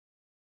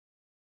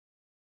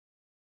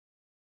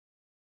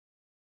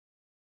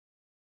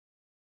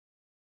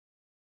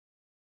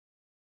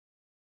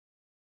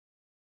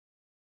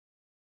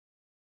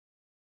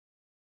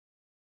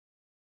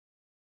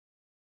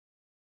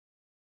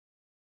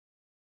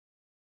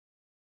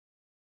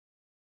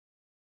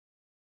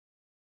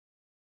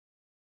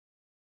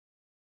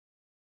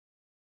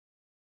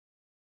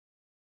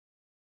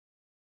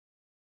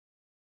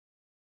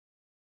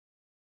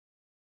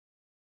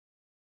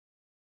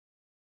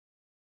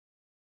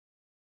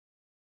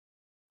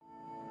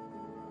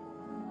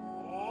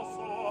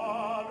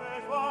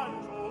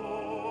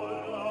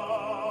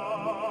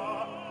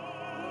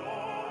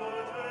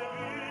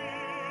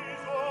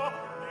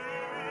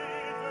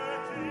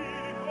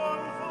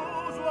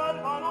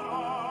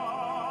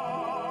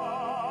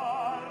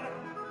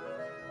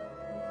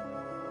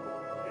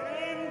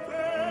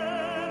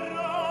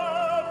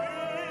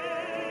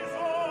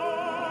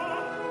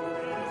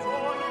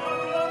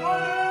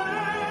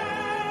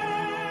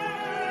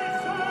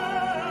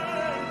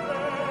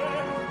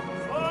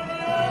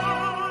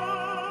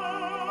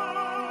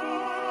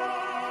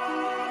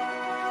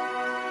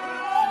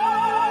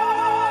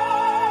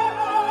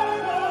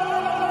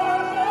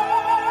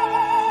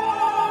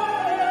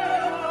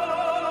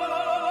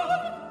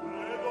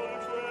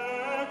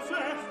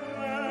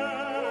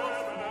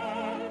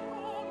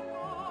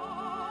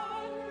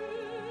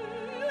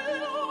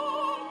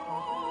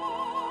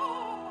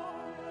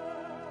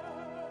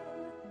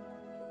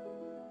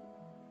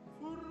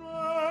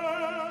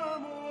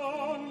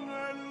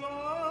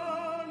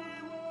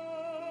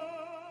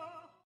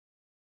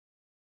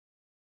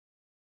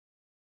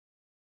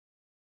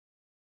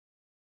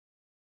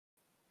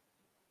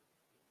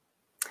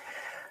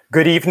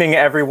Good evening,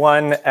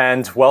 everyone,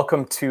 and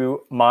welcome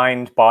to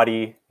Mind,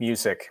 Body,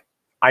 Music.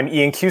 I'm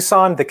Ian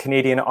Cusson, the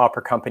Canadian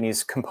Opera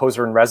Company's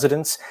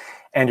Composer-in-Residence,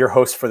 and your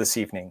host for this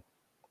evening.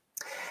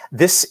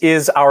 This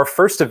is our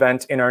first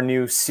event in our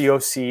new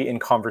COC in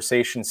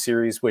Conversation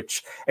series,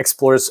 which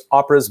explores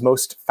opera's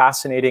most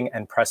fascinating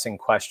and pressing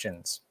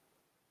questions.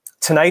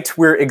 Tonight,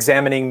 we're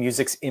examining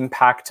music's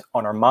impact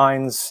on our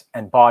minds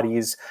and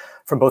bodies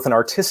from both an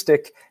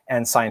artistic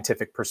and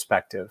scientific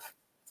perspective.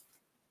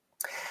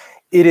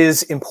 It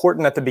is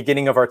important at the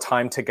beginning of our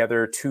time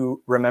together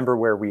to remember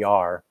where we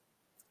are.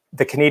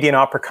 The Canadian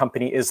Opera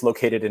Company is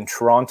located in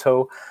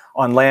Toronto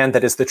on land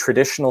that is the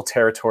traditional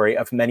territory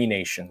of many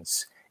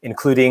nations,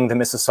 including the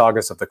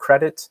Mississaugas of the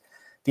Credit,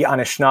 the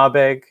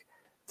Anishinaabe,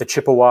 the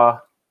Chippewa,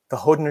 the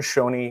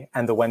Haudenosaunee,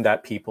 and the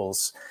Wendat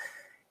peoples.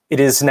 It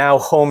is now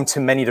home to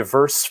many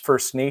diverse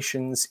First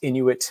Nations,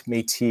 Inuit,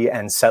 Métis,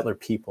 and settler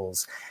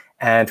peoples,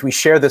 and we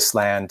share this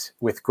land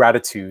with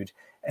gratitude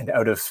and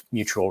out of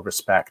mutual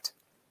respect.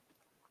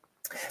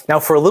 Now,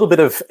 for a little bit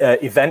of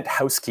event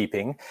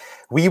housekeeping,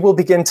 we will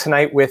begin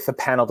tonight with a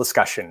panel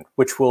discussion,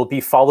 which will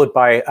be followed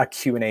by a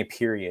Q&A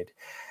period.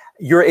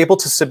 You're able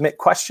to submit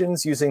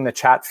questions using the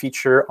chat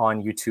feature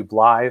on YouTube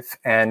Live,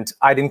 and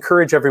I'd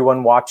encourage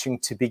everyone watching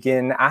to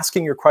begin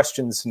asking your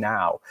questions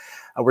now.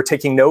 We're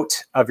taking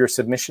note of your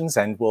submissions,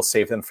 and we'll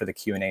save them for the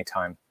Q&A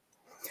time.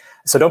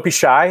 So don't be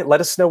shy.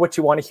 Let us know what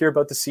you want to hear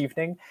about this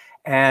evening,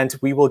 and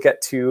we will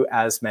get to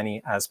as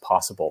many as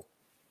possible.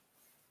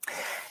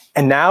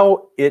 And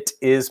now it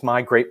is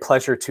my great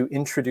pleasure to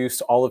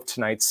introduce all of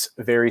tonight's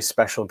very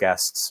special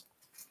guests.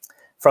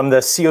 From the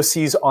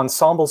COC's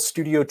Ensemble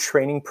Studio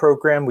training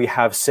program, we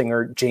have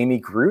singer Jamie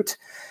Groote.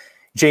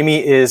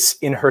 Jamie is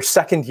in her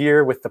second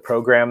year with the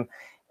program,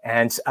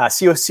 and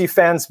COC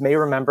fans may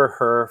remember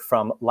her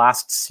from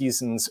last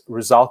season's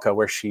Rusalka,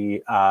 where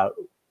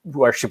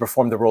she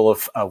performed the role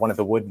of one of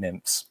the wood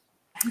nymphs.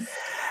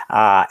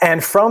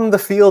 And from the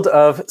field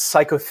of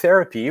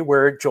psychotherapy,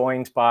 we're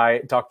joined by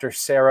Dr.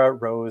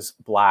 SarahRose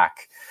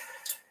Black.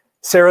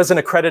 Sarah is an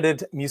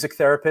accredited music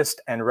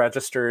therapist and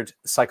registered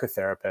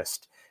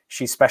psychotherapist.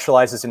 She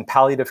specializes in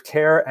palliative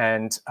care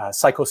and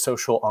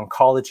psychosocial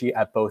oncology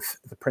at both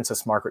the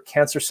Princess Margaret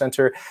Cancer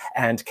Centre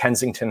and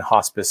Kensington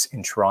Hospice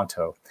in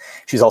Toronto.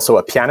 She's also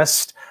a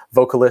pianist,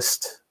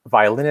 vocalist,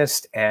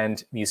 violinist,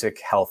 and music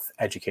health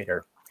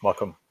educator.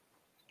 Welcome.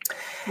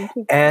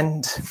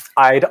 And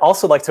I'd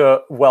also like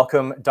to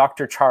welcome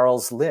Dr.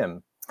 Charles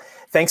Lim.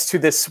 Thanks to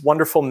this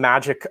wonderful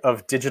magic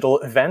of digital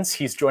events,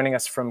 he's joining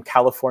us from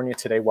California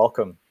today.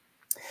 Welcome.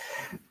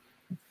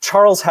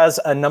 Charles has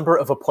a number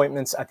of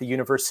appointments at the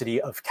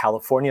University of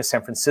California,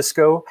 San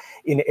Francisco,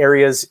 in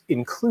areas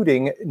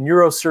including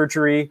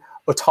neurosurgery,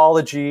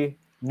 otology,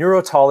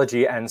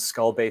 neurotology, and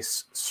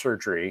skull-base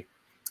surgery.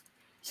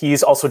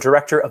 He's also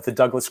director of the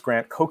Douglas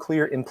Grant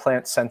Cochlear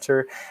Implant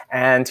Center,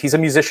 and he's a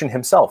musician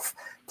himself,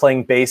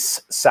 playing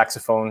bass,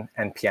 saxophone,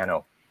 and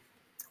piano.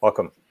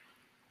 Welcome.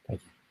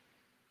 Thank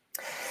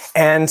you.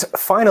 And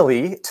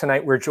finally,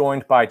 tonight we're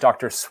joined by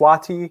Dr.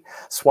 Swathi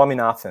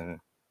Swaminathan.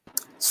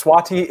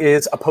 Swathi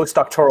is a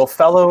postdoctoral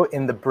fellow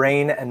in the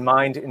Brain and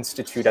Mind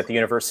Institute at the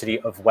University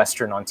of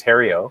Western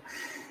Ontario.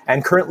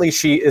 And currently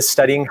she is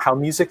studying how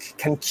music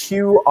can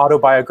cue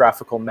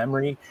autobiographical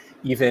memory,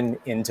 even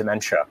in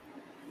dementia.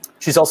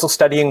 She's also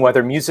studying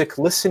whether music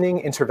listening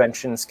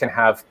interventions can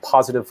have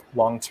positive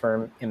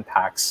long-term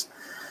impacts.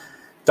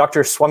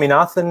 Dr.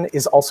 Swaminathan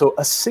is also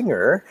a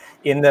singer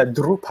in the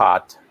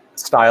Dhrupad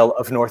style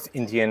of North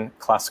Indian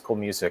classical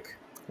music.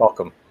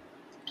 Welcome.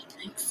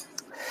 Thanks.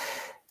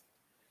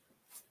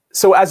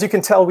 So as you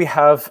can tell, we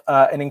have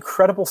an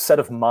incredible set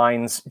of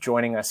minds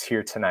joining us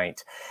here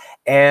tonight.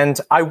 And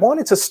I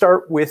wanted to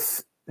start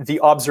with the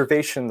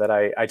observation that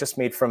I just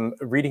made from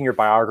reading your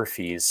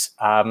biographies.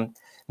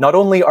 Not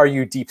only are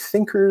you deep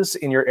thinkers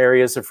in your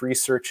areas of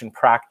research and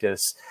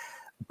practice,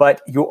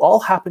 but you all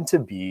happen to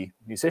be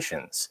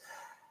musicians.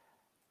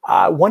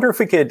 I wonder if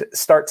we could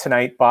start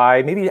tonight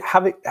by maybe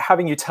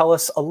having you tell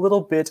us a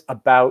little bit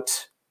about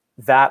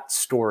that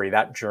story,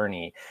 that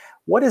journey.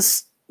 What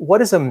is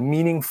a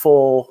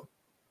meaningful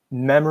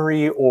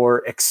memory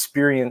or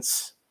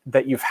experience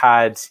that you've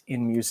had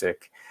in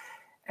music?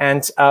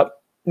 And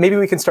maybe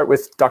we can start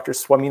with Dr.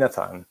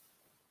 Swaminathan.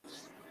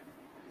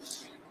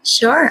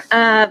 Sure.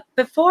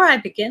 Before I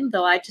begin,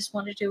 though, I just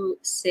wanted to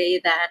say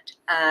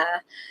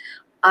that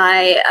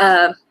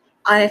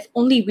I've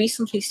only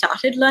recently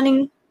started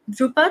learning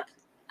Dhrupad,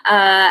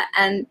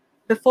 and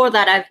before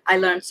that I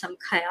learned some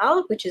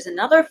Khyal, which is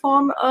another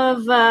form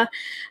of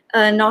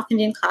North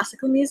Indian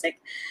classical music.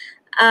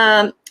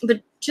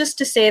 But just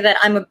to say that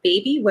I'm a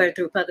baby where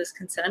Dhrupad is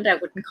concerned, I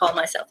wouldn't call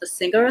myself a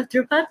singer of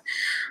Dhrupad.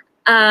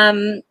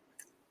 And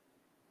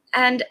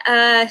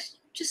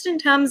just in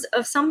terms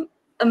of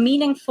a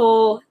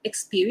meaningful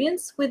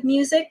experience with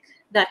music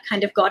that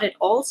kind of got it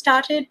all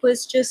started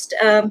was just,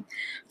 I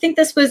think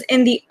this was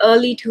in the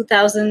early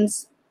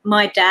 2000s.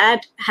 My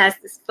dad has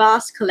this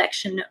vast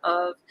collection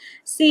of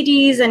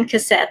CDs and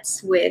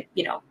cassettes with,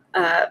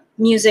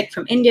 music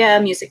from India,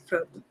 music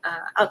from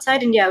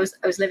outside India. I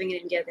was living in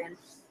India then.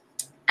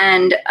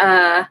 And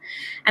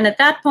at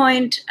that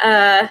point,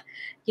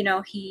 you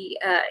know, he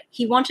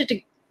wanted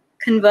to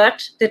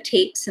convert the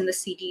tapes and the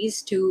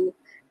CDs to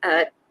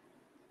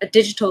a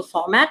digital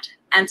format.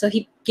 And so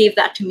he gave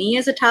that to me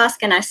as a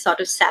task, and I sort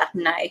of sat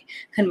and I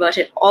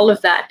converted all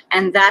of that.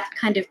 And that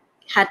kind of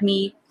had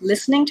me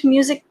listening to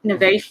music in a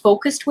very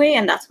focused way,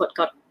 and that's what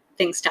got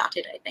things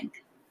started, I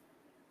think.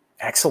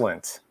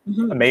 Excellent.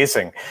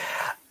 Amazing.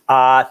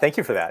 Thank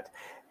you for that.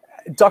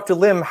 Dr.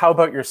 Lim, how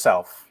about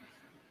yourself?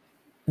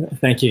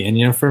 Thank you. And,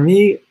 you know, for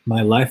me,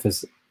 my life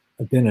has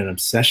been an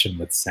obsession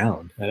with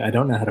sound. I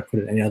don't know how to put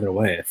it any other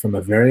way. From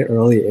a very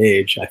early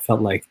age, I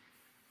felt like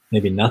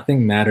maybe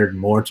nothing mattered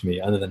more to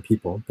me other than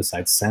people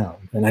besides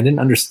sound. And I didn't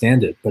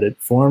understand it, but it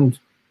formed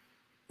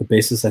the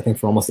basis, I think,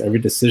 for almost every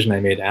decision I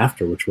made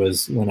after, which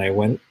was when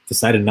I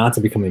decided not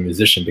to become a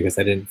musician because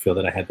I didn't feel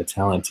that I had the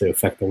talent to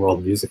affect the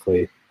world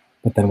musically.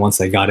 But then once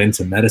I got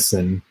into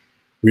medicine,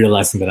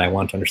 realizing that I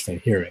wanted to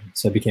understand hearing.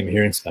 So I became a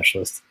hearing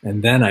specialist.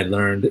 And then I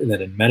learned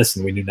that in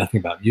medicine, we knew nothing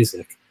about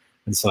music.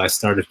 And so I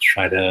started to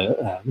try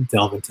to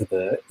delve into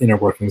the inner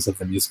workings of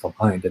the musical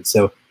mind. And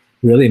so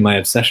really my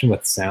obsession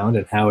with sound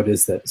and how it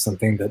is that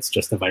something that's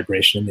just a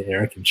vibration in the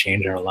air can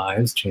change our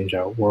lives, change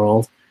our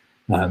world,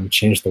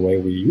 change the way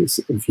we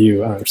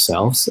view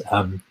ourselves.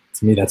 To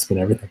me, that's been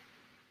everything.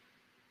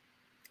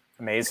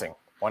 Amazing.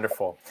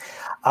 Wonderful.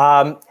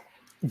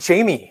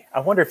 Jamie, I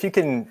wonder if you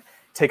can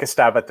take a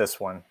stab at this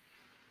one.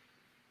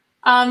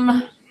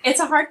 It's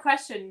a hard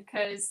question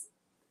because,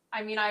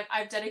 I mean,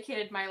 I've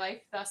dedicated my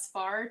life thus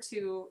far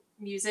to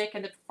music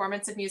and the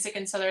performance of music,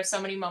 and so there are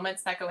so many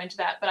moments that go into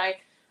that. But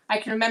I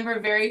can remember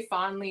very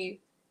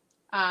fondly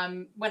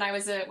when I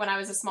was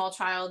a small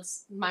child,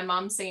 my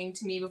mom singing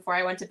to me before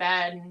I went to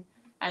bed,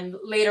 and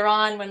later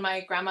on when my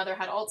grandmother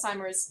had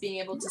Alzheimer's,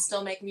 being able to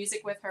still make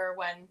music with her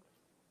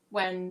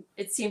when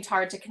it seemed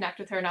hard to connect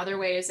with her in other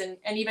ways. And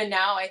even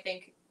now, I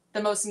think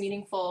the most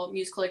meaningful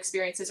musical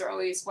experiences are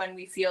always when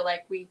we feel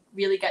like we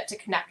really get to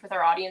connect with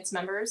our audience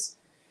members.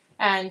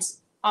 And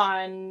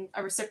on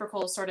a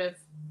reciprocal sort of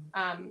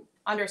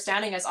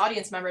understanding as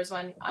audience members,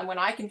 when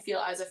I can feel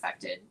as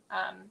affected,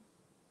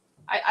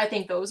 I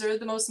think those are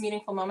the most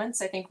meaningful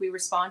moments. I think we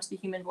respond to the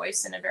human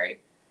voice in a very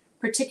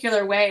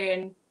particular way.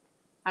 And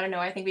I don't know,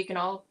 I think we can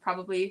all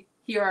probably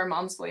hear our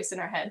mom's voice in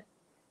our head.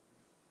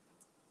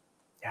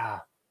 Yeah,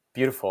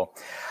 beautiful.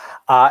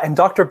 And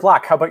Dr.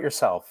 Black, how about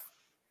yourself?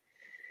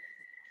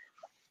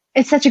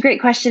 It's such a great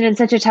question and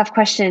such a tough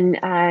question.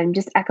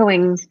 Just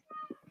echoing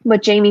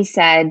what Jamie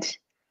said,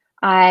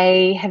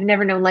 I have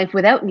never known life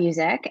without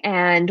music.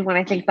 And when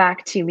I think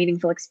back to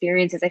meaningful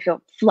experiences, I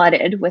feel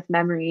flooded with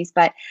memories.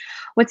 But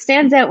what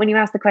stands out when you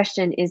ask the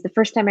question is the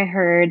first time I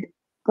heard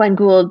Glenn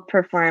Gould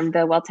perform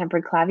the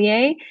Well-Tempered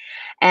Clavier.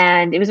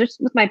 And it was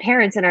just with my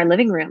parents in our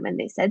living room. And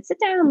they said, sit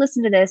down and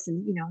listen to this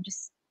and, you know,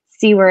 just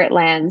see where it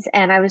lands.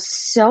 And I was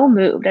so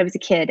moved. I was a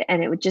kid,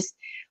 and it would just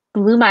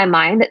blew my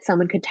mind that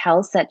someone could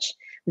tell such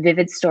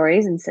vivid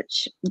stories and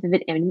such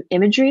vivid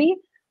imagery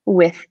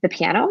with the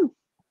piano.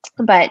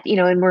 But, you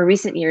know, in more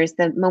recent years,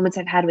 the moments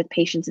I've had with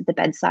patients at the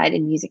bedside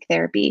in music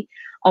therapy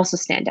also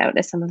stand out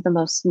as some of the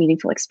most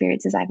meaningful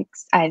experiences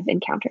I've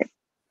encountered.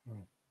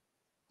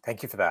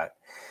 Thank you for that.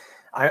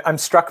 I'm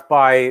struck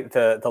by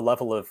the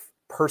level of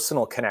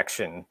personal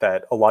connection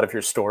that a lot of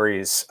your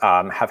stories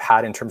have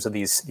had in terms of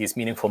these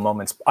meaningful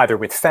moments, either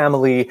with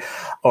family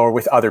or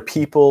with other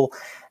people.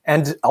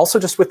 And also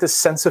just with this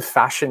sense of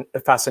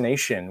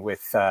fascination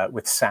with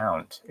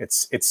sound.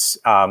 It's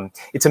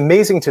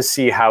amazing to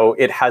see how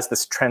it has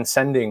this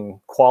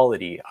transcending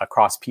quality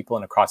across people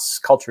and across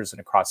cultures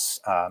and across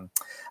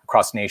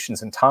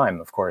nations and time,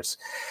 of course.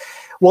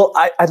 Well,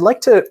 I'd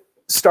like to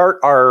start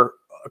our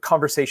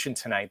conversation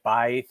tonight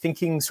by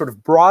thinking sort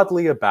of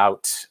broadly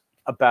about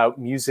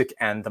music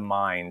and the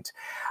mind,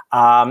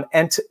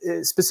 and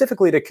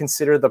specifically to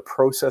consider the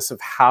process of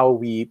how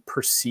we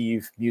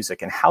perceive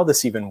music and how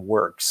this even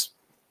works.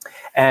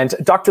 And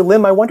Dr.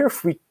 Lim, I wonder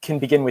if we can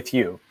begin with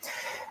you.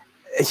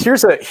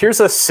 Here's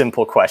a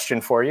simple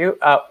question for you.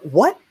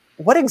 What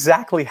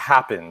exactly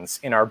happens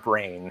in our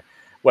brain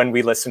when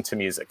we listen to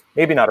music?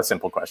 Maybe not a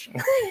simple question.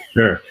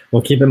 Sure.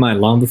 Well, keep in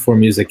mind, long before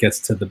music gets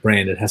to the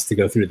brain, it has to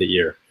go through the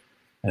ear.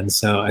 And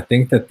so I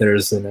think that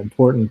there's an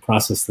important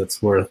process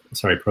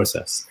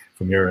process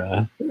from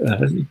your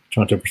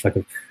Toronto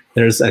perspective.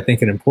 There's, I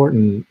think, an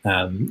important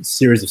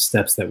series of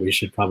steps that we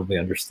should probably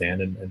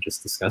understand and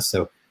just discuss.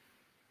 So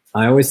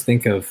I always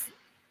think of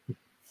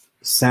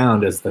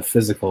sound as the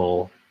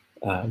physical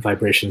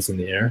vibrations in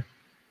the air,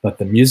 but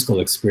the musical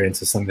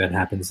experience is something that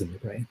happens in the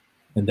brain.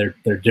 And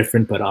they're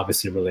different, but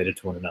obviously related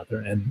to one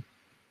another. And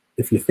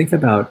if you think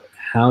about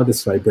how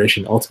this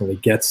vibration ultimately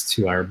gets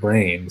to our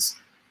brains,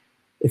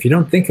 if you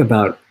don't think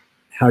about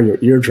how your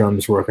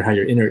eardrums work or how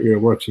your inner ear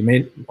works, you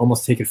may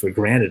almost take it for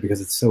granted because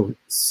it's so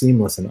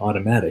seamless and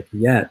automatic.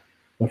 Yet,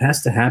 what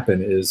has to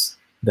happen is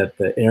that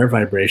the air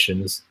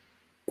vibrations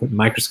put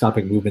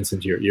microscopic movements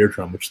into your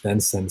eardrum, which then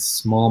sends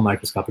small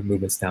microscopic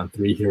movements down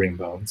 3 hearing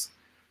bones,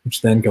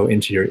 which then go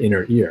into your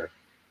inner ear.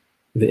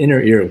 the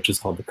inner ear, which is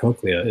called the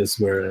cochlea, is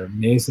where an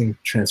amazing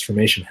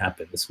transformation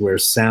happens, where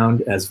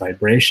sound as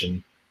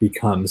vibration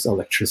becomes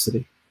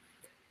electricity.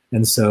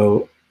 And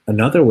so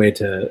another way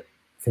to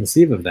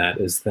conceive of that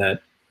is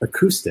that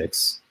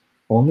acoustics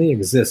only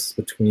exists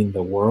between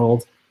the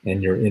world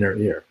and your inner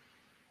ear.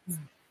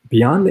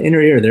 Beyond the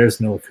inner ear,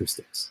 there's no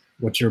acoustics.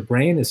 What your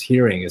brain is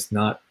hearing is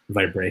not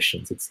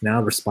vibrations. It's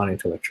now responding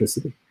to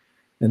electricity.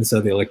 And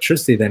so the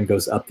electricity then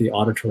goes up the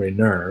auditory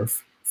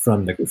nerve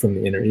from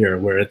the inner ear,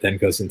 where it then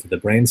goes into the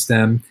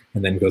brainstem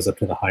and then goes up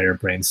to the higher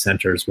brain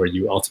centers, where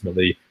you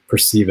ultimately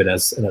perceive it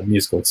as a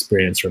musical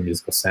experience or a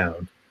musical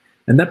sound.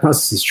 And that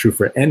process is true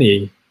for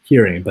any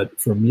hearing, but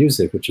for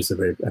music, which is a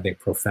very, I think,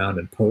 profound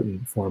and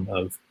potent form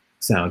of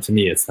sound, to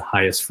me, it's the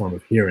highest form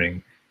of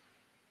hearing.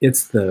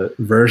 It's the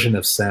version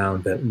of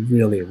sound that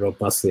really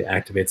robustly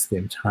activates the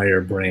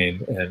entire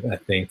brain, and I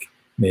think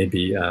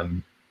maybe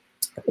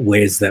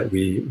ways that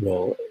we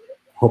will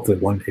hopefully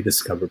one day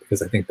discover,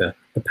 because I think the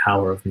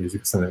power of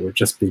music is something that we're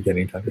just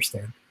beginning to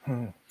understand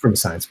from a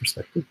science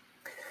perspective.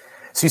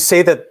 So you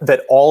say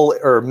that all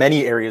or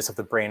many areas of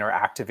the brain are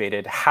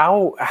activated.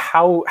 How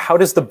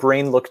does the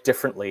brain look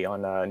differently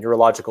on a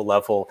neurological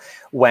level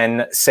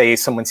when, say,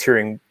 someone's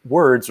hearing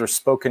words or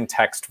spoken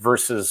text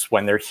versus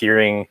when they're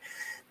hearing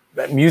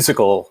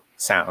musical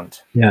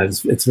sound? Yeah,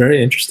 it's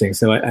very interesting.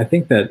 So I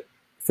think that,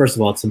 first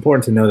of all, it's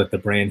important to know that the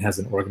brain has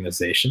an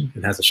organization.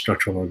 It has a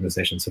structural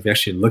organization. So if you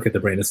actually look at the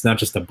brain, it's not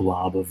just a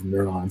blob of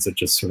neurons that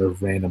just sort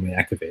of randomly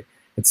activate.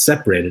 It's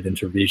separated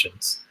into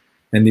regions.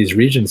 And these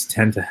regions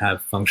tend to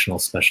have functional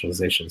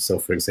specialization. So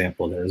for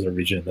example, there's a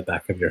region in the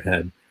back of your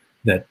head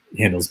that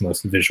handles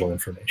most visual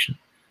information.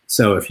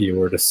 So if you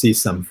were to see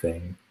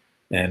something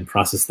and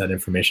process that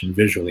information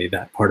visually,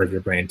 that part of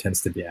your brain tends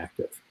to be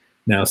active.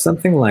 Now,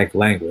 something like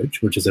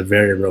language, which is a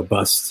very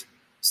robust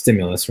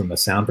stimulus from a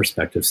sound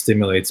perspective,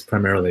 stimulates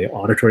primarily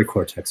auditory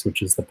cortex,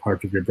 which is the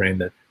part of your brain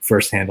that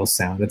first handles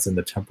sound. It's in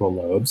the temporal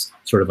lobes,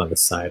 sort of on the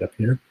side up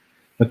here.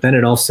 But then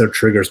it also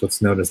triggers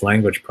what's known as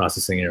language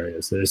processing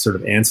areas. There's sort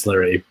of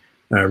ancillary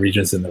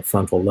regions in the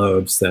frontal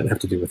lobes that have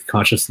to do with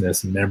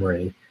consciousness and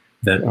memory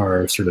that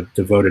are sort of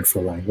devoted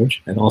for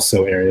language, and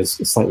also areas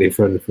slightly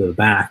further to the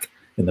back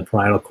in the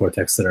parietal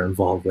cortex that are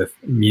involved with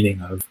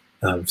meaning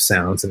of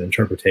sounds and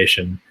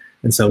interpretation.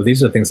 And so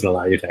these are things that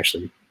allow you to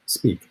actually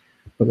speak.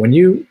 But when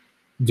you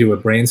do a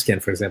brain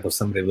scan, for example,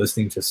 somebody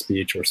listening to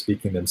speech or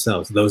speaking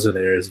themselves, those are the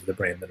areas of the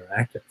brain that are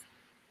active.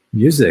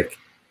 Music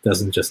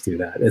doesn't just do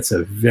that. It's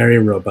a very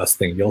robust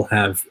thing. You'll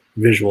have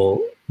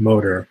visual,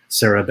 motor,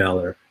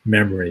 cerebellar,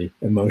 memory,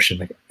 emotion.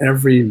 Like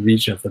every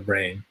region of the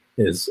brain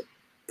is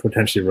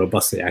potentially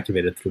robustly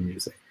activated through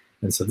music.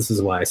 And so this is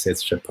why I say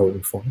it's such a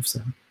potent form of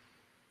sound.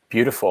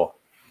 Beautiful.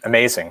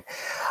 Amazing.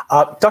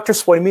 Dr.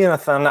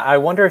 Swaminathan, I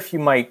wonder if you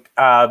might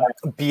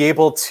be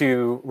able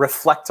to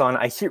reflect on,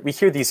 we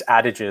hear these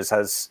adages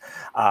as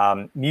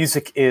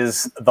music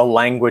is the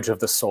language of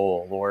the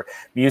soul, or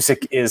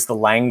music is the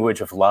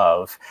language of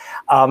love.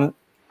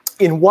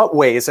 In what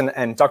ways,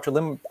 and Dr.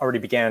 Lim already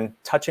began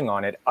touching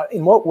on it,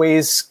 in what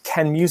ways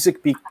can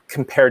music be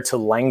compared to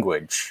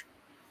language?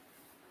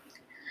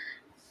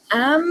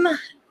 I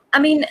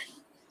mean,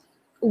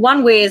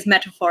 one way is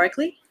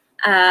metaphorically.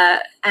 I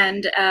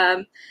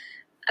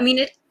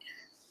mean,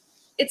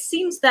 it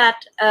seems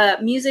that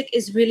music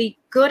is really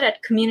good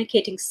at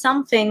communicating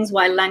some things,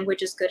 while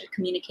language is good at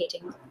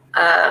communicating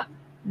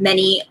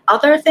many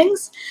other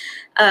things.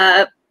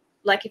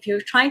 Like if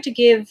you're trying to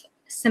give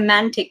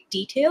semantic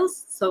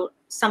details, so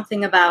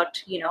something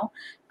about, you're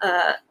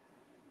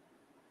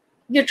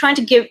trying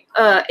to give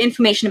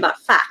information about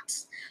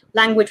facts,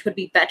 language would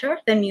be better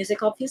than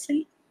music,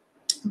 obviously.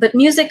 But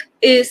music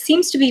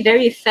seems to be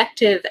very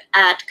effective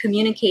at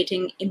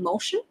communicating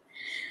emotion,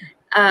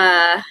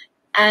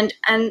 and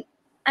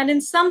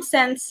in some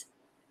sense,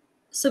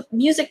 so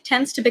music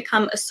tends to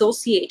become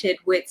associated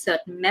with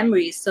certain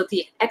memories. So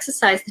the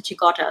exercise that you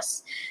got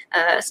us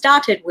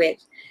started with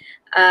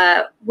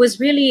was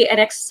really an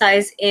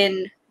exercise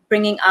in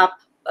bringing up,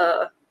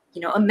 a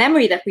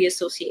memory that we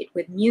associate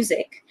with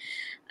music,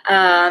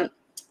 and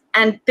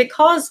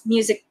because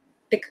music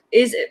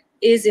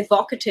is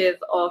evocative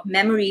of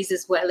memories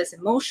as well as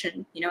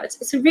emotion.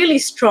 It's a really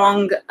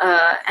strong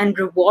and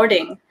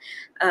rewarding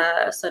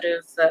sort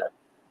of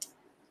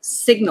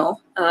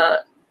signal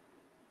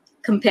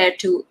compared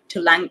to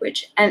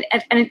language, and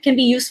it can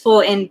be useful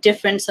in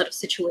different sort of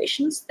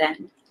situations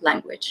than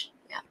language.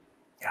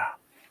 Yeah.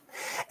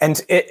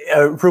 And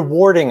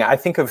rewarding, I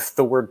think of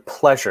the word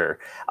pleasure.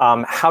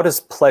 How does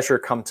pleasure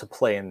come to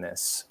play in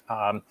this?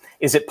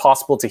 Is it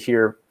possible to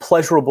hear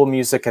pleasurable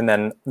music and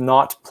then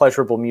not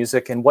pleasurable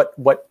music? And what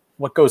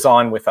goes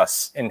on with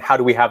us, and how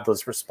do we have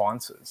those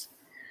responses?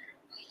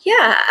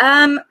 Yeah,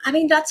 I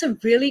mean, that's a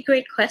really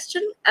great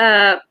question.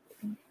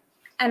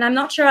 And I'm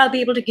not sure I'll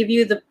be able to give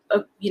you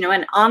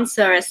an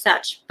answer as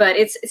such, but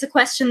it's a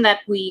question that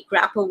we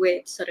grapple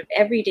with sort of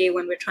every day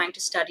when we're trying to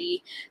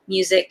study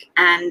music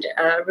and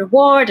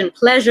reward and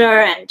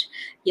pleasure, and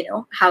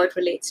how it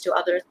relates to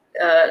other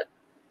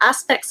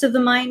aspects of the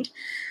mind.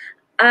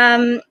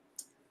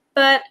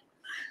 But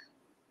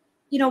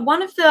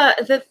one of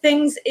the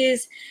things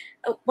is,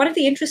 one of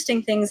the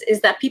interesting things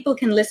is that people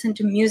can listen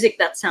to music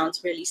that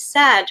sounds really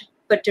sad,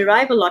 but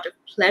derive a lot of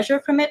pleasure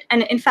from it.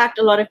 And in fact,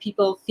 a lot of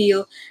people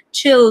feel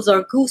chills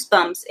or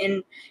goosebumps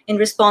in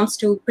response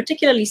to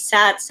particularly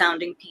sad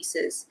sounding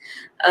pieces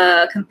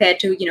compared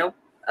to,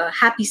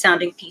 happy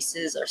sounding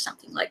pieces or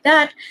something like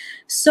that.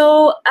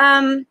 So,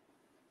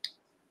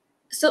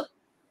 so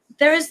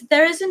there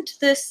isn't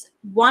this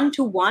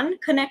one-to-one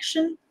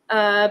connection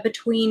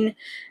between,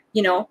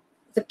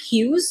 the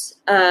cues.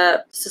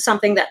 So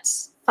something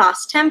that's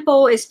fast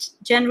tempo is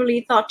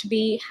generally thought to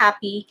be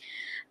happy,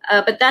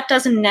 but that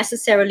doesn't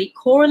necessarily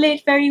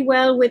correlate very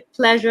well with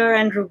pleasure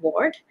and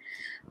reward.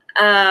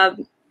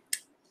 And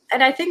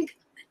I think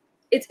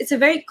it's a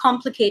very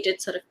complicated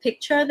sort of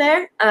picture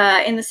there,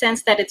 in the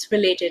sense that it's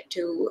related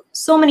to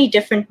so many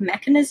different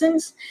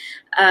mechanisms,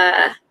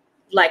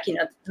 like,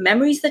 the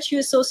memories that you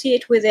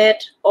associate with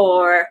it,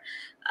 or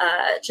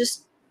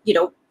just,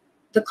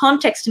 the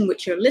context in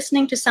which you're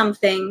listening to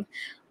something,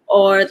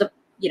 or the,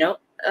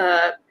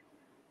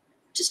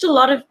 just a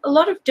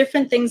lot of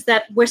different things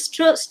that we're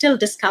still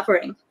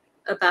discovering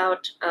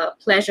about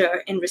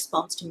pleasure in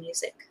response to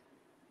music.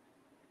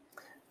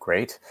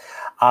 Great.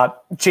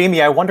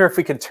 Jamie, I wonder if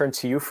we could turn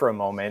to you for a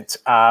moment.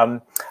 I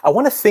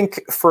want to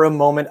think for a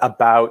moment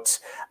about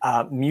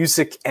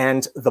music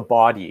and the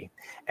body,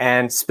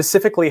 and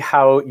specifically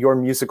how your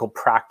musical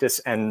practice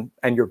and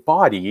your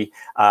body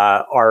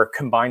are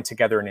combined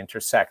together and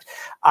intersect.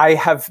 I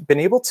have been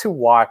able to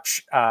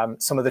watch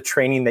some of the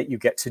training that you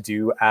get to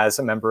do as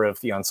a member of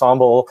the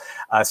Ensemble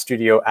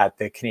Studio at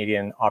the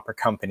Canadian Opera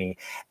Company.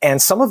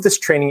 And some of this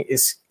training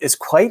is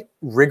quite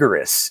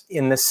rigorous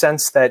in the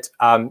sense that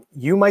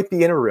you might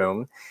be in a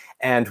room,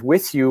 and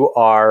with you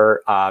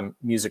are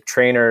music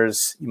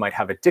trainers, you might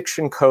have a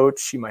diction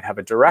coach, you might have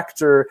a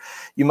director,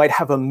 you might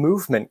have a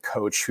movement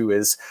coach who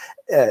is,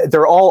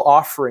 they're all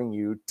offering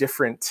you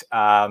different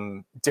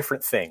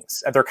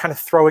things. They're kind of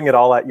throwing it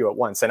all at you at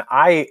once. And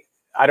I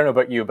don't know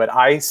about you, but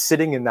I,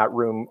 sitting in that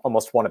room,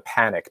 almost want to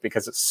panic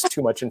because it's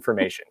too much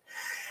information.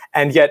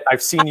 And yet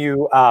I've seen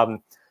you, I've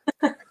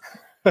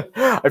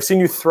seen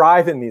you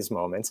thrive in these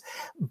moments.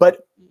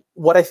 But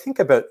what I think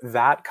about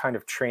that kind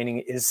of training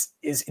is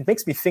it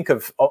makes me think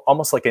of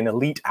almost like an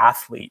elite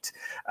athlete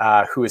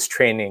who is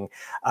training,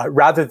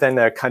 rather than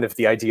a kind of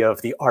the idea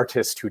of the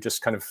artist who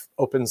just kind of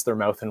opens their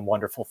mouth and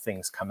wonderful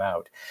things come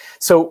out.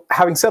 So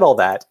having said all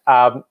that,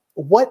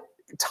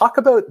 talk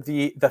about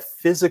the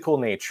physical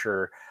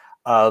nature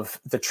of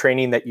the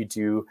training that you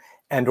do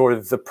and or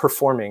the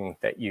performing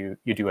that you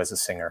do as a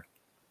singer.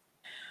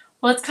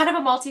 Well, it's kind of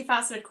a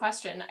multifaceted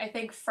question. I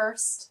think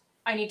first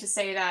I need to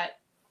say that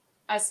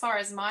as far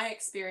as my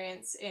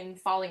experience in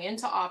falling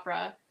into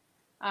opera,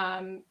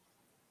 I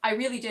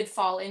really did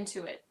fall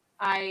into it.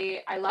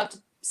 I loved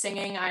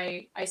singing.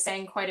 I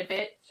sang quite a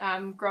bit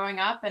growing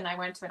up, and I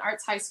went to an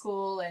arts high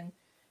school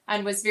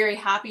and was very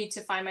happy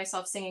to find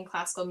myself singing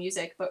classical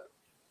music. But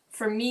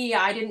for me,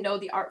 I didn't know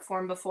the art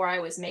form before I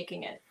was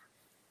making it.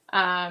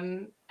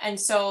 And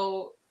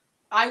so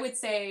I would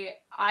say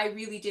I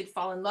really did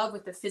fall in love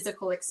with the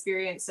physical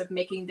experience of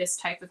making this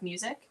type of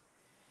music.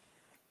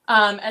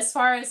 As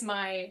far as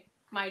my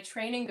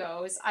training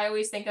goes, I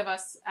always think of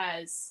us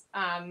as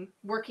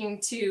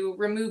working to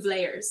remove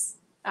layers,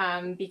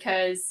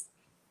 because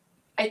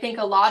I think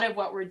a lot of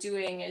what we're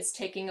doing is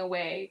taking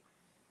away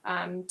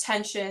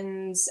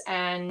tensions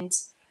and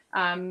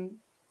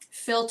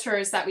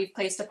filters that we've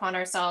placed upon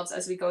ourselves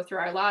as we go through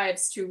our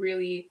lives to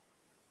really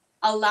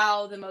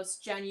allow the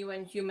most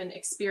genuine human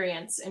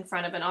experience in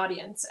front of an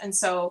audience. And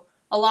so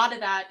a lot of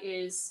that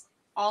is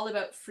all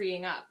about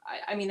freeing up.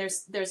 I mean,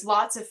 there's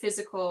lots of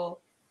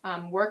physical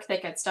work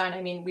that gets done.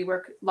 I mean, we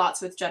work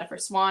lots with Jennifer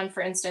Swan,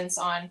 for instance,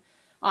 on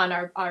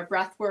our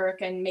breath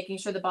work and making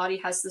sure the body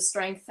has the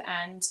strength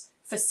and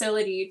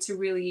facility to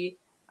really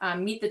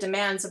meet the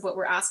demands of what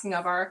we're asking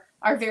of our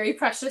very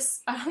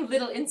precious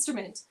little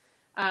instrument.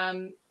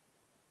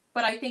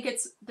 But I think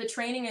the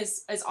training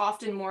is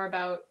often more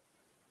about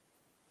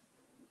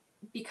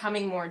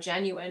becoming more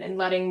genuine and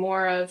letting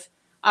more of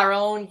our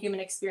own human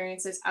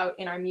experiences out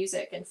in our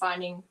music and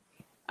finding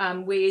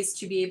ways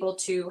to be able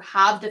to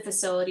have the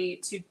facility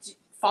to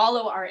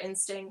follow our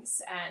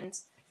instincts and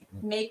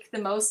make the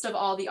most of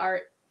all the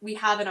art we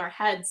have in our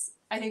heads.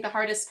 I think the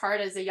hardest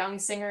part as a young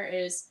singer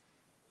is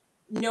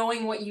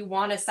knowing what you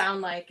want to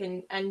sound like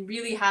and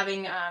really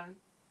having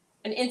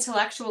an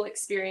intellectual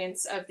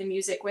experience of the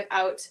music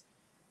without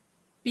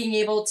being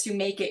able to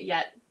make it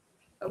yet,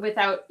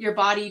 without your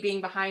body being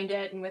behind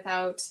it, and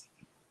without,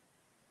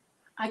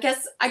 I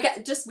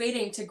get just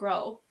waiting to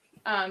grow.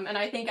 And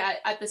I think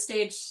at the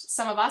stage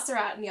some of us are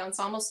at in the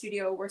Ensemble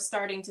Studio, we're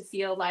starting to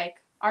feel like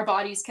our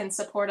bodies can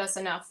support us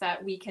enough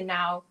that we can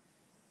now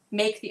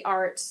make the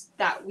art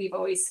that we've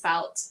always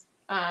felt.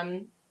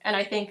 And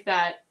I think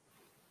that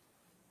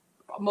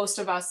most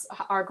of us,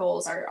 our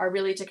goals are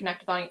really to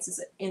connect with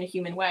audiences in a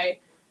human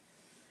way.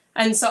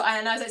 And so,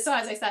 as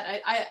I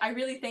said, I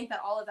really think that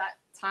all of that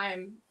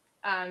time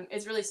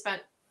is really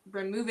spent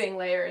removing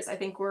layers. I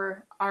think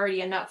we're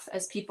already enough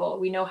as people.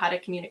 We know how to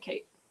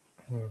communicate.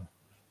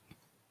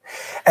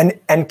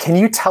 And can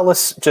you tell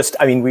us just,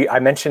 I mean, I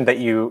mentioned that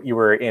you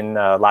were in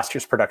last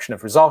year's production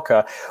of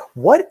Rusalka.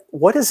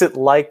 What is it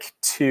like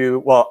to,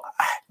 well,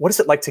 what is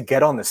it like to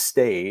get on the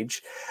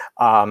stage?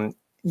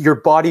 Your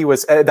body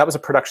was, that was a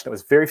production that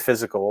was very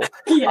physical.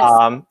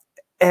 Yes.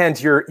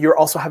 And you're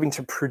also having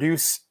to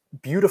produce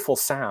beautiful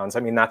sounds.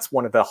 I mean, that's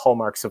one of the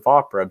hallmarks of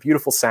opera,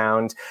 beautiful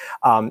sound,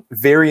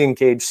 very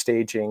engaged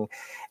staging.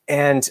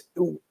 And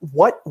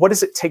what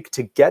does it take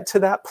to get to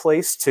that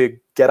place, to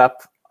get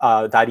up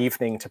that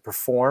evening to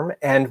perform,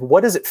 and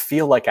what does it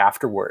feel like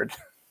afterward?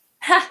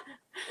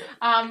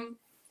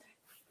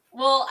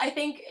 Well, I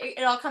think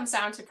it all comes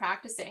down to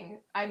practicing.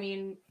 I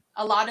mean,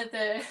 a lot of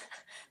the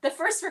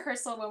first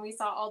rehearsal, when we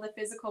saw all the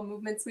physical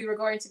movements we were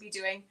going to be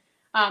doing,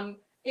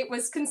 it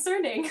was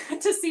concerning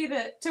to see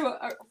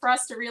for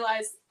us to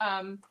realize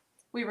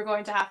we were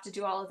going to have to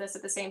do all of this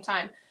at the same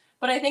time.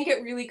 But I think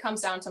it really comes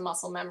down to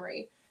muscle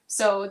memory.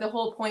 So the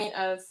whole point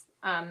of,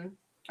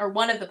 or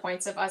one of the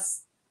points of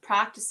us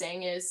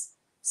practicing is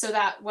so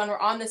that when we're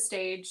on the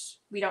stage,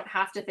 we don't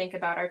have to think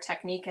about our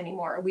technique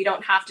anymore. We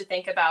don't have to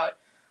think about,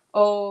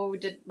 oh,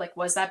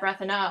 was that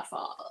breath enough?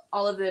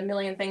 All of the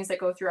million things that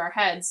go through our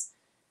heads.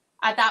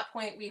 At that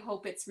point, we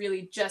hope it's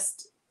really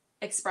just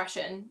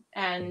expression.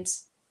 And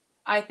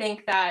I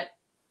think that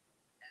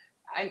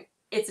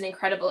it's an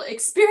incredible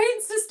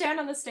experience to stand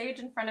on the stage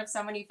in front of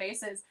so many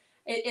faces.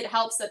 It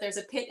helps that there's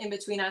a pit in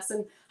between us,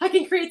 and I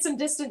can create some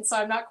distance, so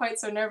I'm not quite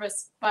so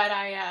nervous. But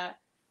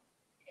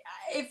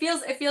it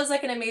feels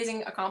like an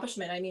amazing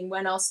accomplishment. I mean,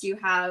 when else do you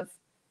have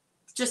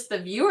just the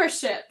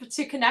viewership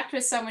to connect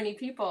with so many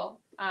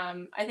people?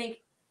 I think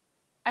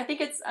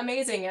it's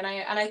amazing, and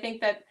I think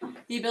that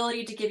the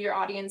ability to give your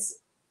audience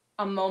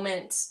a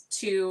moment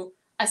to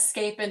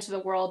escape into the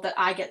world that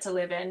I get to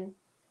live in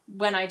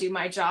when I do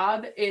my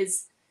job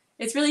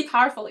it's really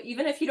powerful.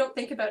 Even if you don't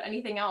think about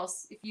anything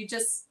else, if you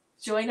just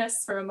join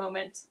us for a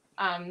moment,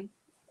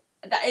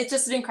 it's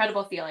just an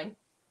incredible feeling.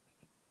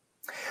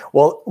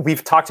 Well,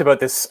 we've talked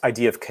about this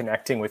idea of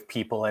connecting with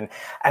people, and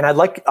I'd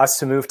like us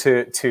to move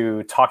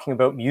to talking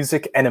about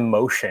music and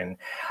emotion.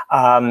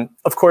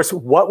 Of course,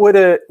 what would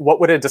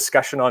a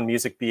discussion on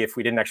music be if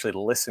we didn't actually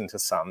listen to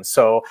some?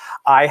 So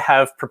I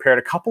have prepared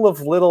a couple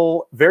of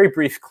little, very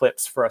brief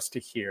clips for us to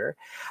hear,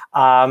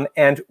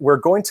 and we're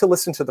going to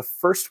listen to the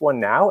first one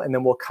now, and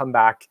then we'll come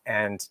back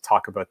and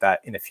talk about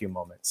that in a few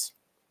moments.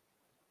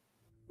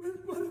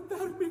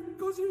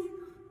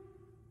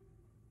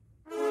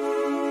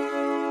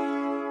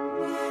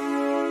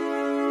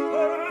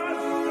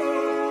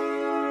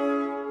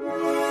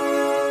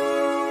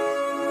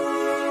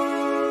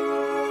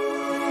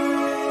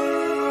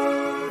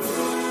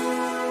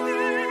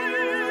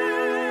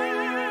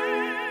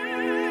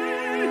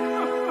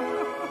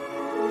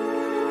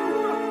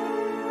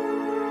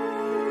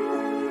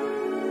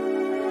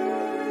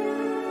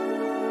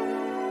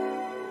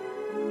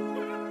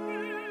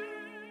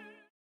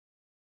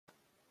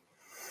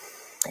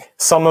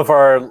 Some of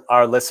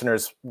our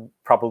listeners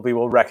probably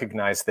will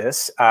recognize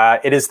this.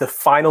 It is the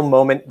final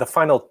moment, the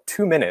final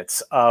 2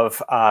 minutes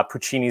of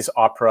Puccini's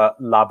opera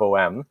La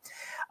Bohème,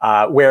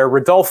 where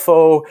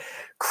Rodolfo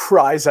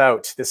cries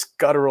out this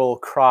guttural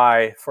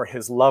cry for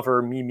his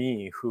lover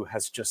Mimi, who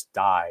has just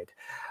died.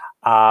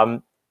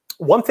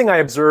 One thing I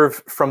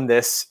observe from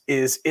this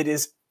is it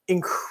is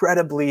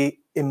incredibly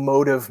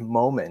emotive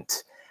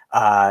moment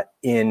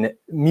in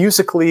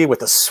musically, with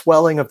the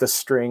swelling of the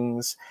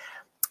strings.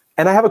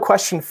 And I have a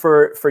question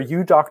for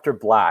you, Dr.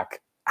 Black.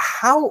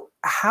 How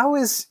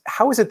is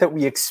it that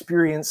we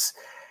experience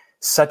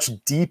such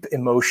deep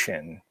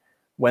emotion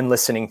when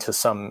listening to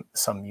some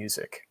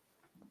music?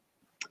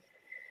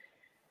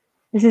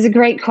 This is a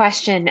great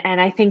question, and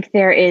I think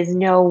there is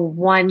no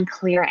one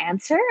clear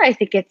answer. I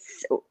think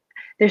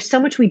there's so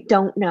much we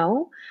don't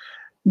know,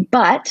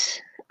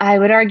 but I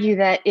would argue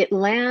that it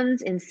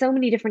lands in so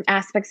many different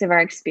aspects of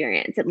our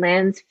experience. It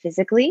lands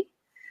physically.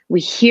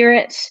 We hear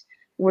it.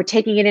 We're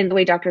taking it in the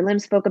way Dr. Lim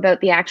spoke about,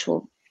 the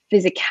actual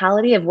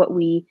physicality of what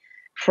we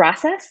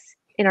process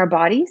in our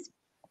bodies.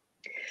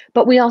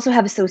 But we also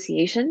have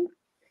association.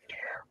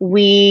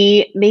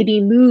 We may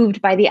be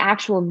moved by the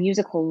actual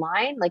musical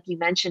line, like you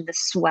mentioned, the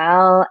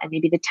swell and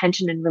maybe the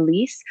tension and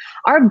release.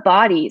 Our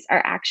bodies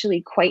are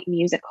actually quite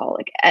musical.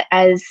 Like,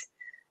 as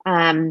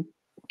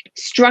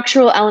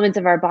structural elements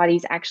of our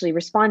bodies actually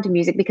respond to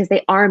music because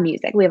they are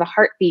music. We have a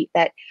heartbeat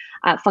that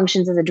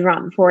functions as a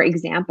drum, for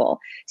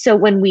example. So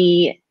when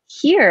we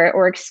hear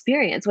or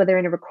experience, whether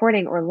in a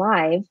recording or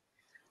live,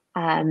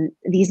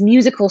 these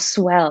musical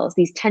swells,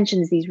 these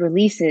tensions, these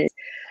releases,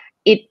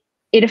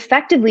 it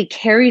effectively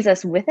carries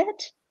us with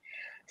it.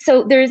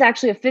 So there is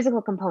actually a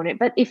physical component.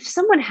 But if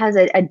someone has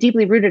a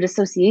deeply rooted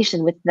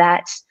association with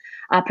that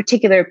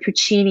particular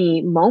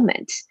Puccini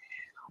moment,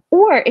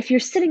 or if you're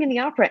sitting in the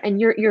opera and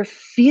you're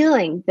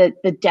feeling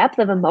the depth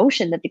of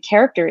emotion that the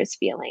character is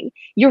feeling,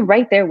 you're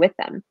right there with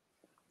them.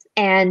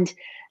 And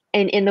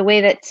in the way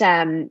that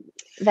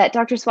that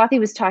Dr. Swathi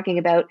was talking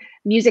about,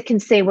 music can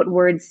say what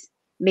words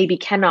maybe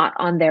cannot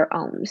on their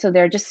own. So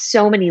there are just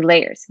so many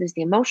layers. There's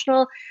the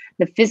emotional,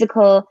 the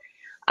physical,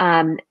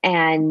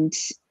 and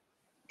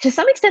to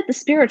some extent the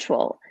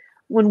spiritual.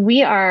 When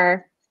we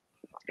are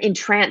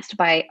entranced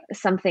by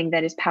something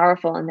that is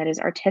powerful and that is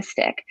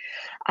artistic,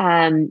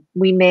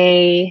 we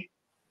may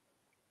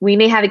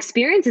have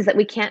experiences that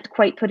we can't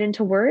quite put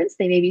into words.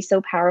 They may be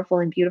so powerful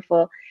and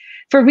beautiful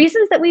for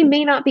reasons that we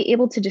may not be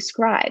able to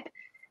describe.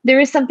 There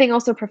is something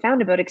also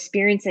profound about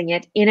experiencing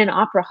it in an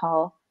opera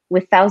hall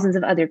with thousands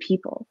of other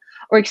people,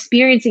 or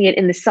experiencing it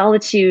in the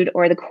solitude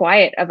or the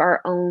quiet of our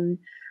own,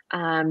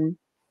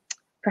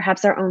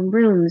 perhaps our own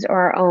rooms or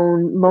our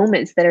own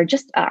moments that are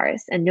just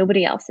ours and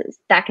nobody else's.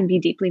 That can be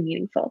deeply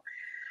meaningful.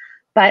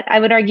 But I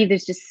would argue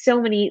there's just so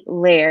many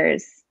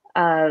layers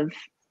of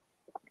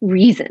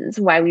reasons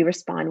why we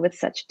respond with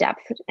such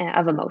depth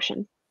of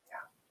emotion.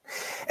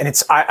 And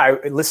it's, I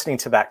listening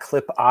to that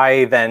clip,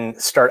 I then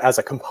as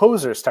a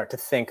composer, start to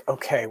think,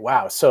 okay,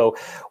 wow, so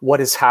what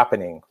is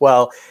happening?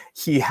 Well,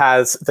 he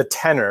has the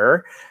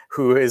tenor,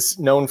 who is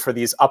known for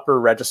these upper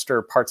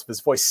register parts of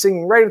his voice,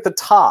 singing right at the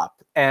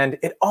top. And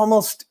it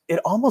almost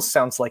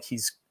sounds like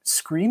he's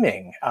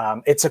screaming.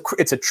 It's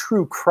a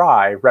true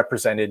cry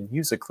represented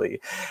musically.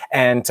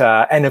 And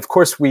of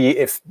course,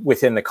 if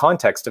within the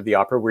context of the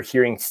opera, we're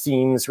hearing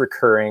themes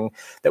recurring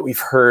that we've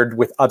heard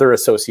with other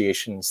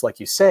associations, like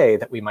you say,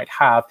 that we might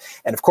have.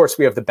 And of course,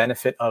 we have the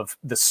benefit of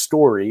the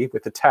story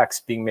with the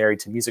text being married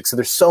to music. So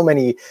there's so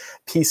many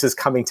pieces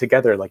coming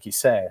together, like you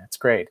say. That's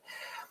great.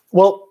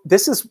 Well,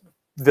 this is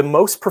the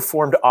most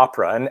performed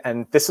opera,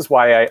 and this is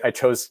why I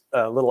chose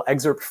a little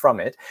excerpt from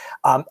it.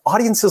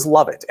 Audiences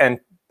love it. And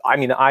I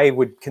mean, I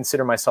would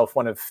consider myself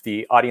one of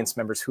the audience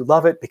members who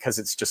love it because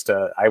it's just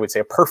I would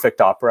say, a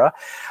perfect opera.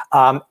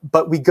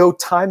 But we go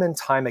time and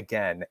time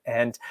again.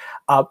 And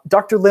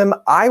Dr. Lim,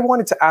 I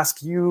wanted to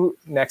ask you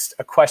next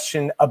a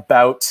question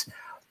about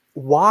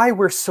why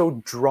we're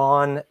so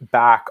drawn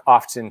back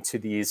often to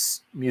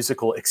these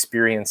musical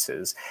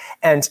experiences.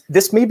 And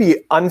this may be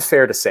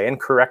unfair to say, and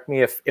correct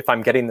me if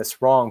I'm getting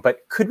this wrong, but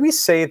could we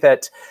say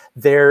that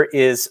there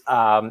is,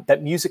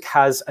 that music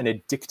has an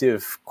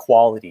addictive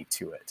quality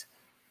to it?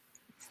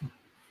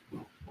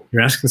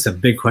 You're asking some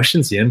big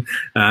questions, Ian.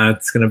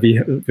 It's going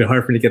to be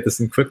hard for me to get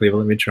this in quickly, but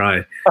let me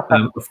try.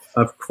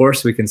 Of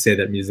course, we can say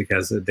that music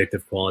has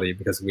addictive quality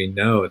because we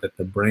know that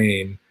the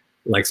brain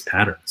likes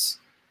patterns.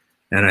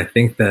 And I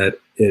think that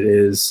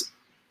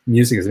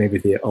music is maybe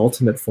the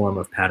ultimate form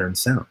of pattern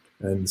sound.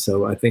 And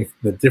so I think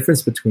the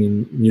difference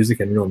between music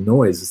and real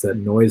noise is that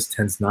noise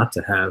tends not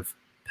to have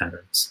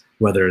patterns,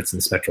 whether it's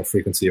in spectral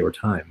frequency or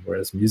time,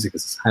 whereas music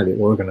is this highly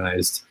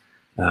organized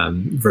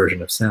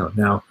version of sound.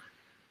 Now,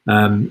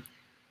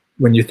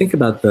 when you think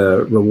about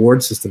the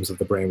reward systems of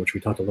the brain, which we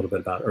talked a little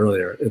bit about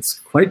earlier, it's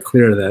quite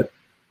clear that,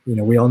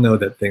 we all know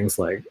that things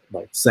like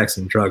sex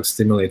and drugs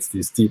stimulates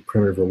these deep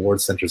primitive reward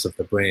centers of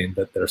the brain,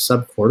 that they're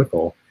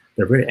subcortical,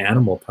 they're very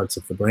animal parts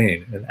of the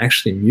brain. And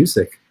actually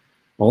music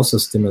also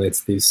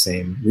stimulates these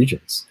same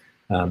regions.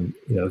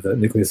 The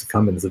nucleus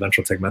accumbens, the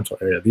ventral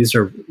tegmental area. These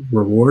are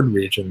reward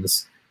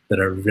regions that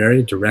are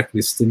very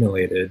directly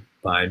stimulated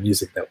by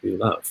music that we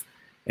love.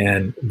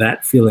 And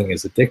that feeling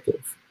is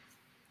addictive.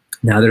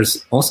 Now,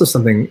 there's also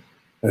something,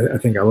 I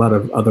think, a lot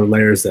of other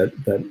layers that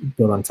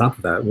build on top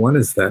of that. One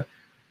is that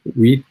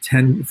we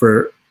tend,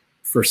 for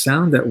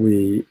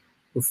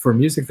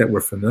music that we're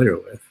familiar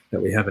with,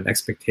 that we have an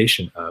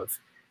expectation of,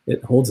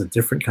 it holds a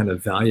different kind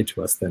of value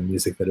to us than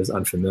music that is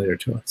unfamiliar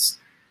to us.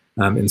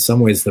 In some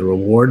ways, the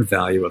reward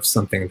value of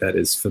something that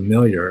is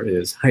familiar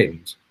is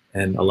heightened.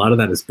 And a lot of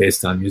that is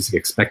based on music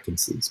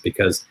expectancies,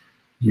 because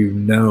you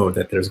know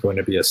that there's going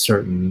to be a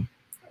certain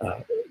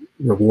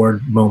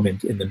reward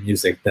moment in the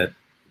music that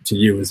to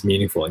you is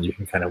meaningful, and you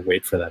can kind of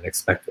wait for that and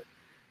expect it.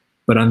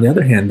 But on the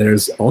other hand,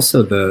 there's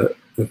also the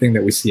thing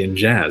that we see in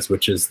jazz,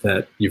 which is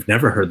that you've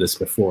never heard this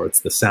before. It's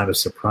the sound of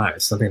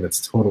surprise, something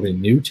that's totally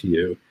new to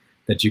you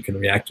that you can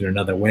react in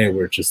another way,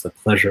 which is the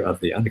pleasure of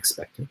the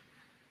unexpected.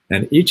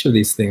 And each of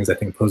these things, I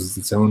think, poses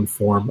its own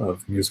form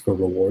of musical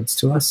rewards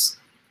to us.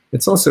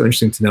 It's also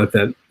interesting to note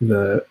that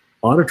the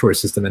auditory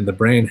system in the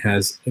brain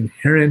has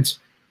inherent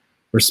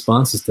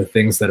responses to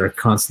things that are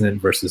consonant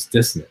versus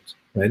dissonant,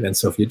 right? And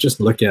so if you just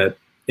look at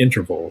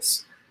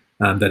intervals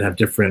that have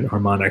different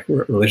harmonic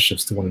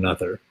relationships to one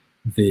another,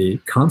 the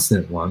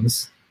consonant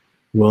ones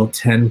will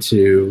tend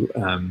to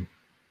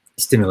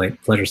stimulate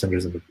pleasure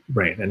centers in the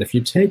brain. And if you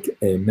take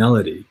a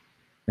melody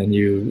and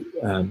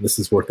this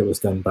is work that was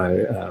done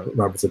by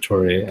Robert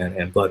Zatorre and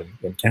Anne Blood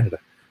in Canada,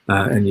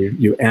 and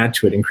you add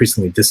to it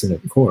increasingly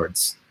dissonant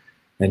chords,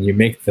 and you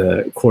make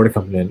the chord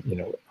accompaniment,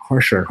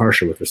 harsher and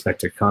harsher with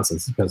respect to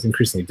consonants, it becomes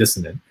increasingly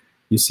dissonant.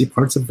 You see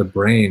parts of the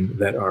brain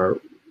that are,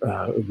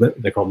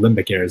 they're called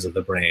limbic areas of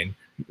the brain,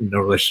 no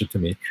relationship to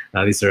me.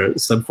 These are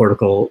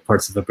subcortical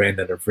parts of the brain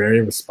that are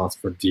very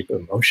responsive for deep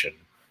emotion.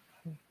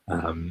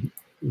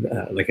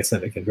 Like I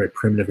said, again, very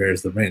primitive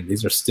areas of the brain.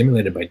 These are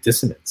stimulated by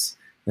dissonance.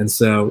 And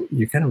so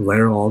you kind of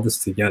layer all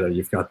this together.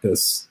 You've got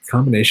this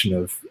combination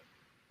of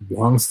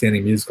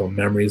long-standing musical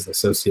memories and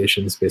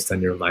associations based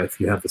on your life.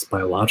 You have this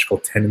biological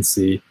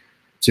tendency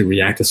to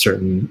react to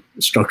certain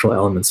structural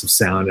elements of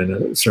sound in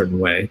a certain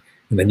way.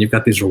 And then you've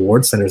got these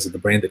reward centers of the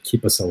brain that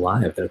keep us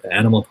alive. They're the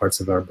animal parts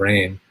of our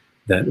brain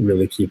that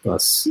really keep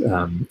us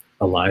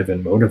alive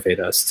and motivate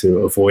us to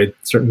avoid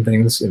certain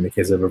things in the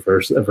case of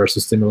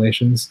aversive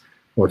stimulations,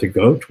 or to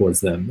go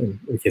towards them in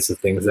the case of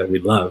things that we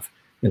love,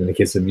 and in the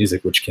case of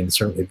music, which can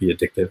certainly be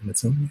addictive in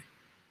its own way.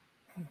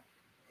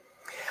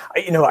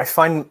 You know, I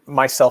find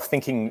myself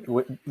thinking,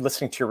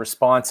 listening to your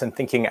response and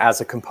thinking as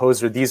a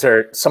composer, these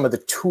are some of the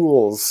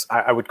tools,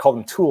 I would call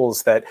them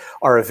tools, that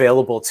are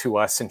available to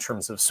us in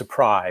terms of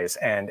surprise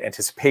and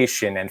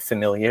anticipation and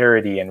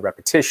familiarity and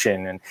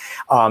repetition, and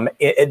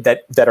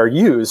that are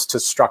used to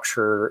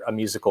structure a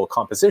musical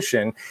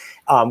composition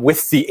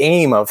with the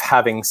aim of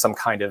having some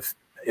kind of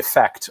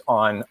effect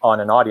on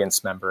an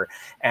audience member.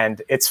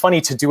 And it's funny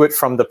to do it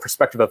from the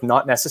perspective of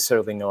not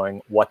necessarily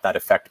knowing what that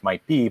effect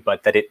might be,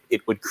 but that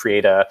it would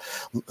create a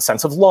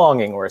sense of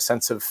longing, or a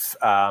sense of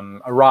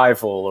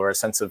arrival, or a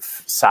sense of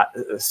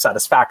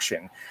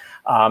satisfaction.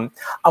 I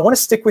want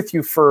to stick with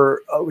you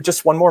for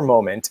just one more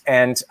moment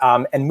and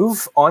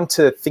move on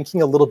to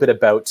thinking a little bit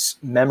about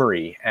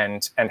memory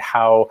and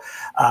how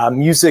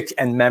music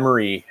and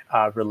memory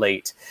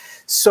relate.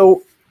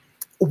 So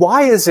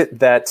why is it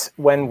that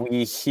when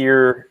we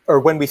hear, or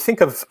when we think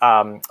of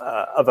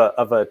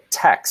a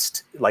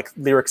text, like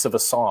lyrics of a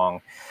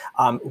song,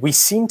 we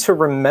seem to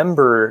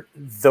remember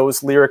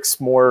those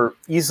lyrics more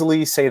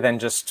easily, say, than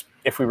just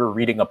if we were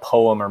reading a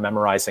poem or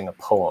memorizing a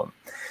poem?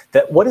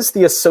 That what is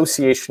the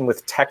association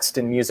with text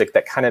and music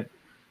that kind of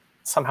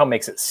somehow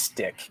makes it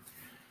stick?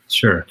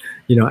 Sure.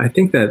 You know, I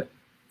think that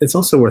it's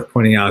also worth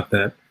pointing out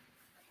that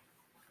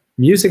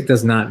music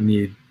does not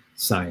need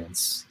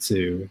science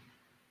to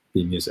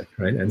be music,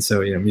 right? And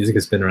so, you know, music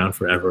has been around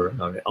forever.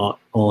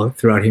 All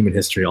throughout human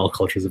history, all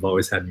cultures have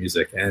always had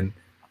music. And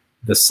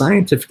the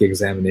scientific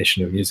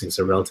examination of music is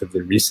a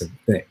relatively recent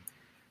thing.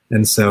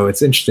 And so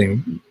it's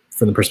interesting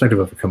from the perspective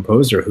of a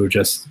composer who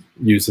just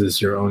uses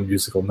your own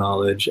musical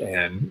knowledge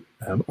and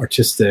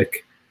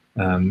artistic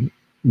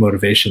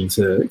motivation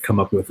to come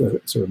up with a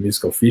sort of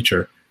musical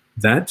feature.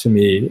 That, to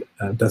me,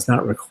 does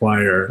not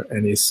require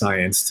any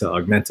science to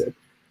augment it.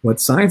 What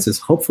science is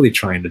hopefully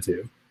trying to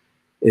do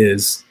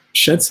is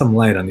shed some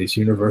light on these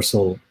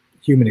universal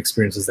human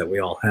experiences that we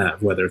all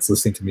have, whether it's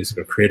listening to music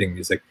or creating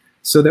music,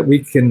 so that we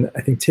can,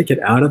 I think, take it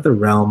out of the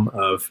realm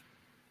of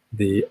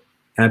the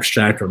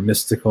abstract or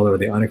mystical or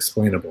the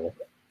unexplainable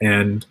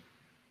and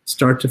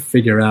start to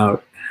figure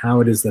out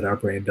how it is that our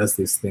brain does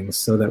these things,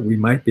 so that we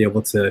might be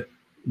able to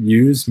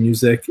use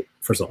music,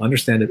 first of all,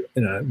 understand it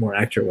in a more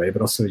accurate way,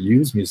 but also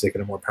use music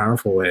in a more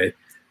powerful way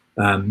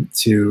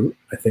to,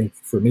 I think,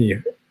 for me,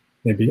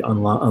 maybe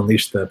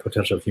unleash the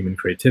potential of human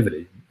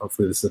creativity.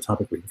 Hopefully this is a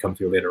topic we can come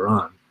to later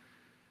on.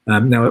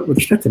 Now, with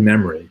respect to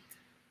memory,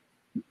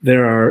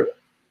 there are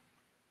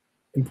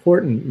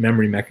important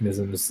memory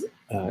mechanisms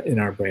in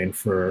our brain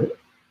for,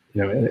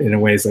 you know, in a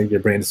ways like your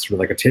brain is sort of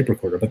like a tape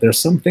recorder, but there are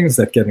some things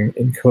that get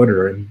encoded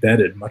or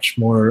embedded much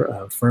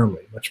more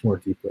firmly, much more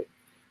deeply.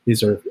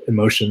 These are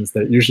emotions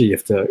that usually you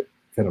have to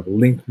kind of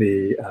link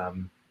the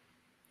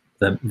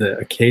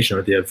occasion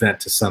or the event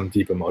to some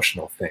deep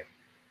emotional thing.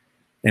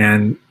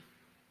 And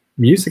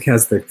music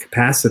has the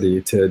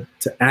capacity to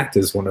act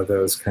as one of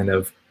those kind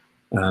of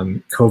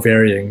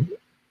co-varying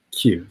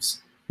cues,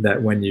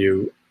 that when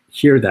you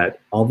hear that,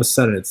 all of a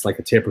sudden it's like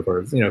a tape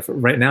recorder. You know,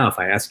 right now, if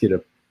I ask you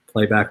to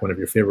play back one of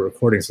your favorite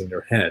recordings in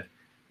your head,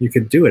 you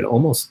could do it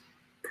almost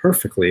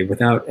perfectly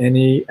without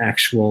any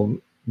actual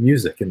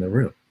music in the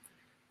room.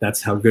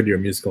 That's how good your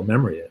musical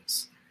memory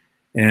is.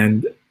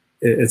 And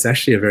it's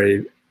actually a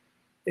very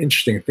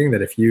interesting thing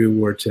that if you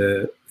were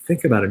to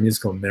think about a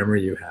musical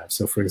memory you have,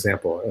 so for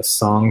example, a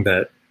song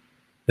that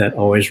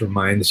always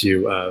reminds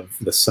you of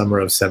the summer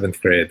of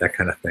 7th grade, that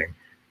kind of thing,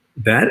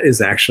 that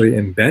is actually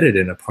embedded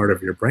in a part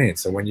of your brain.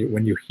 So when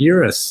you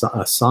hear a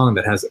song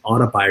that has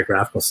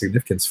autobiographical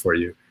significance for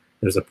you,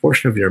 there's a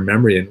portion of your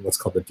memory in what's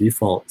called the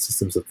default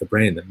systems of the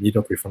brain, the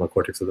medial prefrontal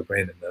cortex of the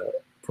brain and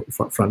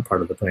the front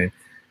part of the brain,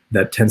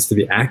 that tends to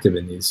be active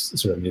in these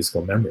sort of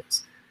musical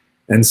memories.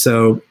 And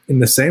so in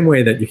the same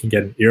way that you can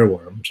get an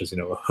earworm, which is, you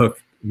know, a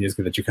hook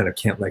music that you kind of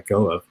can't let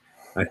go of,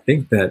 I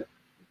think that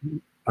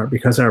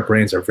because our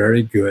brains are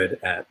very good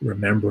at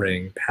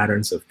remembering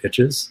patterns of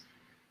pitches,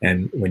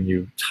 and when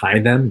you tie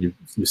them,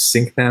 you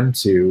sync them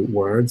to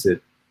words,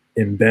 it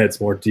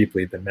embeds more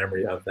deeply the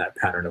memory of that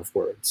pattern of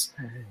words.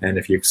 Mm-hmm. And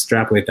if you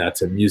extrapolate that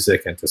to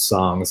music and to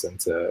songs and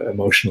to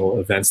emotional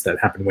events that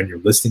happen when you're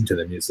listening to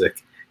the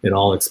music, it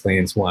all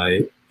explains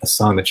why a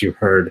song that you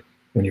heard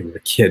when you were a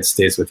kid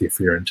stays with you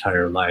for your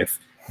entire life,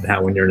 and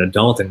how when you're an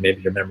adult and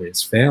maybe your memory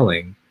is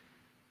failing,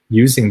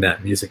 using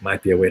that music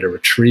might be a way to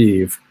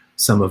retrieve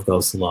some of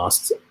those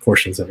lost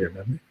portions of your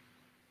memory.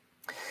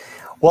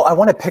 Well, I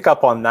want to pick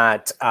up on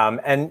that.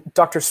 And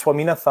Dr.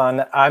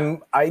 Swaminathan,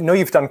 I know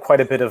you've done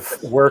quite a bit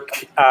of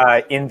work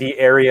in the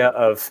area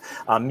of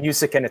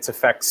music and its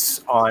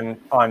effects on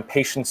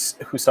patients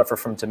who suffer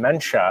from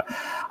dementia.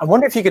 I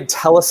wonder if you could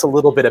tell us a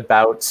little bit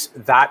about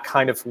that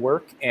kind of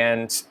work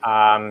and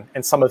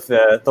some of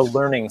the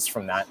learnings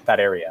from that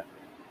area.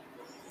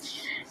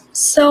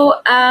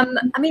 So,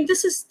 I mean,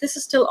 this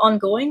is still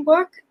ongoing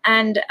work,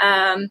 and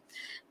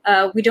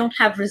we don't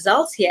have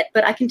results yet,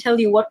 but I can tell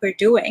you what we're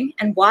doing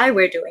and why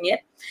we're doing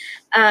it.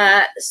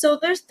 So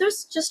there's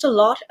just a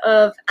lot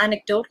of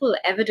anecdotal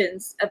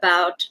evidence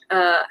about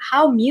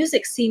how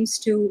music seems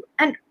to,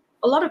 and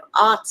a lot of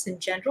arts in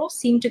general,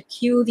 seem to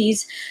cue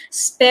these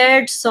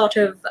spared sort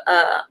of,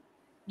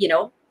 you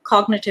know,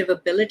 cognitive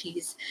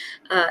abilities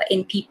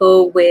in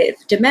people with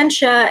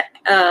dementia,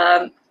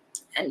 and,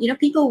 you know,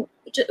 people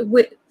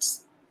with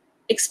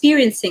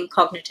experiencing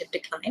cognitive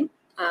decline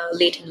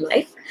late in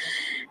life.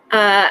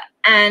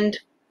 And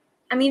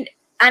I mean,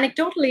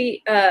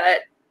 anecdotally,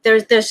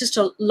 there's just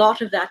a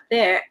lot of that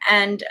there.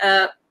 And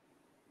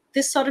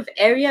this sort of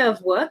area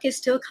of work is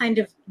still kind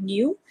of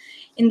new,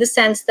 in the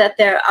sense that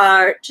there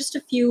are just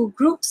a few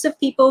groups of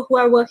people who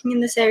are working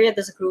in this area.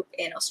 There's a group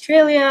in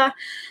Australia,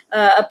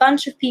 a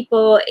bunch of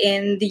people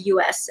in the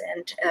US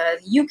and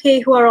the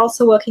UK who are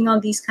also working on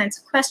these kinds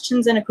of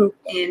questions, and a group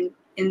in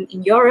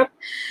Europe.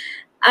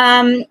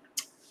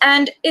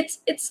 And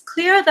it's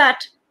clear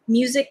that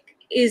music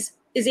is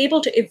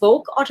able to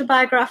evoke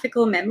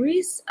autobiographical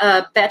memories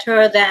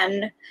better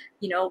than,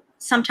 you know,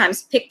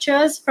 sometimes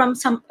pictures from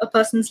a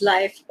person's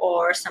life,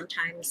 or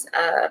sometimes,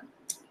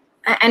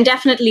 and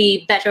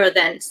definitely better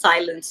than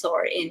silence,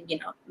 or in, you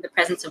know, the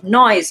presence of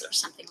noise or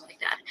something like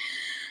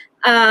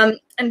that.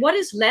 And what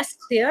is less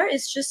clear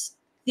is just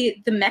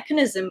the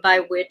mechanism by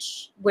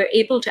which we're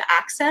able to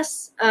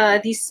access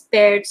these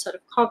spared sort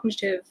of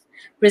cognitive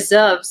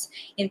reserves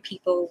in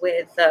people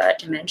with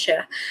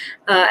dementia.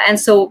 And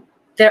so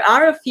there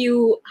are a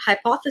few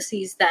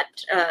hypotheses that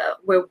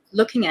we're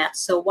looking at.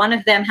 So one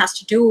of them has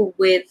to do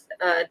with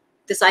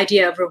this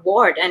idea of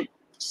reward, and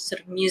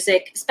sort of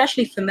music,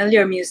 especially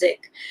familiar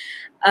music,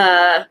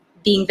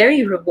 being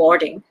very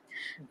rewarding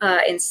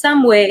in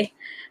some way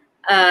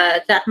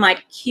that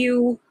might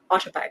cue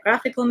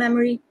autobiographical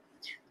memory,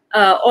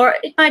 or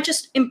it might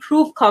just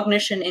improve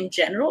cognition in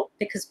general,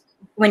 because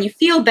when you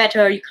feel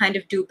better, you kind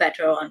of do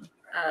better on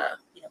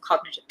you know,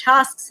 cognitive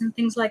tasks and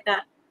things like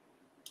that.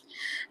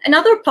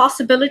 Another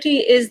possibility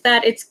is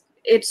that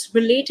it's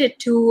related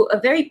to a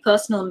very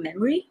personal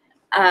memory.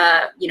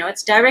 You know,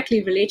 it's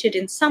directly related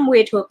in some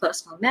way to a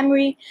personal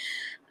memory,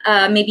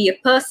 maybe a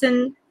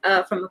person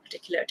from a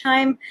particular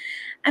time.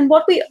 And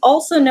what we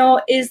also know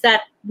is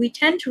that we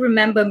tend to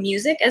remember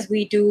music, as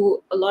we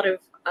do a lot of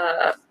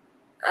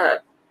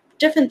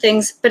different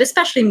things, but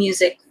especially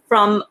music,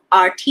 from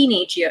our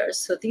teenage years.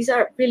 So these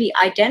are really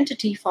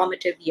identity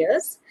formative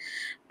years.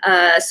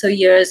 So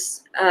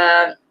years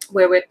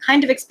where we're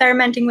kind of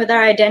experimenting with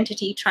our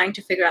identity, trying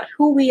to figure out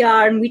who we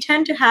are. And we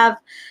tend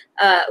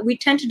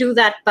to do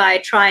that by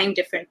trying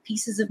different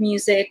pieces of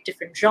music,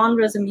 different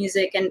genres of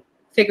music, and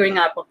figuring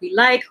out what we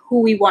like, who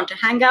we want to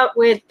hang out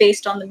with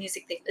based on the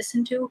music they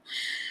listen to.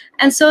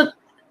 And so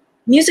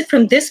music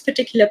from this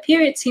particular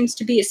period seems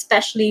to be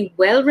especially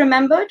well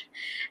remembered,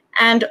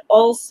 and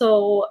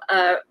also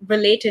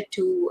related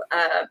to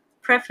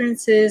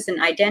preferences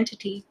and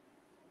identity.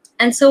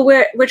 And so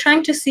we're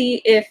trying to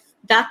see if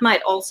that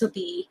might also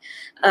be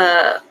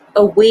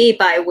a way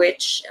by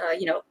which,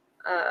 you know,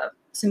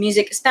 so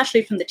music,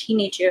 especially from the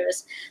teenage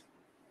years,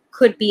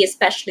 could be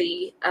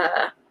especially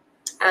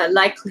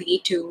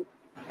likely to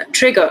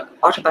trigger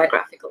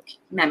autobiographical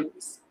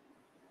memories.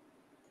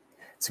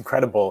 It's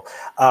incredible.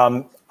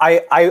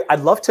 I'd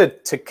love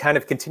to kind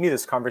of continue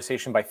this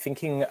conversation by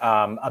thinking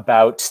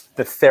about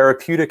the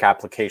therapeutic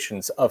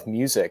applications of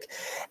music.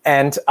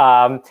 And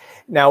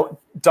now,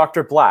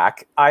 Dr.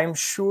 Black, I'm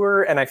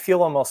sure, and I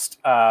feel almost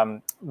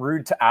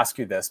rude to ask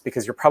you this,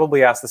 because you're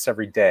probably asked this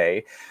every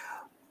day.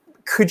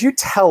 Could you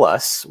tell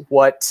us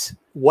what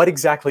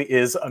exactly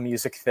is a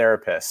music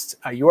therapist?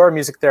 You are a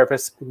music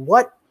therapist.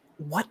 What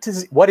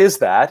is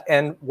that,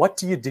 and what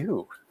do you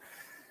do?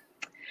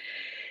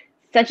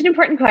 Such an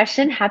important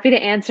question. Happy to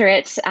answer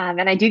it.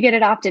 And I do get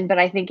it often, but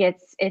I think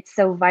it's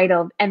so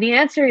vital. And the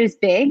answer is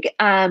big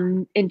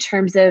in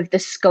terms of the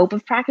scope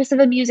of practice of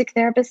a music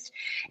therapist,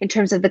 in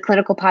terms of the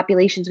clinical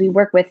populations we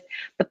work with.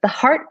 But the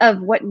heart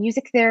of what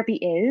music therapy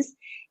is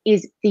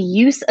the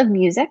use of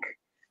music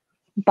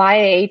by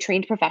a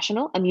trained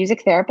professional, a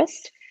music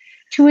therapist,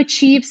 to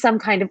achieve some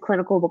kind of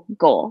clinical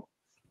goal.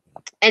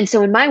 And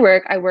so in my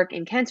work, I work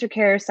in cancer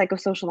care,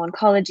 psychosocial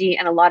oncology,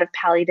 and a lot of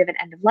palliative and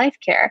end-of-life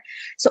care.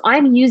 So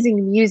I'm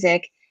using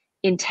music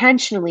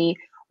intentionally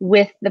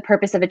with the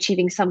purpose of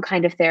achieving some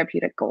kind of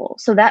therapeutic goal.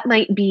 So that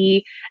might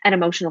be an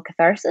emotional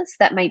catharsis,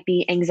 that might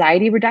be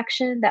anxiety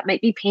reduction, that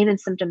might be pain and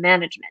symptom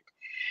management.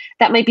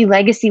 That might be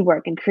legacy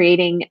work and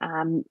creating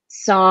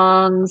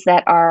songs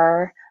that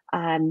are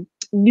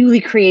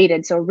newly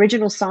created, so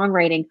original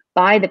songwriting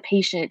by the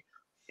patient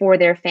for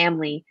their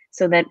family,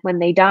 so that when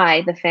they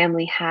die, the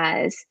family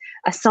has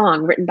a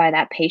song written by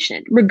that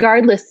patient,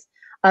 regardless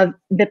of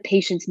the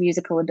patient's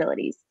musical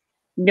abilities.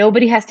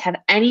 Nobody has to have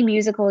any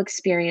musical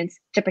experience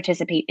to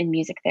participate in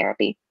music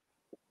therapy.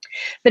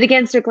 But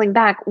again, circling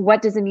back,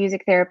 what does a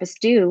music therapist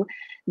do?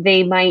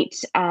 They might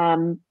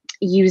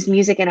use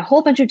music in a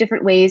whole bunch of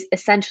different ways,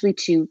 essentially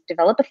to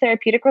develop a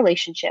therapeutic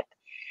relationship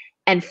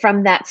and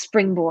from that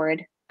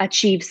springboard,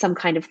 achieve some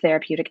kind of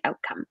therapeutic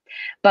outcome.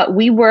 But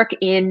we work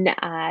in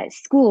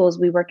schools,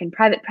 we work in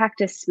private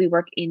practice, we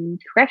work in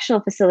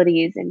correctional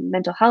facilities, in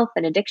mental health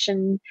and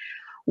addiction.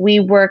 We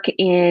work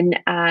in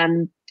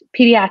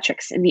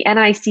pediatrics, in the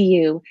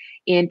NICU,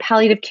 in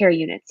palliative care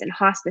units, in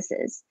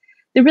hospices.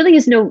 There really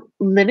is no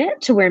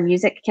limit to where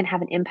music can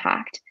have an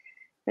impact.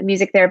 The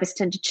music therapists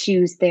tend to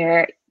choose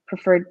their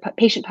preferred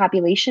patient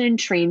population,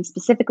 train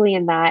specifically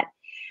in that,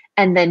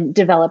 and then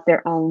develop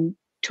their own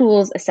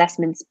tools,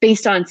 assessments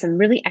based on some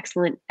really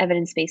excellent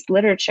evidence-based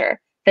literature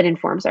that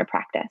informs our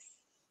practice.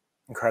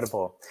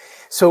 Incredible.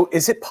 So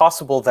is it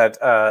possible that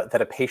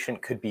that a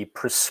patient could be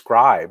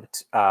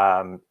prescribed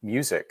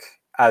music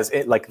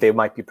like they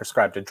might be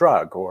prescribed a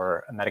drug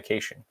or a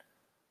medication?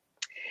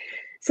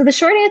 So the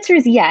short answer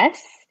is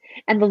yes.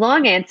 And the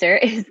long answer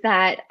is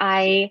that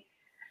I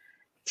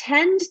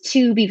tend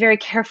to be very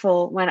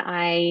careful when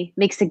I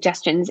make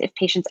suggestions if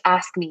patients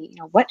ask me,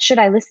 what should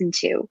I listen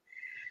to?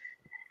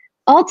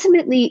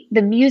 Ultimately,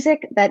 the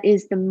music that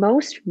is the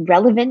most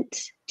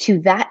relevant to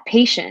that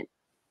patient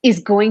is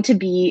going to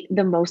be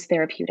the most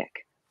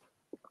therapeutic.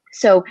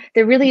 So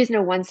there really is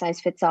no one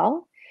size fits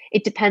all.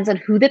 It depends on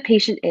who the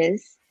patient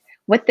is,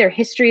 what their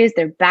history is,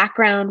 their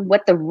background,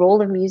 what the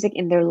role of music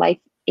in their life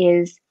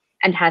is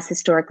and has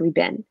historically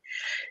been.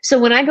 So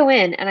when I go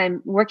in and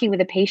I'm working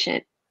with a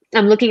patient,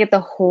 I'm looking at the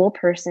whole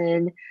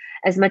person,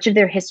 as much of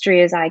their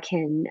history as I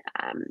can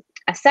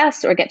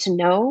assess or get to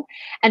know,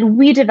 and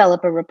we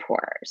develop a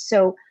rapport.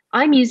 So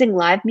I'm using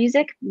live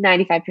music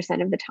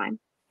 95% of the time.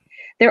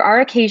 There are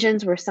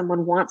occasions where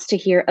someone wants to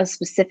hear a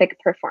specific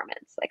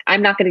performance. Like,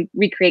 I'm not going to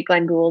recreate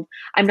Glenn Gould.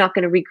 I'm not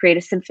going to recreate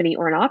a symphony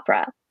or an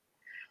opera.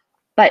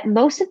 But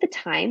most of the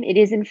time, it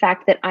is in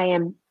fact that I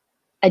am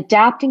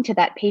adapting to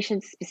that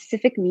patient's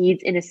specific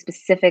needs in a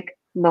specific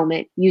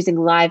moment using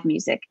live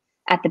music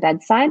at the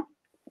bedside.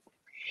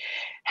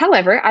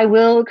 However, I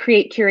will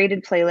create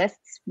curated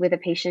playlists with a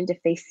patient if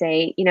they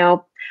say,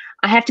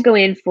 I have to go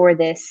in for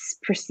this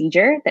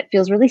procedure that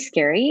feels really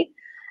scary,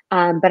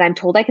 but I'm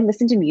told I can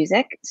listen to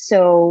music.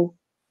 So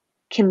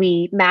can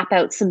we map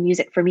out some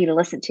music for me to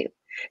listen to?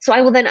 So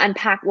I will then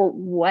unpack, well,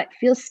 what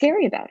feels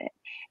scary about it?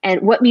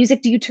 And what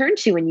music do you turn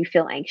to when you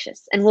feel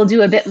anxious? And we'll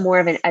do a bit more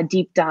of a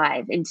deep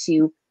dive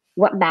into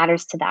what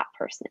matters to that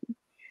person.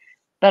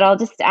 But I'll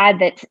just add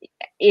that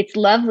it's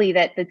lovely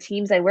that the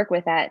teams I work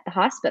with at the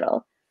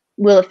hospital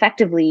will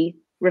effectively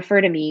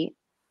refer to me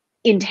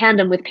in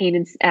tandem with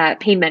pain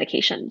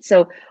medication.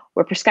 So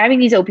we're prescribing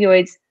these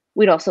opioids.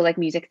 We'd also like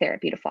music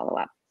therapy to follow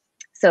up.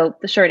 So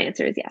the short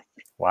answer is yes.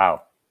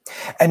 Wow.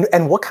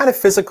 And what kind of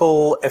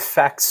physical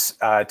effects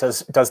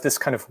does this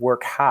kind of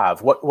work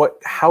have?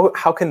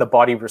 How can the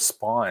body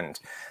respond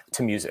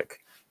to music?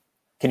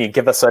 Can you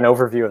give us an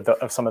overview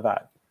of some of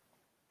that?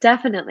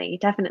 Definitely.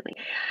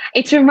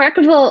 It's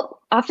remarkable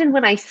often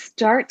when I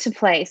start to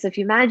play. So if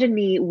you imagine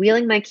me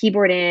wheeling my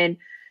keyboard in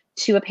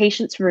to a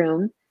patient's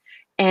room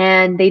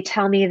and they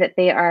tell me that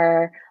they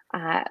are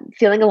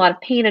feeling a lot of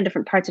pain in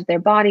different parts of their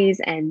bodies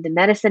and the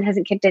medicine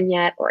hasn't kicked in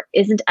yet or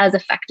isn't as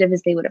effective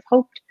as they would have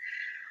hoped,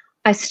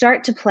 I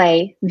start to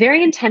play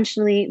very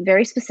intentionally,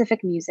 very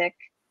specific music,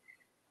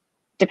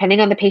 depending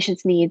on the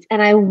patient's needs.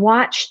 And I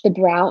watch the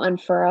brow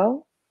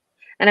unfurrow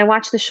and I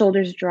watch the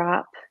shoulders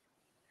drop.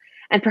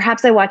 And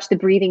perhaps I watch the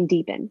breathing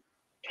deepen.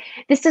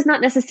 This does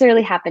not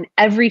necessarily happen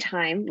every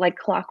time like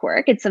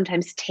clockwork. It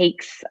sometimes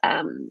takes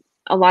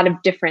a lot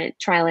of different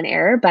trial and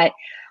error, but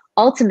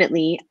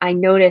ultimately I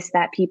notice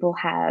that people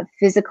have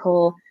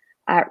physical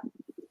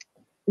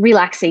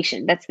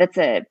relaxation. That's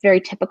a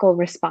very typical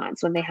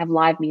response when they have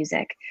live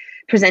music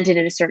presented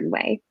in a certain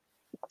way.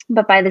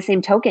 But by the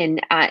same token,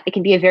 it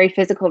can be a very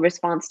physical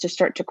response to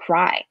start to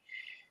cry.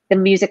 The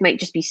music might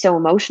just be so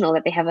emotional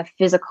that they have a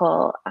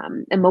physical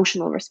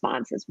emotional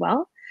response as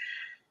well.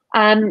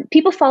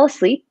 People fall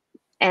asleep.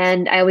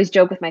 And I always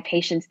joke with my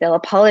patients, they'll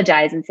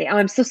apologize and say, oh,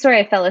 I'm so sorry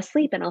I fell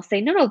asleep. And I'll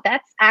say, no,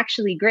 that's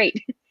actually great.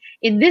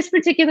 In this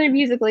particular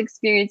musical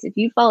experience, if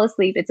you fall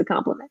asleep, it's a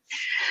compliment.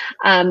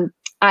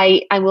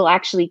 I will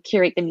actually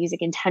curate the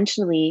music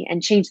intentionally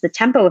and change the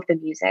tempo of the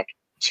music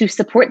to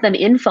support them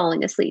in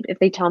falling asleep if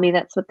they tell me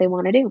that's what they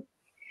want to do.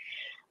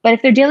 But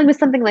if they're dealing with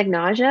something like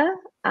nausea,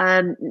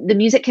 the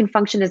music can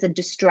function as a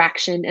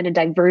distraction and a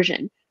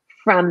diversion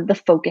from the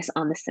focus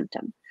on the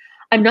symptom.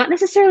 I'm not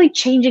necessarily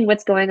changing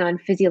what's going on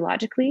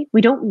physiologically. We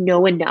don't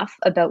know enough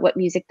about what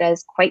music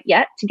does quite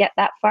yet to get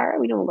that far.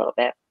 We know a little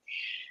bit.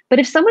 But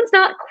if someone's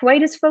not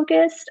quite as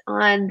focused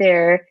on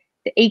the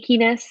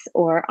achiness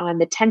or on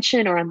the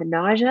tension or on the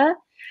nausea,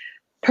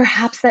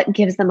 perhaps that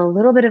gives them a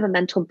little bit of a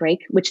mental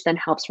break, which then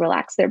helps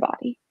relax their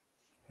body.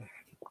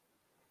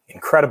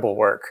 Incredible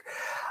work.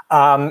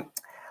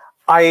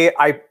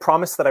 I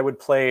promised that I would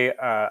play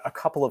a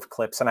couple of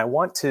clips, and I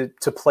want to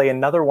play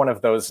another one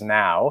of those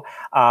now.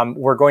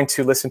 We're going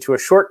to listen to a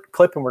short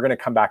clip, and we're going to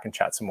come back and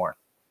chat some more.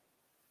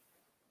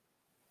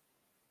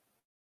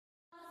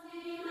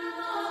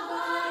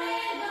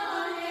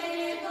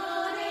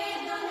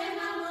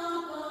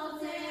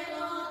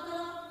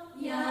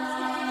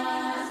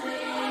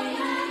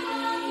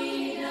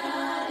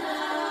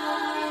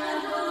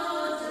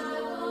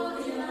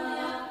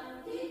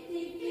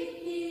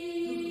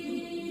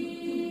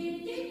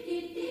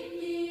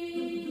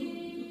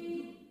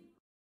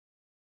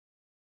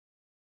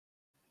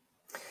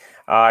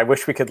 I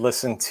wish we could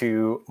listen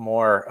to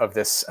more of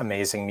this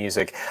amazing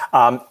music.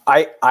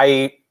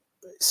 I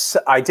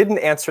didn't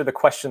answer the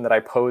question that I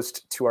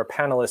posed to our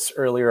panelists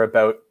earlier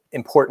about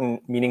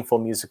important, meaningful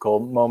musical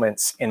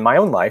moments in my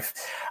own life.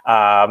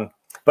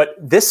 But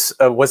this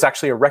was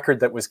actually a record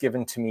that was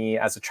given to me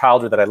as a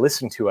child, or that I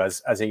listened to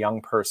as a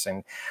young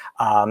person.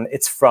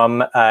 It's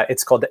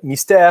called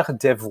Mystère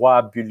des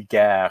Voix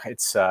Bulgares.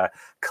 It's a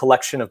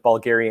collection of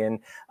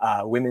Bulgarian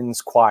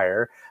women's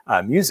choir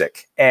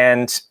music.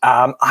 And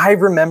I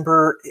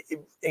remember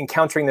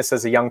encountering this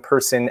as a young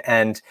person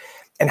and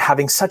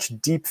having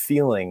such deep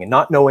feeling, and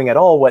not knowing at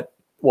all what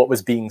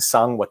was being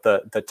sung, what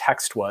the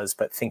text was,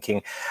 but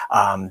thinking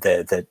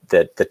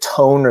the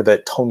tone, or the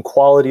tone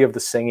quality of the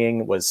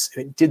singing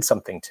it did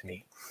something to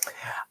me.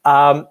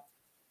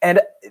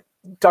 And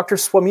Dr.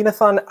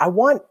 Swaminathan,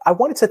 I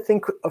wanted to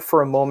think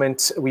for a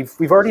moment.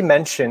 We've already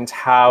mentioned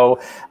how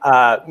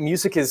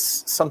music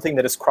is something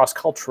that is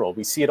cross-cultural.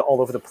 We see it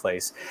all over the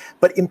place,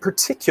 but in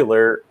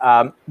particular,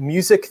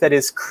 music that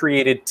is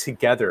created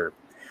together.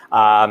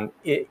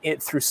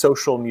 Through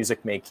social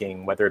music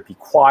making, whether it be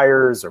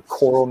choirs or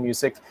choral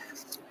music.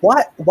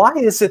 Why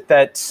is it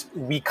that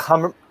we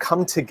come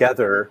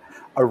together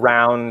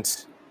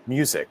around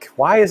music?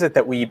 Why is it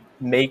that we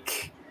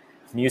make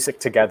music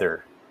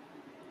together?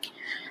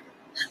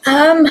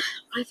 I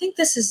think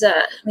this is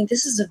a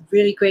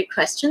really great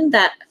question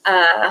that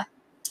a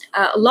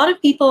lot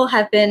of people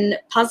have been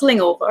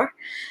puzzling over,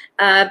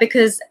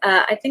 because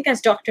I think,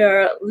 as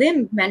Dr.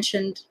 Lim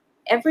mentioned,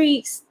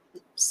 every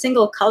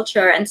single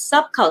culture and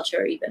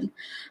subculture even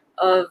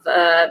of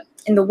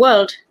in the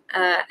world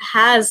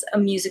has a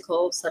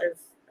musical sort of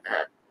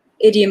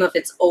idiom of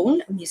its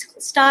own, a musical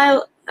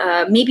style,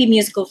 maybe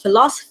musical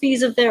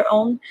philosophies of their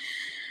own.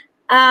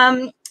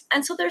 And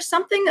so there's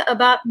something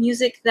about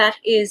music that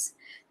is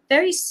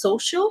very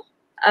social,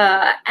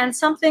 and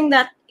something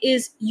that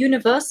is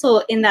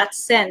universal in that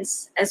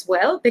sense as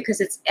well, because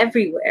it's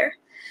everywhere.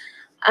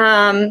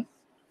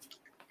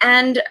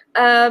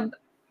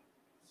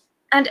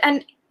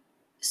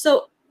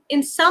 So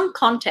in some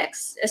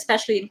contexts,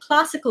 especially in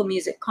classical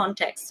music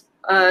contexts,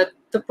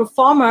 the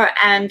performer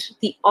and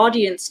the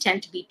audience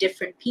tend to be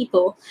different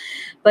people.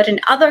 But in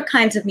other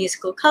kinds of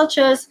musical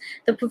cultures,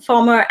 the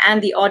performer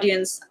and the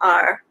audience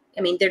are,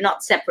 they're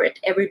not separate.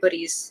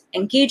 Everybody's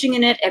engaging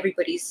in it.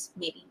 Everybody's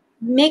maybe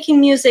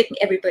making music.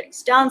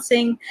 Everybody's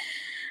dancing.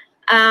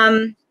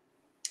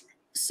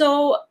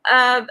 So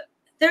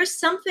there's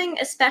something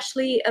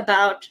especially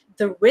about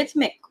the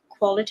rhythmic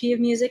quality of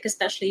music,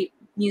 especially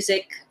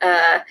music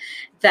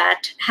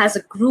that has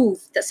a groove,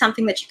 that's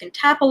something that you can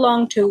tap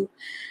along to,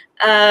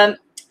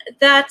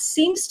 that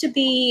seems to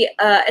be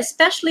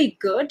especially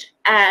good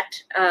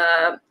at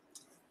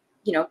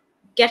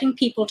getting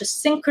people to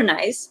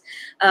synchronize,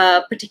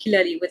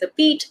 particularly with a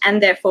beat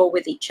and therefore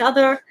with each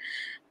other.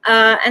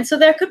 And so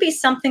there could be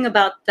something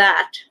about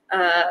that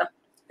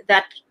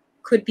that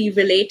could be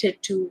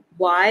related to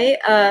why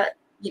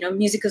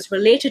music is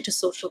related to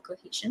social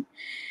cohesion.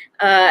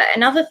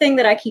 Another thing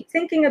that I keep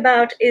thinking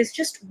about is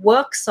just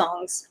work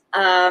songs.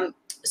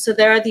 So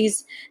there are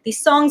these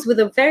songs with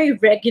a very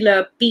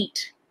regular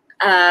beat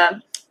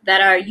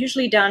that are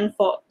usually done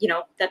for,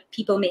 that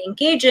people may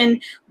engage in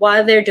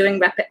while they're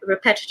doing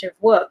repetitive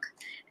work.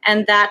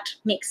 And that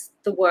makes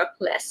the work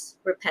less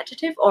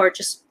repetitive or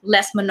just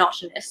less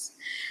monotonous,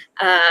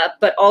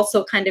 but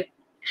also kind of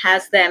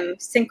has them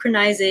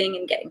synchronizing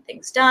and getting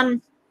things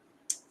done.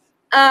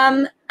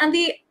 And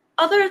the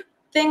other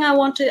thing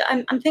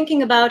I'm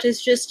thinking about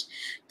is just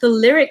the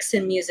lyrics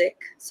in music.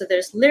 So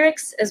there's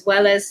lyrics as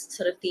well as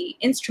sort of the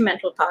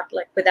instrumental part,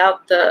 like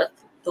without the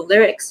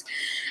lyrics.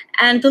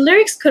 And the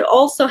lyrics could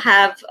also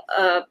have,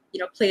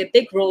 play a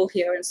big role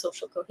here in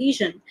social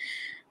cohesion.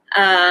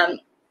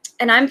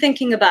 And I'm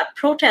thinking about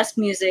protest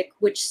music,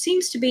 which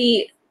seems to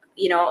be,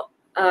 in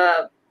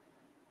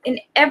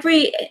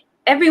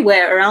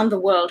everywhere around the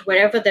world,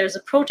 wherever there's a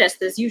protest,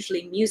 there's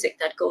usually music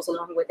that goes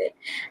along with it.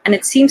 And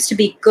it seems to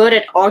be good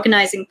at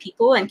organizing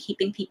people and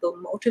keeping people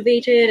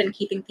motivated and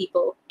keeping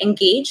people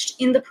engaged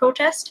in the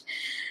protest.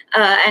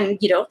 And,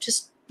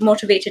 just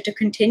motivated to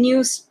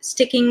continue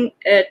sticking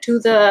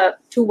to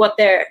what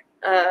their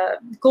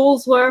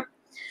goals were.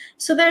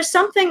 So there's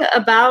something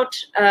about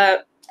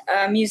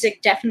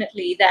music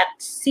definitely that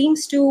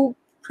seems to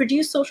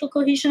produce social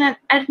cohesion, and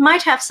it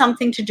might have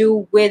something to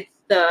do with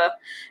the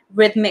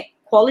rhythmic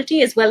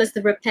quality as well as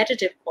the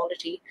repetitive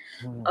quality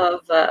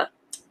of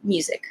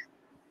music.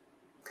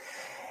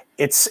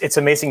 It's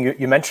amazing.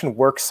 You mentioned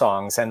work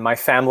songs, and my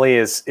family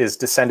is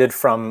descended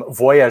from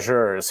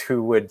voyageurs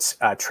who would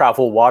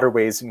travel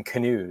waterways in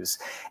canoes,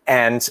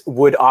 and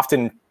would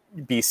often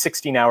be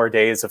 16-hour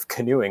days of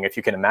canoeing, if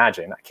you can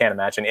imagine. I can't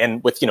imagine.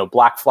 And with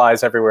black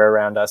flies everywhere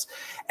around us,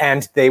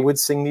 and they would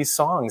sing these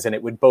songs, and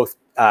it would both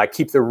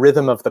keep the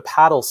rhythm of the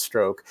paddle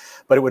stroke,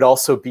 but it would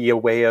also be a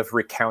way of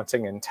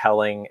recounting and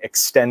telling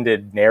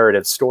extended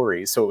narrative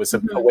stories. So it was a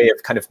way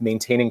of kind of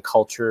maintaining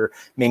culture,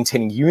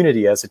 maintaining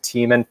unity as a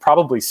team, and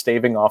probably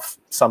staving off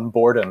some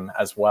boredom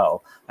as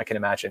well, I can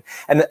imagine.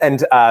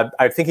 And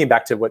I'm thinking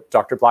back to what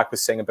Dr. Black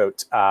was saying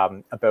about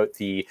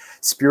the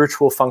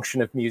spiritual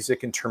function of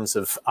music in terms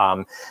of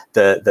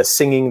the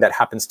singing that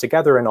happens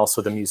together, and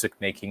also the music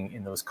making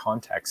in those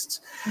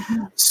contexts.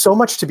 So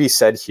much to be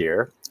said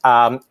here.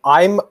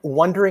 I'm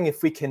wondering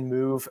if we can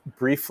move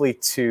briefly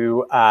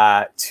to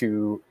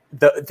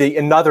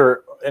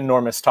another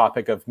enormous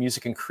topic of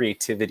music and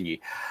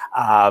creativity.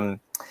 Again,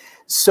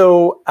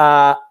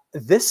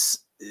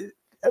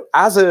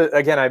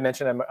 I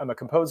mentioned I'm a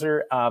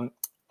composer.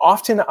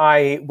 Often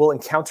I will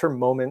encounter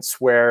moments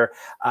where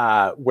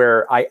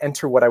I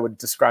enter what I would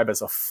describe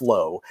as a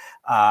flow.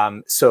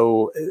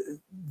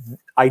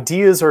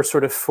 Ideas are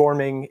sort of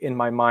forming in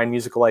my mind,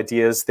 musical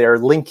ideas. They're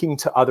linking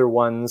to other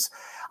ones.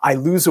 I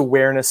lose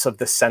awareness of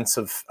the sense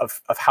of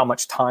how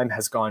much time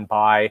has gone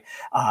by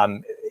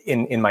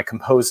in my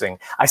composing.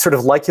 I sort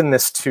of liken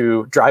this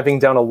to driving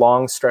down a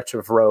long stretch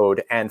of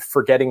road and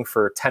forgetting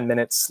for 10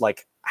 minutes,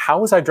 like, how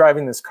was I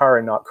driving this car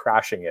and not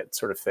crashing it,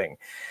 sort of thing.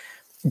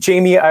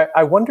 Jamie,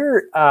 I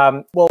wonder,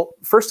 well,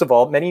 first of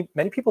all, many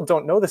people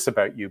don't know this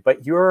about you,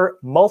 but you're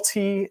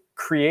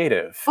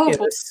multi-creative.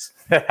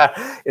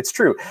 It's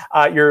true.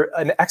 You're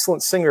an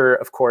excellent singer,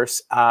 of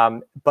course,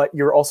 but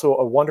you're also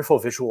a wonderful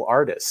visual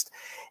artist.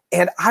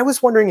 And I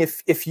was wondering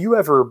if you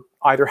ever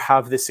either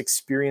have this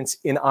experience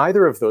in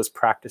either of those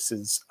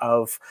practices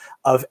of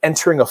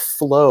entering a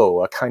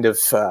flow, a kind of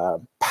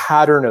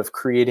pattern of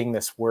creating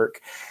this work.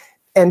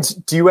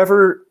 And do you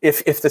ever,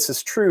 if this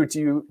is true,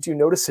 do you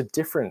notice a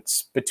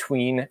difference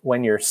between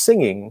when you're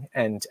singing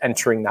and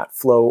entering that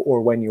flow, or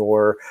when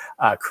you're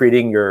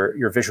creating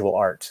your visual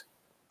art?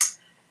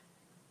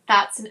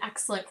 That's an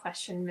excellent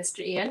question,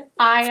 Mr. Ian.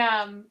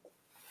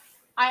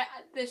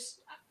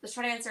 The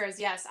short answer is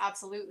yes,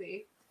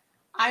 absolutely.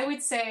 I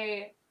would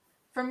say,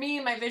 for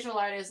me, my visual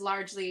art is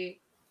largely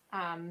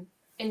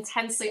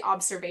intensely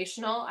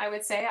observational. I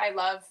would say I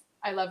love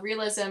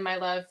realism. I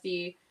love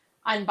the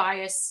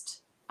unbiased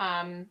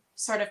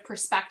sort of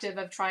perspective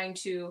of trying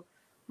to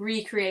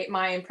recreate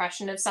my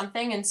impression of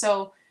something. And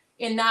so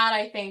in that,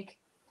 I think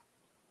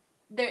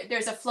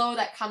there's a flow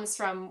that comes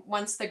from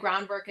once the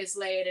groundwork is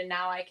laid, and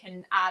now I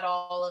can add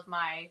all of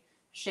my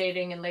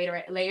shading and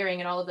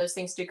layering and all of those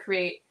things to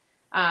create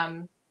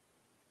something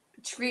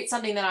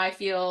that I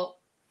feel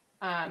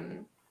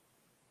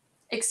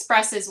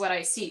expresses what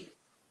I see.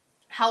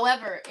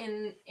 However,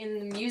 in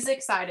the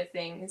music side of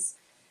things,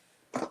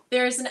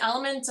 there's an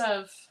element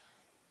of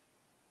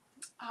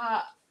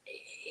I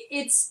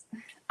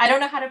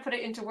don't know how to put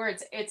it into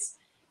words. It's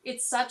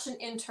such an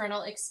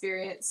internal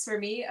experience for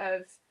me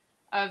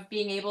of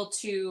being able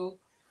to,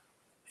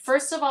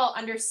 first of all,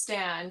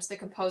 understand the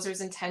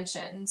composer's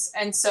intentions.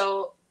 And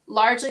so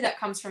largely that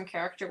comes from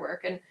character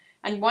work.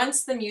 And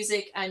once the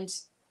music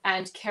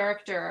and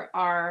character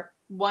are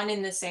one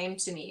in the same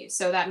to me,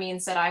 so that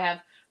means that I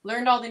have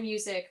learned all the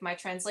music, my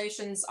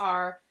translations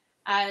are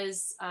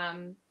as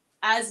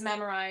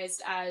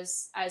memorized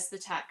as the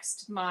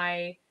text,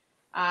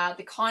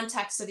 the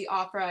context of the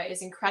opera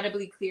is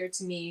incredibly clear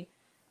to me.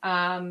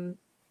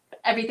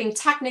 Everything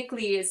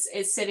technically is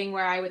sitting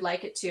where I would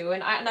like it to.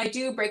 And I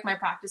do break my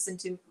practice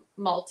into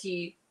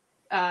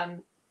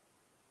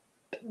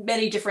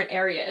many different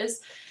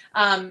areas.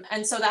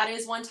 And so that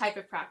is one type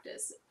of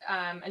practice.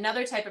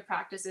 Another type of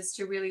practice is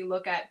to really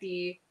look at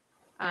the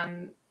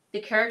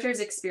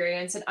character's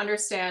experience and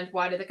understand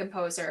why did the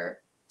composer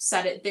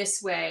set it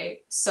this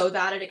way so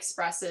that it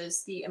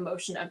expresses the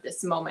emotion of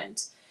this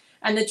moment.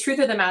 And the truth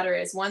of the matter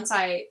is, once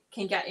I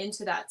can get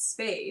into that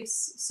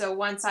space, so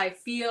once I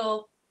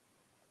feel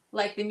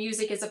like the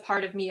music is a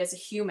part of me as a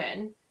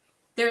human,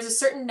 there's a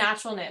certain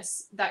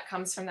naturalness that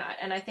comes from that.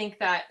 And I think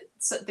that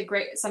some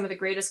of the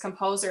greatest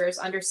composers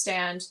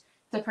understand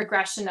the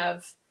progression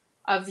of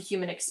the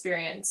human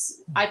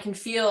experience. I can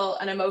feel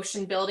an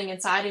emotion building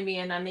inside of me,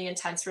 and then the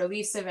intense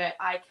release of it.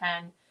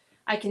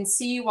 I can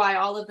see why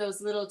all of those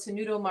little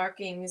tenuto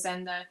markings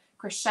and the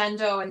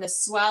crescendo and the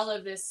swell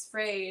of this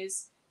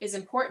phrase is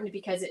important,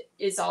 because it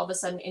is all of a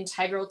sudden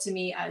integral to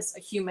me as a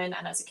human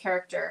and as a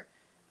character.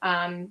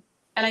 And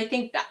I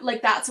think that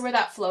that's where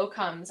that flow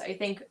comes. I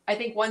think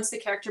once the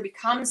character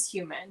becomes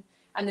human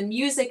and the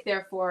music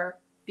therefore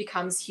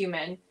becomes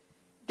human,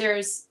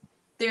 there's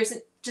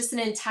just an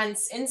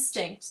intense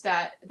instinct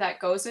that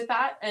goes with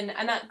that. And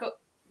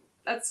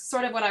that's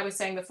sort of what I was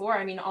saying before.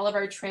 I mean, all of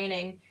our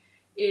training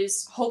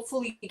is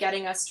hopefully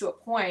getting us to a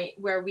point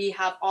where we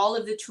have all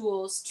of the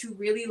tools to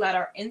really let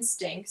our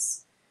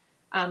instincts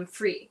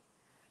free.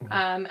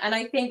 And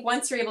I think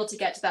once you're able to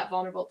get to that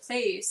vulnerable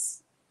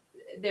place,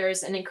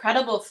 there's an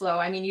incredible flow.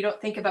 I mean, you don't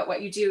think about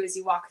what you do as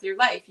you walk through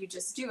life. You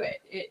just do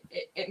it.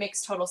 It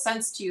makes total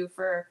sense to you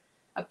for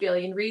a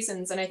billion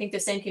reasons. And I think the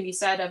same can be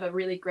said of a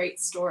really great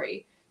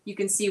story. You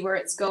can see where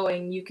it's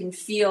going. You can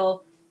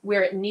feel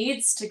where it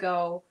needs to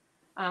go.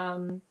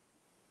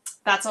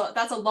 that's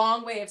a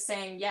long way of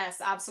saying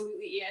yes,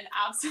 absolutely, Ian,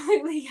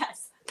 absolutely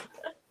yes.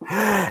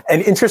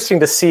 And interesting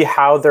to see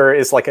how there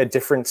is like a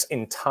difference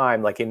in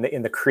time, like in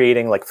the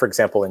creating, like for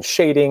example, in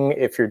shading,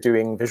 if you're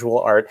doing visual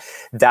art,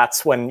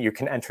 that's when you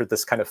can enter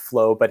this kind of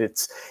flow, but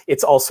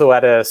it's also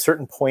at a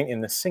certain point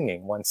in the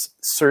singing, once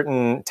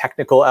certain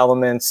technical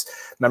elements,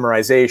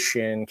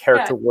 memorization,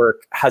 character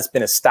work has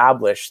been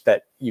established,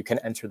 that you can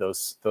enter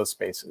those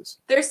spaces.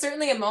 There's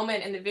certainly a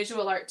moment in the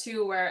visual art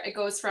too, where it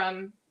goes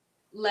from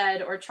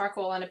lead or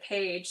charcoal on a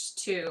page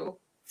to,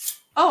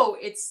 oh,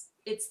 it's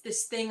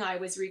this thing I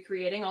was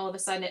recreating. All of a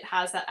sudden it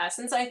has that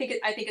essence. I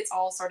think it's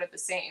all sort of the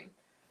same.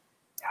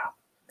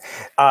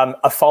 Yeah.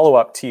 A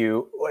follow-up to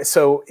you.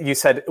 So you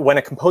said when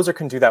a composer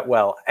can do that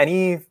well,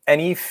 any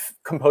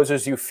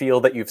composers you feel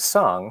that you've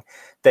sung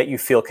that you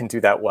feel can do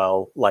that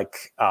well?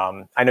 Like,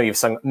 I know you've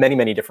sung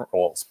many different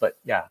roles, but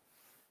yeah.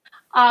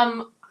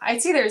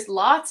 I'd say there's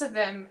lots of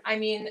them. I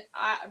mean,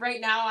 right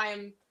now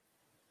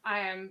I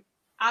am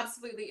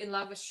absolutely in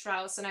love with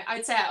Strauss, and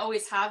I'd say I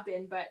always have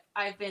been, but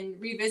I've been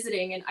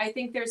revisiting, and I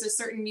think there's a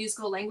certain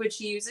musical language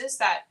he uses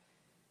that,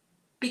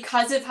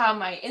 because of how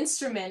my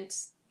instrument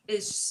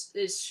is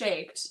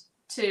shaped,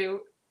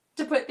 to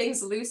put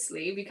things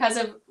loosely, because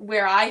of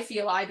where I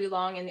feel I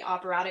belong in the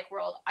operatic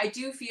world, I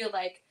do feel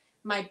like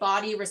my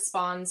body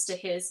responds to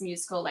his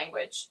musical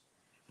language.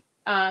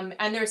 And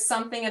there's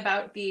something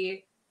about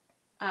the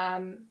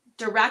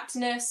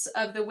directness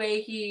of the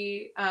way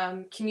he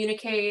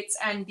communicates,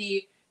 and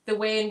the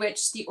way in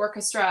which the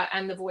orchestra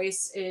and the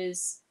voice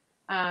is,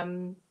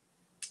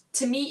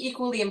 to me,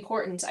 equally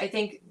important. I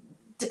think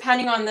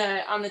depending on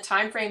the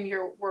time frame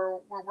we're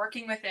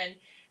working within,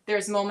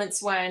 there's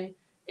moments when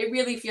it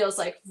really feels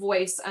like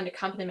voice and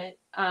accompaniment.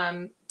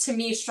 To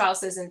me,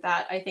 Strauss isn't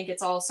that. I think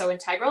it's all so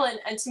integral,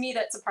 and to me,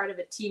 that's a part of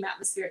a team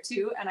atmosphere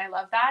too, and I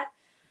love that.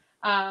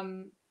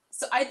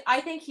 So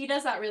I think he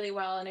does that really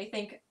well, and I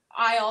think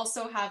I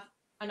also have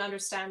an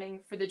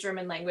understanding for the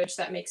German language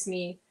that makes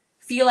me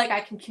feel like I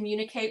can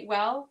communicate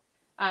well.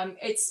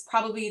 It's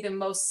probably the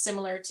most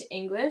similar to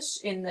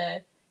English in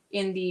the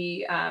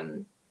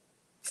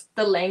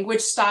language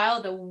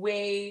style, the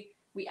way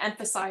we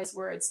emphasize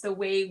words, the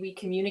way we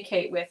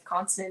communicate with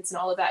consonants, and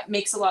all of that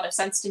makes a lot of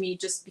sense to me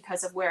just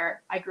because of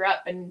where I grew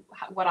up and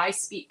what I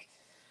speak.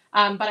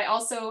 But I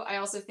also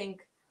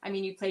think, I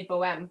mean, you played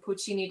Bohème.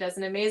 Puccini does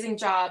an amazing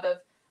job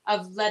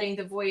of letting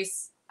the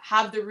voice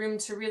have the room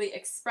to really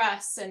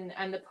express,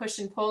 and the push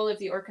and pull of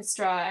the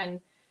orchestra,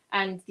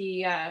 and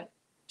the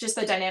just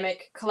the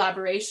dynamic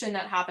collaboration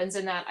that happens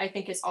in that, I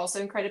think, is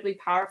also incredibly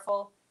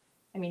powerful.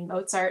 I mean,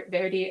 Mozart,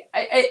 Verdi,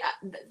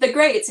 the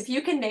greats, if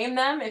you can name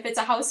them, if it's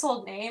a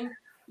household name,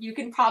 you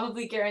can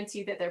probably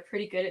guarantee that they're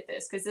pretty good at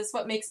this, because this is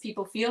what makes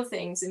people feel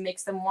things and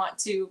makes them want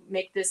to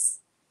make this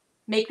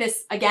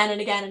again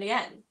and again and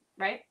again,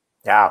 right?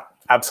 Yeah,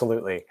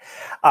 absolutely.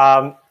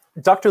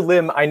 Dr.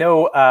 Lim, I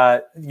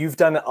know you've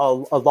done a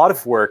lot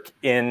of work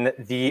in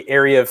the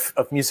area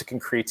of music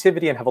and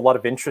creativity and have a lot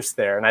of interest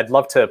there, and I'd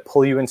love to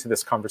pull you into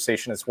this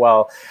conversation as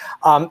well.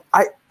 I'm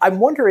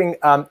wondering,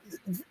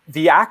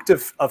 the act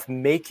of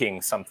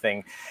making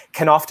something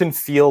can often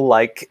feel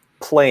like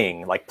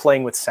playing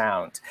with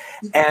sound.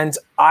 And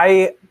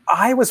I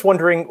was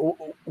wondering,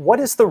 what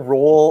is the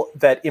role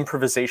that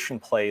improvisation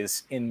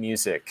plays in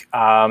music?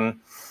 Can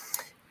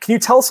you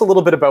tell us a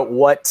little bit about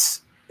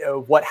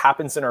what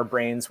happens in our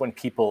brains when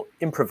people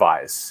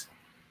improvise?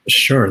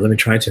 Sure, let me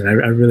try to. I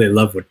really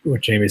love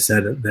what Jamie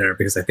said there,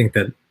 because I think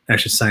that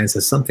actually science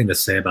has something to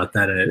say about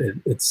that,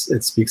 and it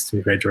speaks to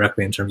me very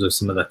directly in terms of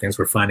some of the things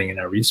we're finding in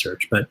our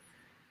research. But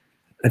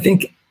I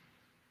think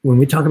when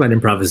we talk about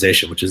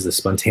improvisation, which is the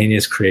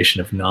spontaneous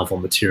creation of novel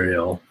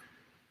material,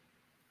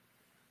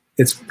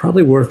 it's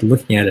probably worth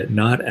looking at it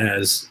not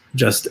as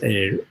just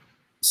a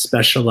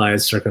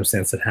specialized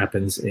circumstance that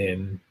happens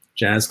in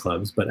jazz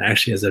clubs, but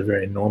actually as a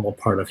very normal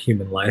part of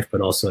human life,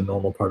 but also a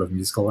normal part of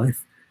musical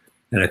life.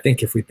 And I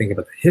think if we think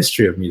about the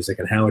history of music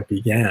and how it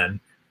began,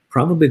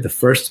 probably the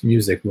first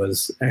music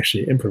was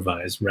actually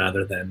improvised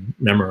rather than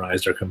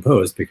memorized or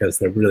composed, because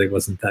there really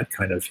wasn't that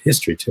kind of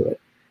history to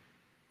it.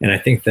 And I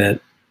think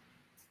that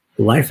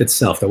life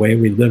itself, the way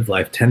we live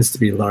life, tends to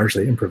be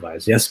largely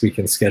improvised. Yes, we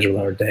can schedule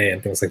our day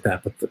and things like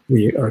that, but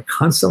we are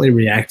constantly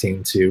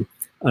reacting to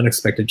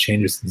unexpected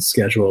changes in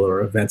schedule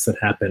or events that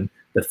happen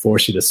that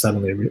force you to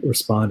suddenly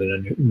respond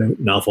in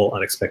a novel,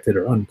 unexpected,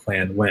 or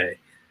unplanned way.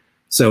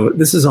 So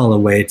this is all a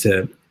way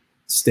to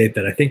state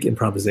that I think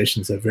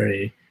improvisation is a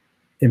very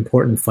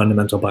important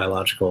fundamental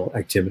biological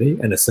activity,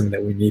 and it's something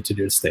that we need to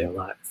do to stay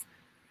alive.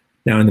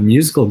 Now, in the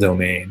musical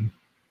domain,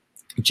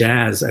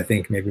 jazz, I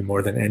think maybe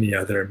more than any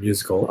other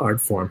musical art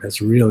form,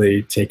 has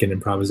really taken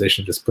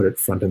improvisation, just put it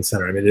front and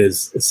center. I mean, it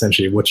is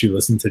essentially what you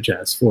listen to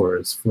jazz for,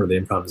 is for the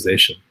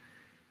improvisation.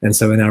 And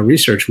so in our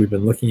research, we've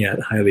been looking at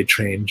highly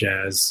trained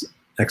jazz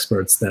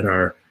experts that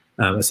are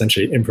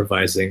essentially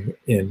improvising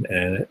in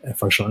a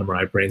functional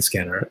MRI brain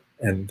scanner,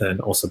 and then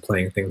also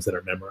playing things that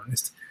are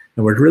memorized.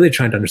 And we're really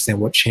trying to understand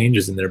what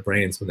changes in their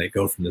brains when they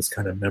go from this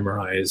kind of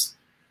memorized,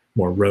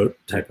 more rote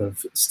type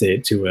of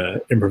state to a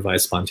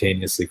improvised,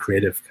 spontaneously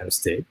creative kind of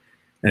state.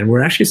 And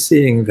we're actually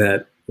seeing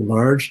that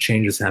large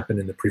changes happen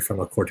in the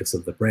prefrontal cortex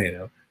of the brain.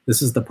 Now,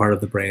 this is the part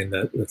of the brain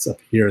that's up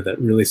here that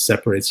really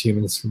separates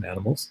humans from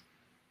animals.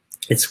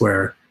 It's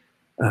where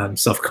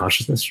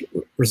self-consciousness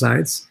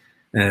resides.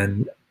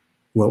 And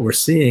what we're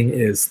seeing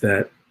is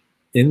that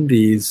in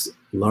these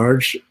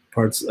large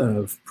parts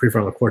of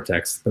prefrontal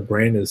cortex, the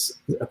brain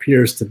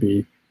appears to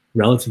be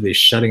relatively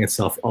shutting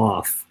itself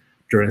off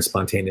during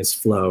spontaneous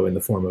flow in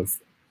the form of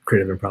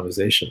creative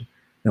improvisation.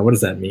 Now, what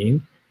does that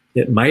mean?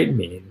 It might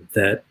mean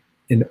that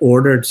in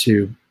order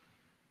to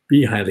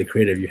be highly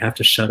creative, you have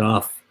to shut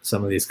off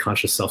some of these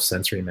conscious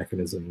self-censoring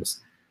mechanisms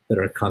that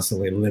are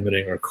constantly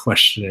limiting or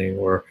questioning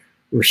or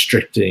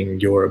restricting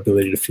your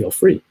ability to feel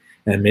free.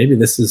 And maybe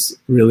this is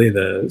really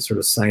the sort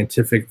of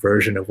scientific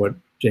version of what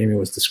Jamie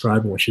was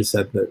describing when she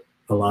said that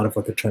a lot of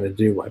what they're trying to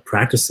do while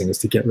practicing is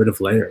to get rid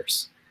of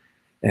layers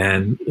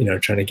and, you know,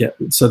 trying to get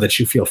so that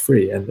you feel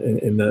free. And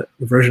in the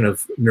version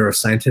of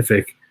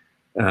neuroscientific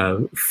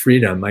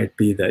freedom might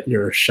be that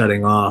you're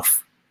shutting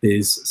off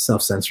these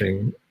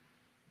self-censoring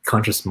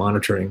conscious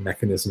monitoring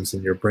mechanisms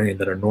in your brain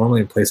that are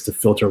normally in place to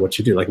filter what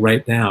you do. Like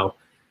right now,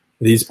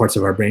 these parts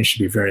of our brain should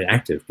be very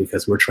active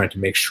because we're trying to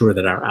make sure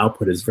that our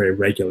output is very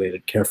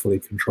regulated, carefully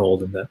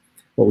controlled, and that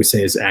what we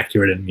say is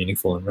accurate and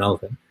meaningful and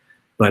relevant.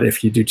 But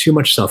if you do too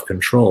much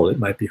self-control, it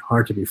might be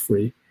hard to be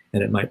free,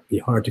 and it might be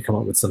hard to come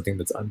up with something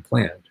that's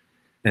unplanned.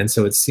 And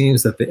so it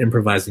seems that the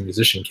improvising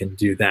musician can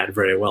do that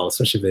very well,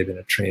 especially if they've been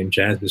a trained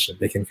jazz musician.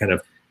 They can kind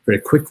of very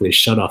quickly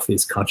shut off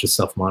these conscious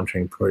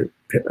self-monitoring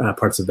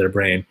parts of their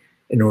brain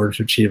in order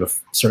to achieve a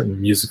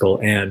certain musical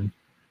and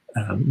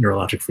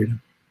neurologic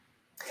freedom.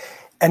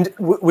 And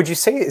would you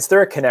say, is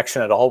there a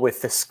connection at all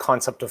with this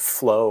concept of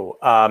flow?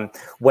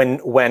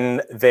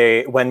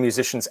 When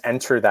musicians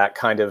enter that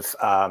kind of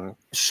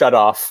shut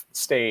off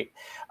state,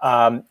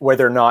 where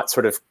they're not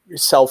sort of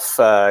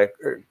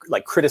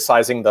like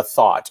criticizing the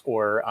thought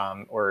or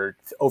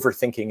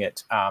overthinking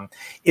it,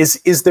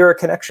 is there a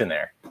connection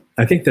there?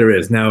 I think there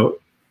is. Now,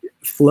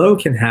 flow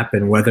can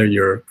happen whether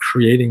you're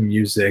creating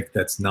music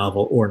that's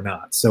novel or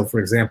not. So, for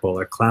example,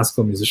 a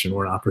classical musician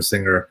or an opera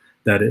singer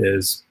that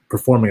is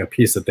performing a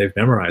piece that they've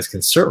memorized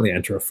can certainly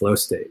enter a flow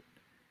state.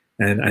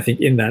 And I think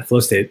in that flow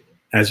state,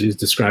 as you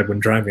described when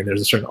driving, there's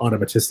a certain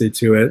automaticity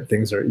to it.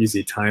 Things are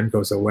easy, time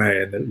goes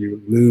away, and that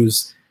you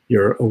lose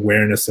your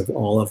awareness of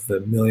all of the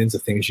millions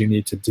of things you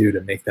need to do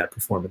to make that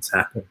performance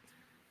happen.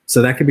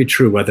 So that can be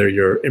true whether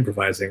you're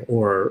improvising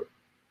or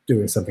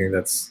doing something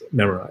that's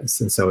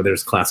memorized. And so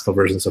there's classical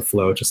versions of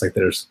flow, just like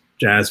there's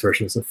jazz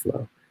versions of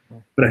flow.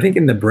 But I think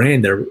in the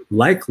brain, they're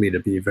likely to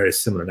be very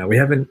similar. Now, we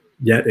haven't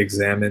yet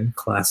examined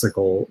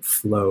classical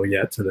flow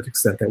yet to the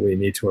extent that we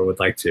need to or would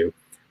like to.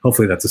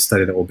 Hopefully that's a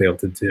study that we'll be able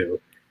to do.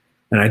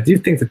 And I do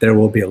think that there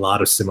will be a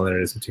lot of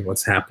similarities between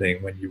what's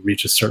happening when you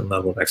reach a certain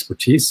level of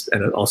expertise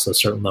and also a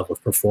certain level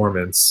of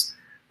performance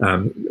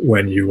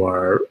when you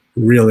are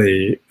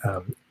really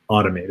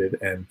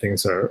automated and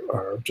things are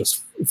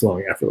just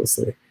flowing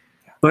effortlessly.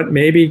 But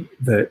maybe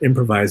the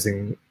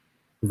improvising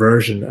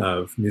version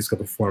of musical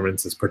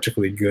performance is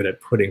particularly good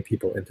at putting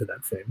people into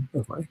that frame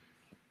of mind.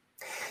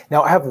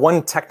 Now, I have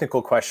one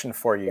technical question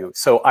for you.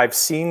 So I've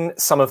seen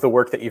some of the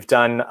work that you've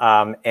done,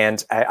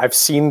 and I've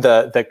seen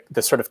the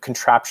sort of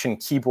contraption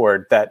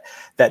keyboard that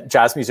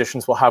jazz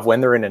musicians will have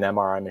when they're in an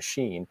MRI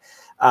machine.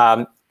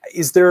 Are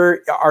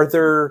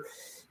there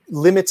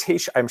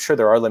limitations? I'm sure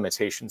there are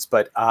limitations,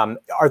 but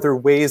are there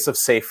ways of,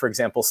 say, for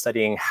example,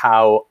 studying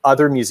how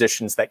other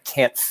musicians that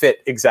can't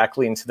fit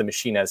exactly into the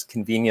machine as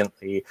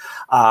conveniently,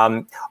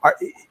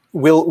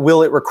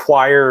 will it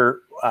require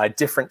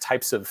different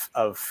types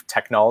of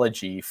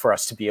technology for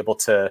us to be able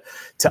to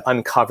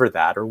uncover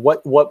that, or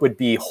what would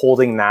be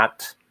holding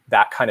that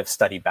kind of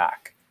study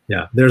back?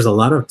 Yeah, there's a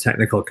lot of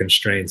technical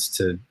constraints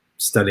to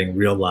studying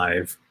real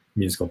live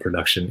musical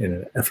production in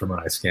an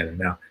fMRI scanner.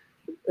 Now,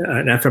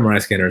 an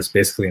fMRI scanner is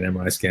basically an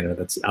MRI scanner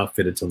that's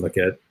outfitted to look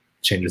at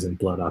changes in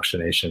blood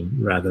oxygenation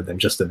rather than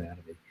just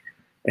anatomy.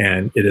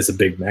 And it is a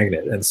big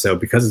magnet. And so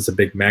because it's a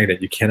big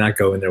magnet, you cannot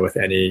go in there with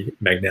any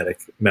magnetic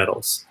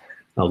metals.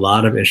 A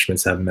lot of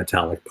instruments have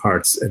metallic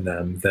parts in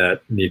them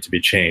that need to be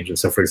changed. And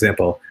so, for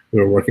example, we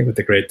were working with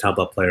the great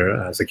tabla player,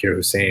 Zakir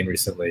Hussain,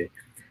 recently.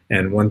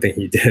 And one thing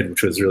he did,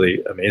 which was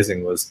really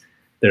amazing, was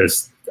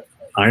there's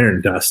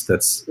iron dust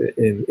that's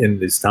in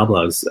these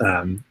tablas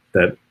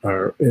that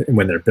are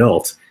when they're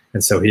built.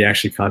 And so he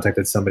actually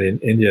contacted somebody in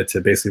India to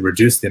basically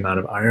reduce the amount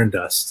of iron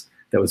dust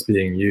that was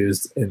being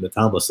used in the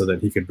tabla so that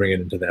he could bring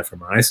it into the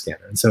fMRI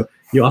scanner. And so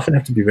you often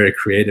have to be very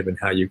creative in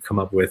how you come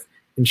up with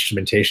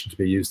instrumentation to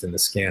be used in the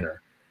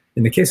scanner.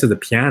 In the case of the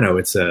piano,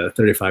 it's a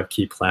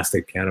 35-key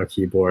plastic piano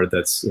keyboard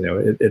that's, you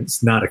know,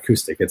 it's not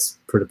acoustic. It's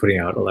putting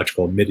out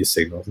electrical MIDI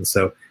signals. And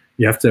so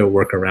you have to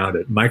work around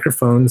it.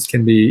 Microphones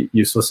can be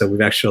useful. So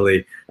we've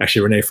actually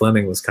Renee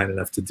Fleming was kind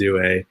enough to do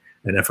an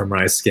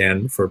fMRI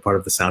scan for part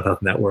of the Sound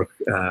Health Network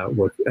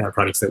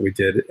projects that we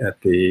did at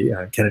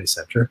the Kennedy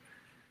Center.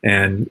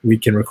 And we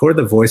can record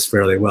the voice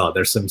fairly well.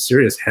 There's some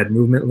serious head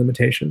movement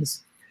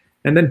limitations.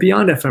 And then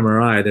beyond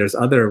fMRI, there's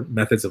other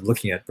methods of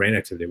looking at brain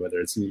activity,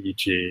 whether it's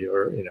EEG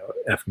or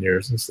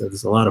fNIRS. And so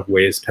there's a lot of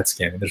ways, PET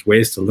scanning. There's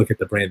ways to look at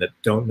the brain that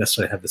don't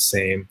necessarily have the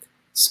same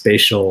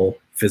spatial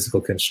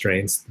physical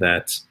constraints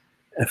that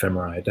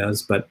fMRI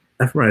does. But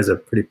fMRI is a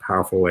pretty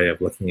powerful way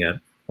of looking at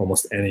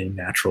almost any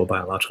natural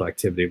biological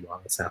activity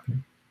while it's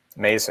happening.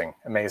 Amazing,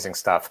 amazing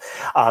stuff.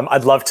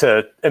 I'd love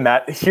to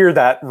hear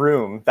that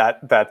room,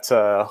 that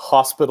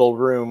hospital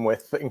room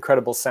with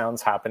incredible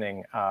sounds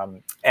happening,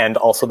 and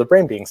also the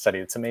brain being studied.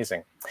 It's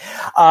amazing.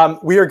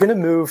 We are going to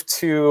move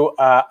to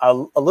a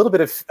little bit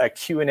of a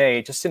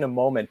Q&A just in a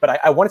moment, but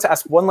I wanted to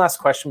ask one last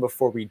question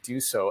before we do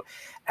so.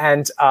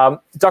 And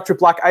Dr.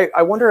 Black,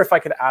 I wonder if I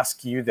could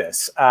ask you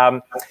this.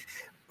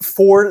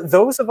 For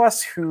those of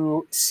us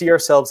who see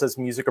ourselves as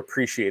music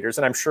appreciators,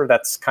 and I'm sure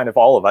that's kind of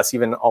all of us,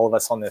 even all of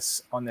us on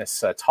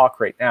this talk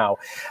right now,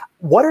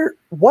 what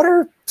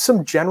are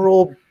some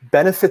general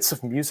benefits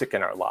of music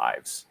in our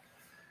lives?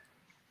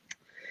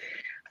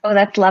 Oh,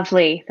 that's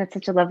lovely. That's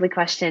such a lovely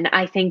question.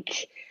 I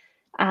think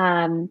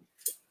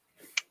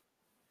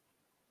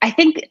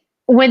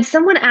when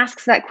someone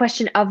asks that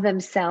question of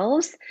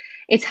themselves,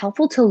 it's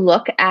helpful to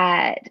look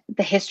at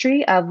the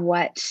history of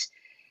what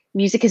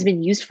music has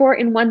been used for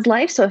in one's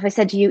life. So if I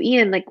said to you,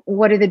 Ian, like,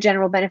 what are the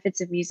general benefits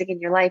of music in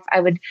your life?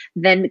 I would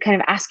then kind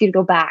of ask you to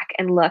go back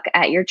and look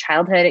at your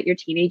childhood, at your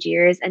teenage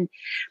years. And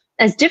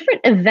as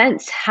different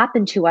events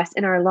happen to us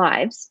in our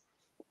lives,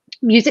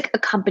 music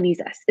accompanies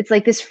us. It's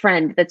like this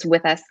friend that's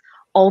with us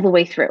all the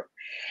way through.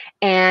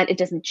 And it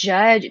doesn't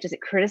judge, it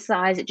doesn't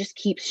criticize, it just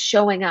keeps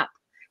showing up.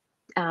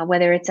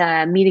 Whether it's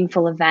a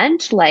meaningful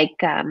event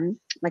like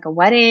a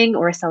wedding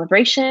or a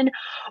celebration,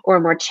 or a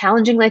more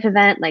challenging life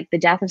event like the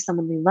death of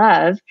someone we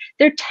love,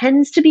 there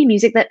tends to be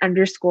music that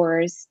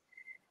underscores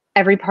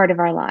every part of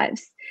our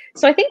lives.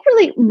 So I think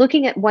really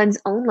looking at one's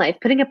own life,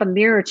 putting up a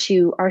mirror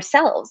to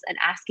ourselves and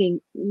asking,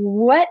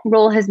 what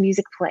role has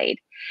music played?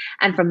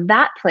 And from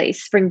that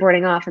place,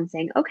 springboarding off and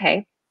saying,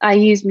 okay, I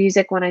use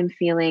music when I'm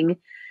feeling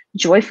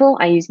joyful.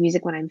 I use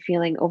music when I'm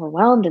feeling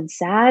overwhelmed and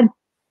sad.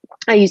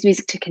 I use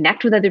music to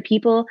connect with other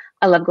people.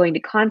 I love going to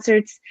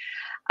concerts.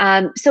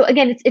 So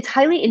again, it's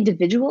highly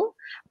individual,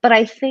 but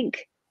I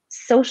think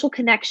social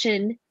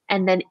connection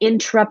and then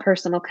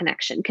intrapersonal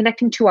connection,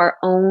 connecting to our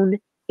own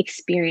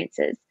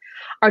experiences,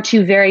 are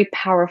two very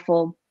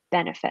powerful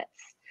benefits.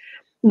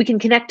 We can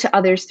connect to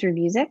others through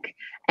music.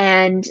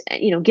 And,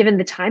 given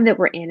the time that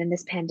we're in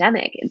this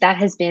pandemic, that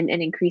has been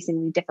an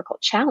increasingly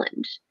difficult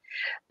challenge.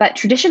 But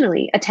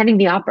traditionally, attending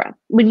the opera,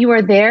 when you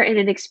are there in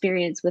an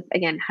experience with,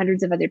 again,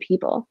 hundreds of other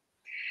people,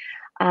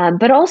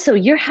 but also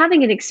you're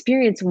having an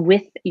experience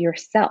with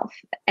yourself,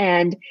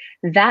 and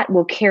that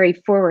will carry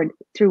forward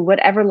through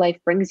whatever life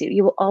brings you.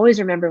 You will always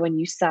remember when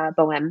you saw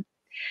Bohème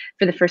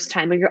for the first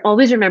time, or you'll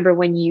always remember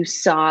when you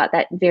saw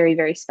that very,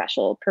 very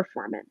special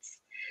performance.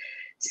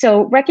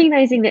 So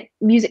recognizing that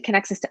music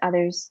connects us to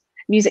others,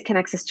 music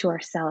connects us to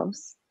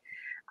ourselves,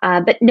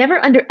 but never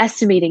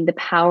underestimating the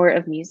power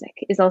of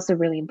music is also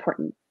really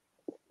important.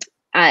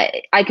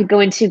 I could go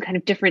into kind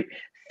of different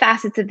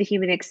facets of the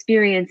human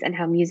experience and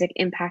how music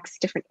impacts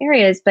different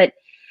areas, but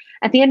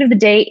at the end of the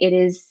day,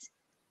 it's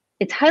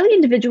highly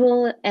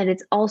individual and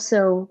it's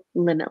also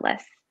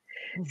limitless.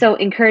 Mm-hmm. So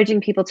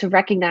encouraging people to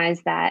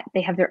recognize that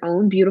they have their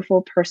own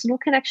beautiful personal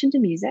connection to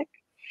music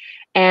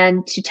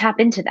and to tap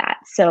into that.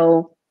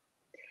 So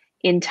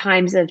in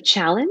times of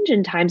challenge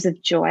and times of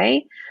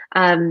joy,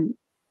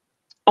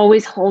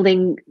 always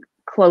holding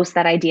close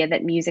that idea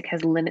that music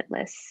has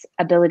limitless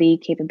ability,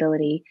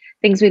 capability,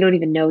 things we don't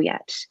even know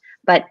yet,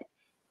 but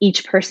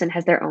each person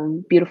has their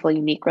own beautiful,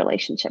 unique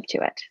relationship to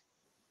it.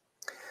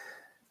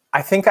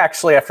 I think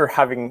actually after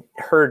having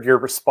heard your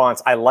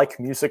response, I like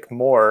music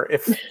more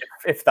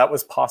if that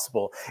was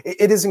possible.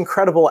 It is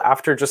incredible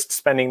after just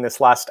spending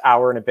this last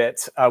hour and a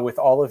bit with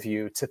all of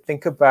you to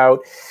think about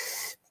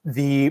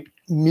the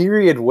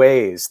myriad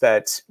ways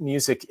that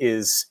music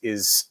is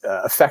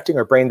affecting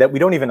our brain that we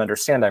don't even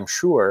understand, I'm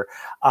sure,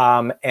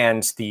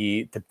 and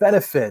the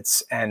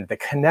benefits and the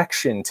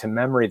connection to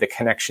memory, the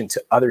connection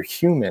to other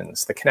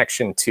humans, the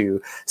connection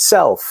to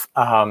self.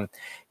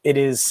 It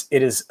is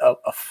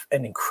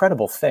an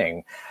incredible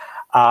thing.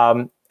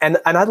 And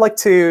I'd like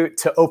to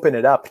open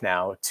it up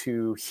now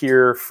to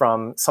hear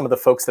from some of the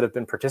folks that have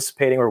been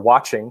participating or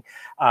watching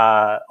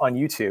on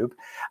YouTube.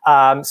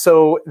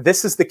 So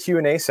this is the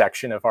Q&A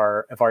section of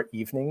our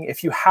evening.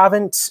 If you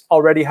haven't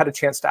already had a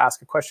chance to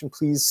ask a question,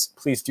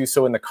 please do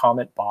so in the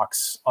comment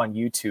box on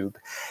YouTube.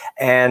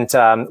 And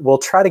we'll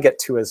try to get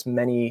to as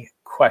many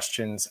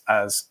questions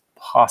as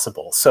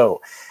possible.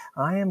 So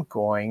I am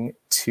going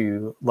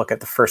to look at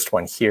the first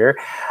one here.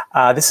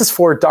 This is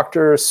for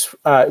Dr.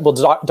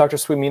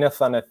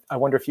 Swaminathan. I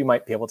wonder if you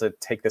might be able to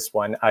take this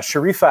one.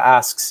 Sharifa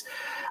asks,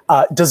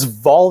 does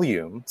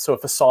volume, so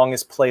if a song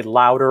is played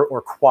louder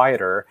or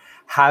quieter,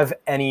 have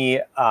any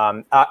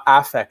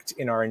affect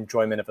in our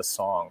enjoyment of a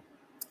song?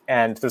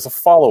 And there's a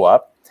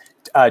follow-up.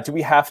 Do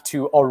we have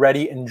to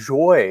already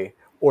enjoy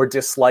or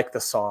dislike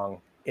the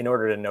song in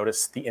order to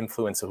notice the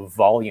influence of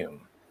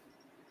volume?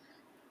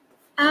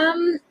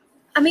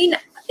 I mean,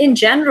 in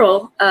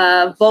general,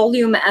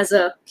 volume as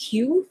a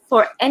cue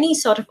for any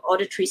sort of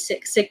auditory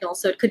signal.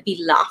 So it could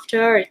be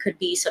laughter, it could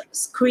be sort of a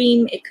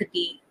scream, it could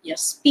be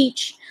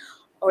speech,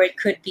 or it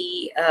could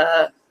be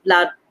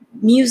loud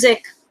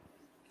music.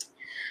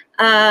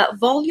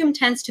 Volume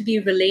tends to be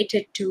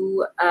related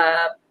to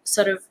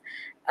sort of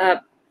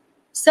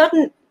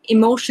certain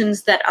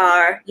emotions that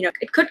are,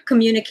 it could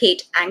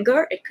communicate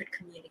anger, it could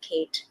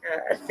communicate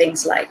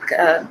things like,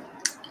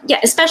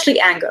 especially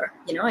anger.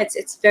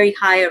 It's very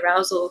high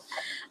arousal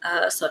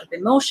sort of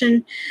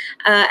emotion,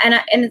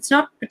 and it's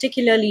not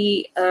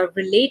particularly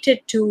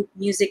related to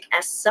music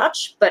as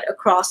such, but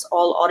across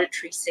all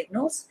auditory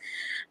signals.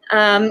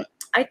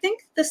 I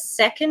think the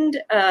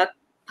second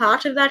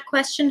part of that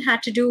question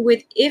had to do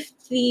with if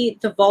the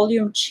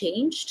volume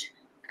changed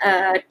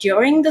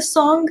during the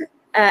song,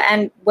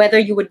 and whether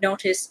you would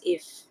notice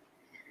if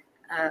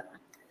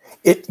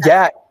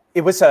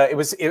it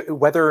was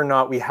whether or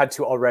not we had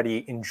to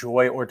already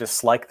enjoy or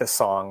dislike the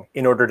song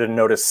in order to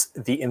notice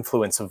the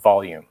influence of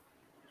volume.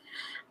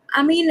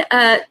 I mean,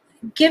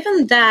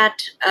 given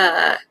that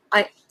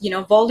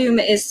volume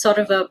is sort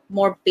of a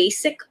more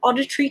basic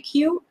auditory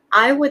cue,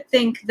 I would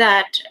think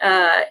that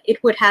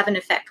it would have an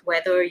effect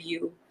whether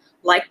you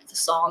liked the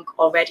song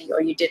already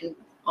or you didn't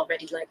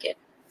already like it.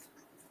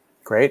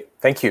 Great,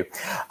 thank you.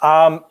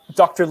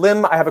 Dr.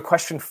 Lim, I have a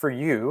question for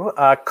you.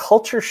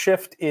 Culture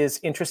Shift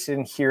is interested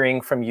in hearing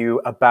from you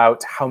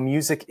about how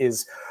music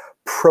is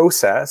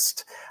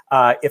processed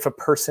if a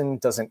person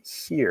doesn't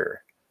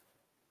hear.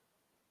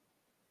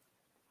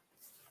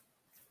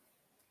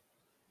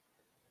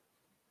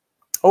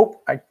 Oh,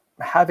 I'm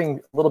having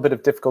a little bit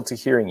of difficulty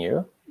hearing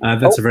you.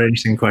 That's a very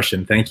interesting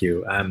question. Thank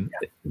you.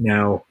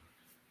 Now,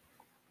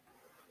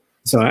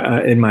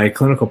 in my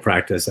clinical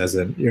practice as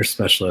an ear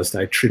specialist,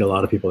 I treat a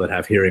lot of people that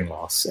have hearing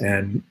loss.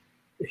 And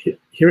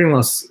hearing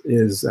loss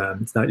is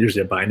it's not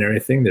usually a binary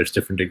thing. There's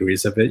different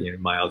degrees of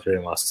it, mild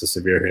hearing loss to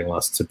severe hearing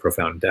loss to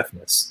profound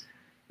deafness.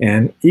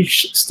 And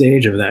each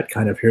stage of that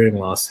kind of hearing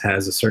loss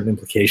has a certain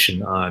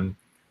implication on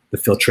the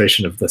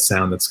filtration of the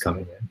sound that's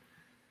coming in.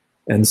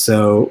 And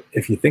so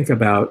if you think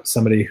about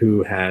somebody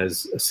who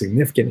has a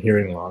significant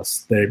hearing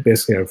loss, they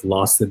basically have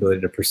lost the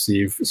ability to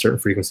perceive certain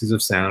frequencies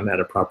of sound at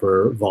a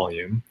proper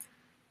volume,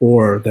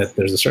 or that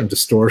there's a certain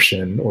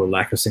distortion or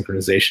lack of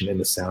synchronization in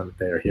the sound that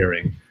they are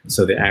hearing.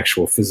 So the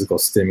actual physical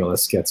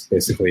stimulus gets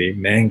basically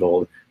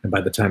mangled, and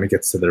by the time it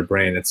gets to their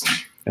brain, it's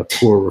a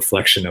poor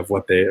reflection of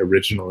what they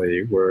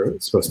originally were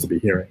supposed to be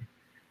hearing.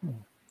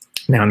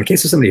 Now, in the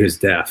case of somebody who's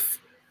deaf,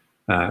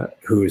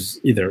 who's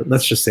either,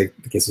 let's just say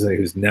the case of somebody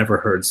who's never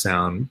heard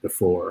sound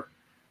before,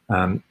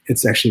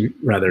 it's actually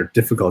rather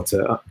difficult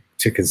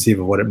to conceive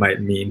of what it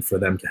might mean for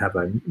them to have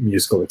a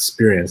musical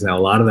experience. Now, a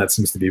lot of that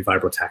seems to be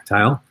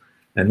vibrotactile,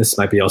 and this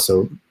might be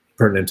also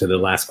pertinent to the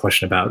last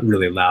question about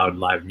really loud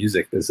live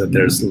music, is that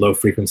there's low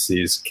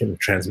frequencies can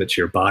transmit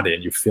to your body,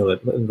 and you feel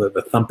it,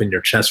 the thump in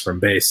your chest from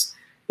bass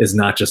is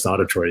not just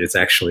auditory, it's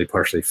actually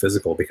partially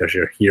physical because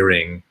you're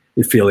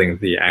feeling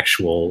the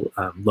actual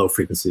low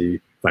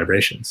frequency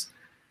vibrations.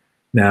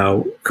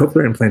 Now,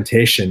 cochlear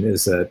implantation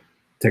is a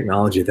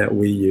technology that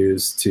we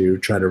use to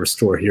try to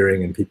restore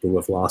hearing in people who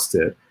have lost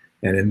it.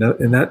 And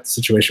in that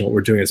situation, what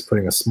we're doing is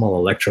putting a small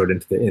electrode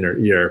into the inner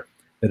ear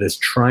that is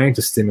trying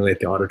to stimulate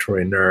the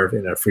auditory nerve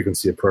in a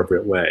frequency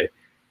appropriate way.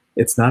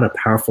 It's not a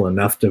powerful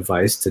enough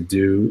device to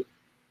do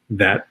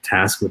that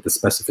task with the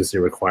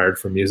specificity required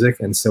for music.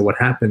 And so what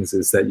happens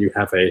is that you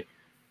have a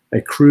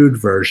crude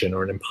version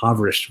or an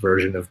impoverished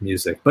version of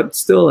music, but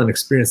still an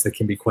experience that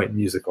can be quite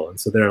musical. And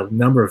so there are a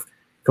number of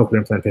cochlear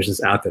implant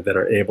patients out there that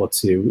are able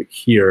to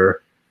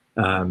hear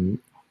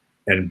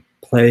and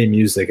play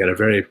music at a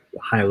very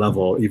high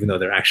level, even though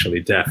they're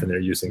actually deaf and they're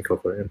using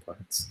cochlear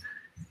implants.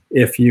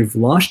 If you've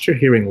lost your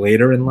hearing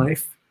later in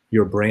life,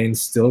 your brain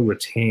still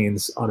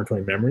retains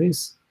auditory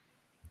memories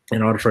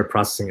and auditory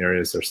processing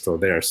areas are still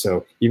there.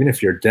 So even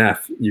if you're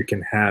deaf, you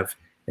can have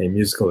a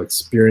musical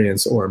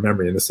experience or a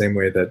memory in the same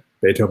way that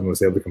Beethoven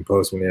was able to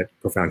compose when he had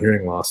profound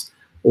hearing loss,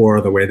 or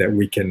the way that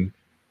we can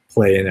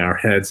play in our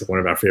heads one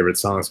of our favorite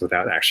songs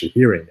without actually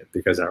hearing it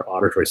because our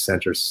auditory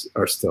centers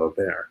are still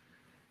there.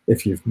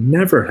 If you've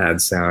never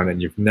had sound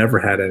and you've never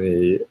had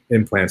any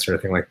implants or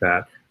anything like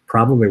that,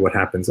 probably what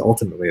happens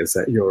ultimately is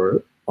that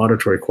your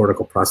auditory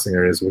cortical processing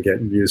areas will get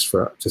used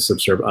to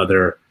subserve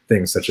other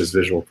things such as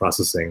visual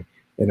processing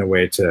in a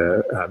way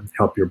to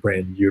help your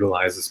brain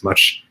utilize as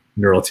much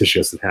neural tissue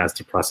as it has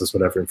to process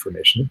whatever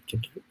information it can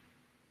get.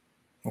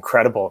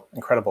 Incredible,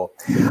 incredible.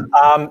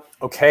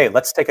 Okay,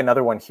 let's take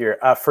another one here.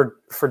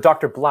 For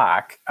Dr.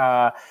 Black,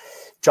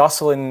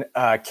 Jocelyn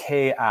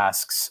K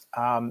asks,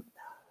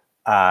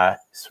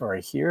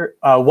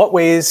 what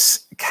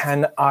ways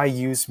can I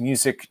use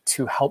music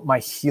to help my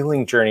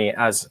healing journey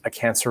as a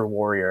cancer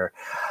warrior?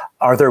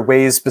 Are there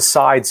ways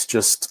besides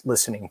just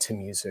listening to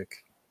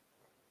music?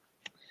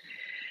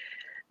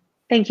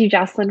 Thank you,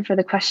 Jocelyn, for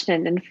the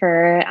question and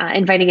for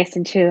inviting us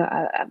into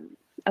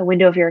a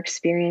window of your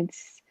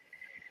experience.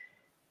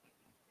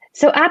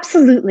 So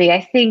absolutely,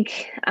 I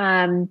think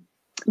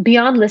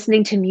beyond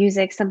listening to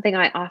music, something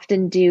I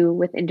often do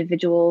with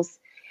individuals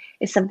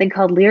is something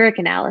called lyric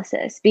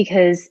analysis,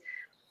 because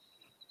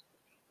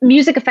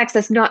music affects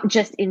us not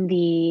just in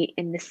the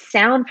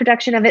sound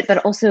production of it, but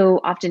also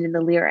often in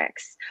the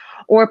lyrics,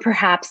 or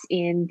perhaps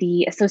in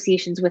the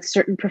associations with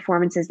certain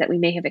performances that we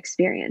may have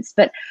experienced.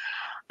 But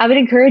I would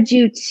encourage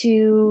you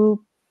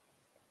to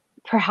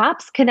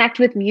perhaps connect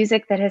with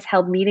music that has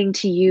held meaning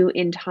to you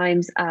in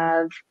times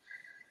of,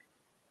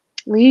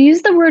 well, you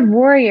use the word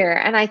warrior,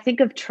 and I think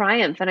of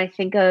triumph, and I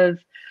think of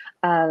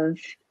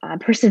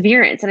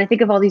perseverance, and I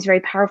think of all these very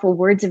powerful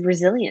words of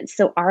resilience.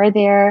 So are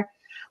there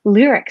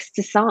lyrics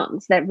to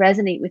songs that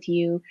resonate with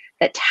you,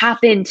 that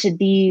tap into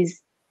these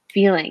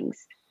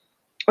feelings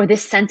or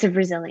this sense of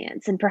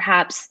resilience? And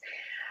perhaps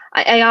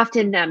I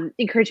often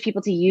encourage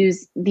people to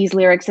use these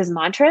lyrics as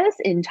mantras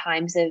in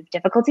times of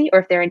difficulty, or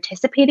if they're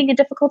anticipating a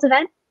difficult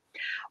event.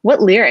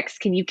 What lyrics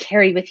can you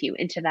carry with you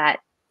into that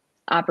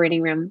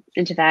operating room,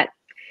 into that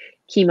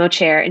chemo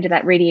chair, into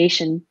that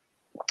radiation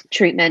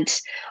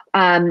treatment?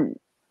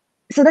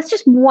 So that's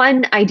just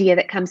one idea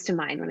that comes to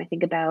mind when I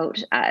think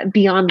about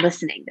beyond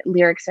listening, that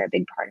lyrics are a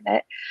big part of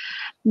it.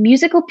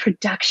 Musical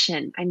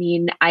production. I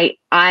mean,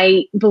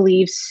 I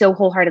believe so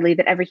wholeheartedly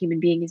that every human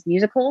being is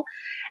musical,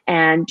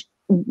 and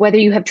whether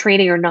you have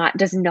training or not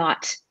does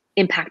not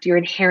impact your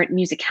inherent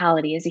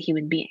musicality as a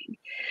human being.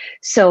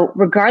 So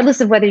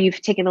regardless of whether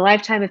you've taken a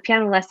lifetime of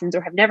piano lessons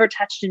or have never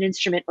touched an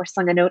instrument or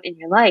sung a note in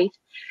your life,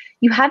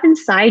 you have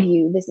inside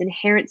you this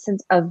inherent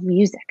sense of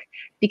music,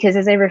 because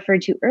as I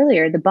referred to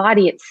earlier, the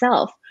body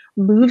itself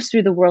moves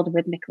through the world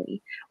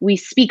rhythmically. We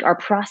speak, our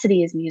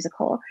prosody is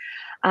musical.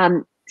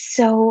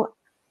 So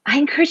I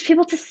encourage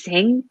people to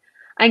sing.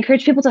 I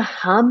encourage people to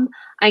hum.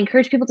 I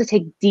encourage people to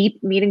take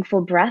deep,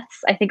 meaningful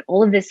breaths. I think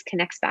all of this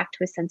connects back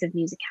to a sense of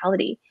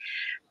musicality.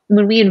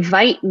 When we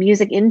invite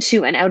music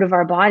into and out of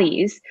our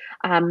bodies,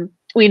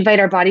 we invite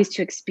our bodies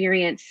to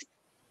experience,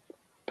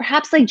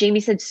 perhaps like Jamie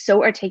said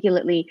so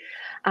articulately,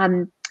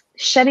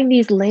 shedding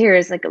these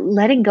layers, like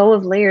letting go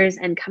of layers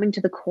and coming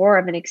to the core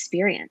of an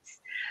experience.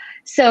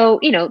 So,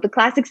 you know, the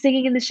classic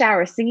singing in the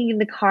shower, singing in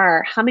the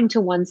car, humming to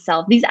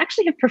oneself, these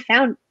actually have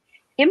profound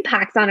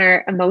impacts on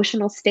our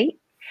emotional state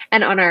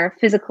and on our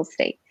physical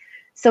state.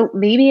 So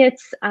maybe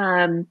it's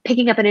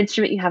picking up an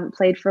instrument you haven't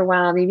played for a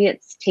while. Maybe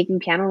it's taking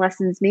piano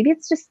lessons. Maybe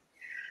it's just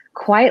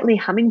quietly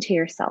humming to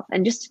yourself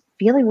and just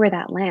feeling where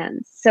that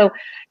lands. So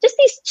just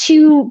these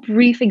two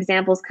brief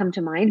examples come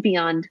to mind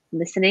beyond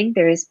listening.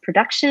 There is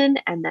production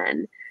and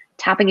then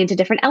tapping into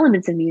different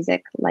elements of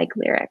music like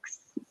lyrics.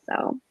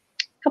 So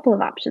a couple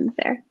of options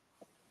there.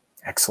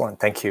 Excellent.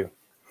 Thank you.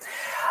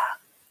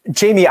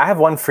 Jamie, I have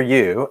one for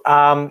you.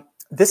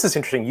 This is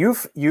interesting.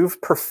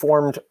 You've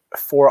performed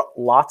for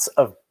lots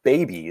of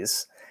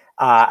babies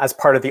as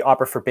part of the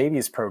Opera for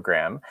Babies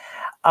program.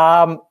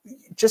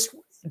 Just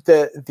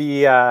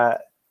the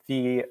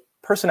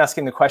person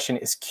asking the question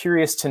is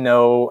curious to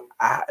know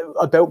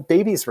about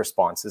babies'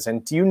 responses.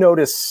 And do you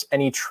notice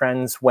any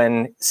trends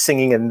when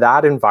singing in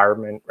that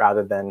environment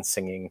rather than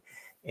singing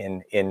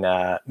in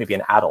maybe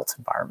an adult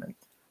environment?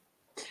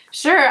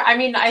 Sure. I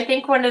mean, I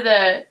think one of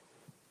the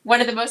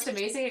most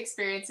amazing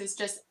experiences is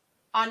just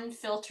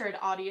unfiltered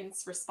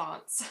audience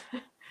response.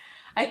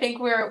 I think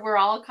we're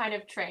all kind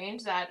of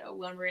trained that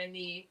when we're in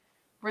the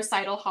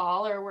recital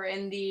hall or we're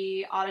in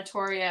the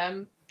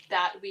auditorium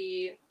that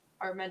we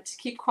are meant to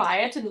keep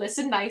quiet and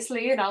listen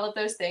nicely and all of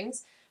those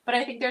things. But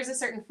I think there's a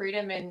certain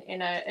freedom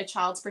in a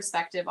child's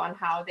perspective on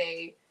how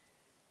they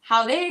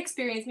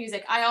experience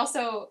music.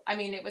 I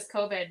mean, it was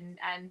COVID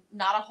and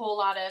not a whole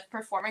lot of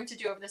performing to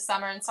do over the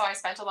summer. And so I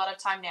spent a lot of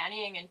time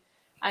nannying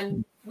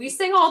and we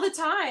sing all the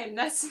time.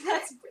 That's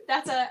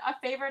a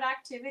favorite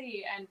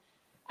activity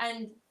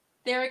and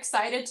they're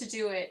excited to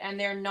do it and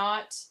they're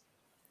not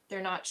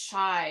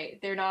shy.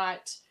 They're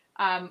not,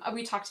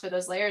 we talked about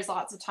those layers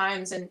lots of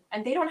times and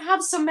they don't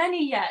have so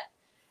many yet.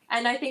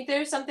 And I think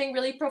there's something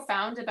really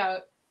profound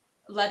about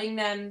letting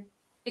them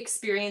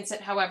experience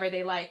it however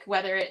they like,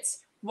 whether it's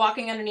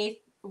walking underneath,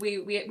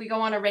 we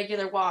go on a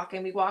regular walk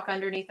and we walk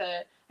underneath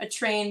a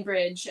train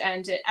bridge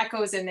and it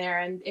echoes in there.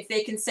 And if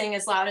they can sing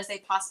as loud as they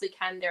possibly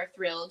can, they're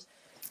thrilled.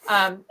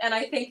 And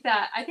I think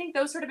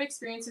those sort of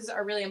experiences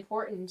are really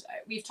important.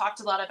 We've talked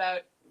a lot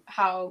about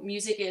how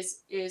music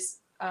is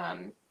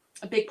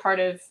a big part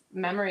of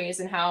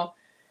memories and how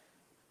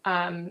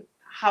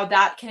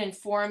that can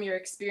inform your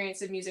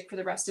experience of music for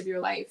the rest of your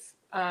life.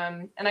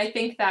 And I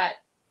think that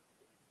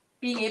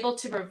being able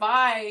to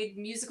provide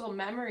musical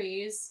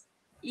memories,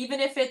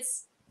 even if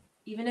it's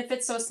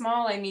so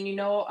small, I mean,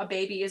 a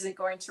baby isn't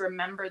going to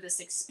remember this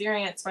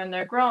experience when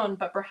they're grown,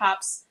 but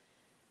perhaps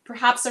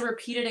a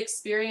repeated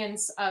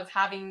experience of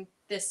having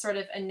this sort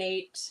of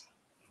innate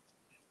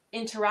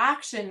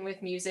interaction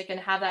with music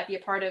and have that be a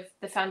part of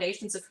the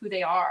foundations of who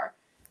they are.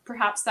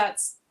 Perhaps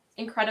that's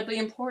incredibly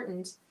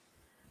important.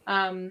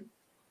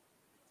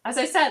 As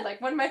I said,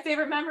 like one of my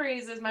favorite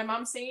memories is my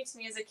mom singing to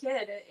me as a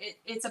kid.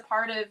 It's a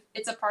part of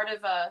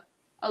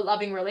a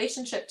loving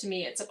relationship to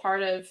me. It's a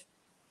part of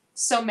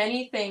so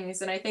many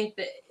things. And I think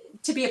that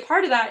to be a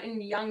part of that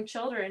in young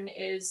children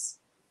is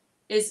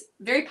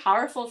very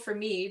powerful for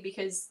me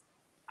because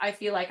I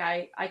feel like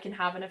I can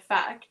have an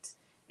effect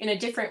in a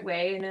different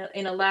way,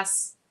 in a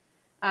less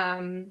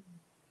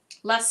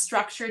less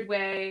structured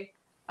way,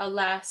 a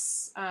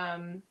less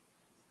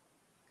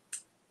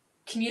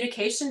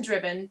communication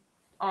driven.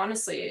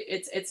 Honestly,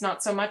 it's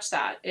not so much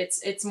that.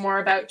 It's more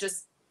about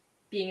just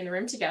being in the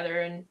room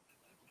together and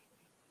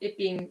it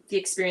being the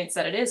experience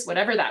that it is,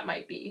 whatever that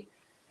might be.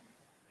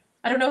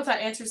 I don't know if that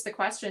answers the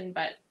question,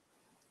 but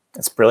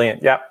it's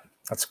brilliant. Yeah,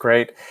 that's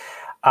great.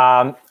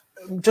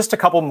 Just a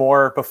couple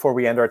more before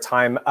we end our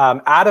time.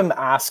 Adam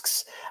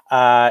asks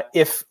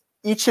if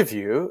each of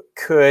you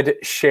could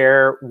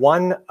share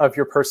one of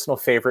your personal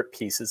favorite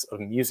pieces of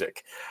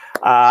music,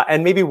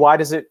 and maybe why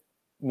does it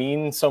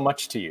mean so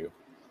much to you?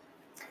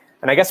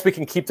 And I guess we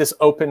can keep this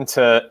open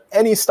to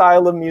any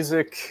style of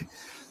music.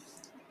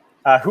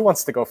 Who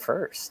wants to go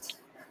first?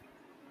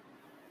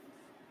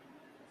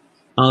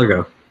 I'll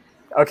go.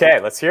 Okay,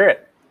 let's hear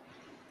it.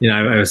 You know,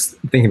 I was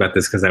thinking about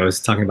this because I was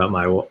talking about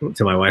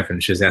to my wife,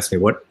 and she was asking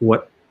me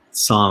what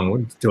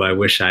song do I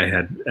wish I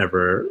had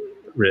ever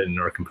written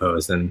or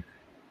composed, and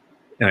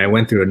I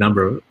went through a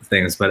number of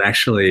things, but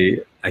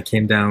actually I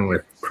came down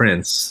with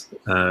Prince,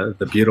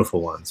 "The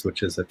Beautiful Ones,"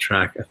 which is a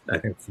track, I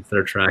think it's the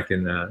third track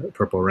in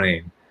Purple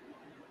Rain,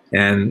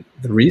 and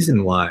the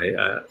reason why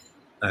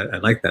I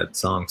like that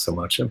song so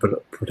much,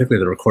 but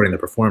particularly the recording, the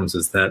performance,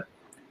 is that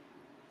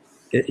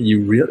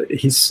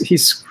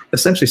he's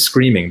essentially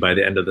screaming by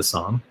the end of the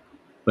song,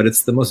 but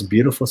it's the most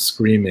beautiful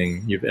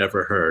screaming you've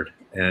ever heard,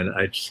 and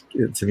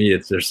to me,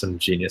 there's some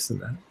genius in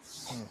that.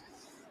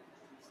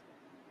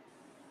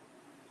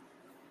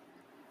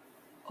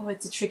 Oh,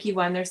 it's a tricky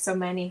one. There's so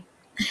many.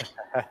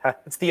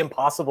 It's the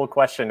impossible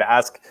question to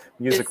ask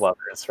music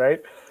lovers,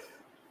 right?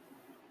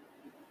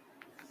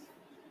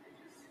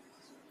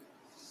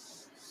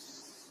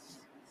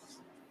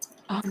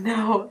 Oh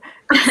no.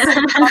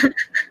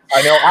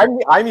 I know.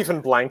 I'm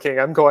even blanking.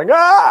 I'm going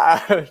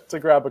to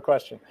grab a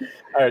question.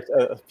 All right,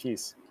 a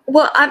piece.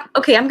 Well,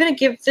 I'm going to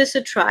give this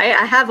a try.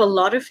 I have a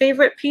lot of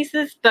favorite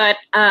pieces, but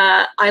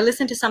I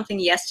listened to something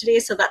yesterday,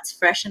 so that's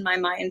fresh in my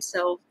mind.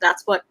 So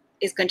that's what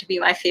is going to be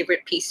my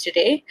favorite piece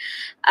today.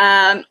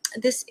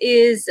 This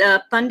is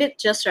Pandit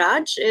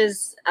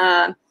Jasraj's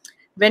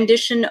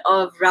rendition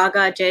of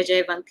Raga Jai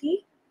Jai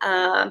Vanti.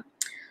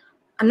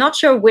 I'm not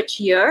sure which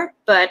year,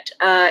 but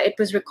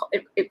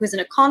it was in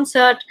a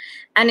concert,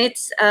 and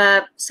it's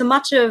so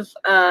much of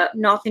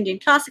North Indian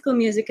classical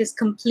music is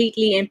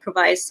completely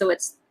improvised. So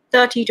it's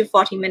 30 to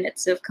 40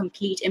 minutes of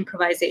complete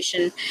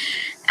improvisation,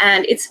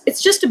 and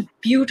it's just a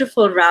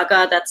beautiful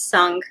raga that's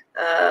sung,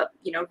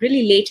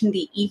 really late in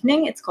the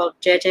evening. It's called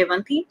Jai Jai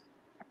Vanti,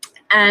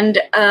 and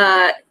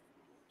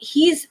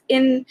he's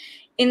in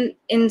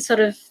sort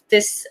of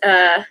this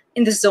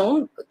in the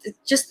zone,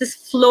 just this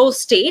flow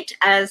state,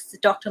 as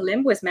Dr.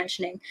 Lim was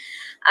mentioning,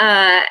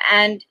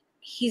 and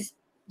he's,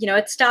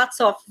 it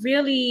starts off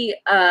really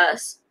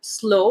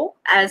slow,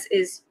 as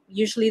is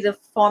usually the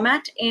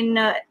format in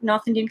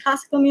North Indian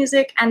classical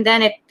music, and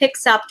then it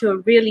picks up to a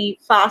really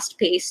fast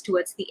pace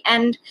towards the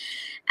end,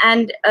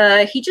 and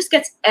he just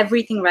gets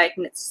everything right,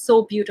 and it's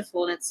so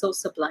beautiful and it's so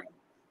sublime.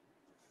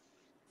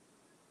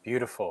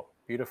 Beautiful,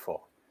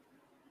 beautiful.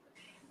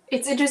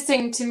 It's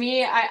interesting to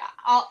me.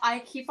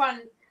 I keep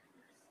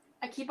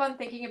on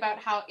thinking about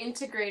how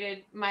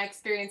integrated my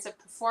experience of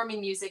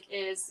performing music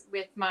is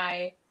with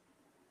my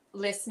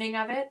listening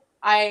of it.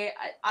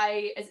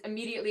 I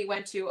immediately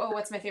went to, oh,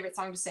 what's my favorite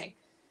song to sing?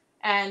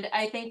 And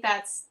I think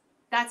that's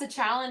a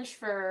challenge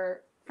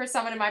for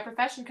someone in my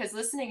profession, because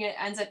listening, it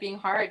ends up being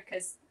hard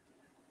because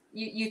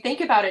you think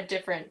about it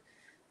different.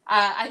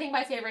 I think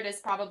my favorite is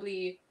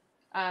probably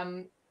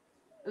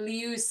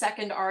Liu's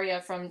second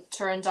aria from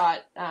Turandot.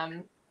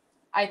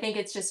 I think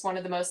it's just one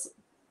of the most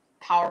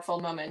powerful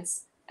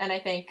moments, and I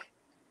think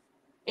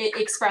it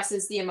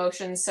expresses the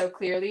emotions so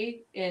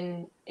clearly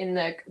in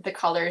the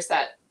colors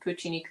that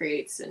Puccini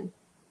creates. And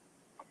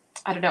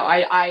I don't know,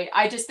 I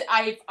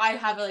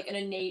have like an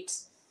innate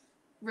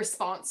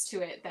response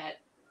to it that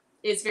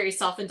is very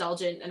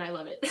self-indulgent, and I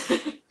love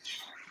it.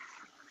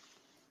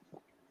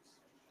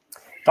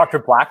 Dr.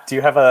 Black, do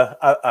you have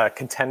a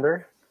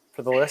contender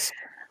for the list?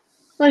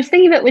 Well, I was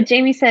thinking about what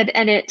Jamie said,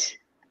 and it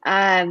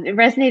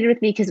resonated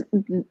with me because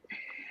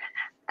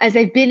as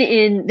I've been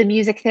in the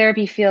music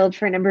therapy field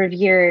for a number of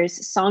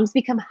years, songs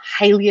become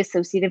highly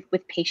associative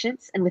with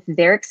patients and with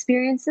their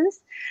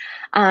experiences.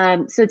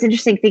 So it's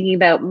interesting thinking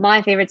about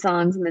my favorite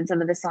songs and then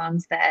some of the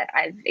songs that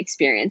I've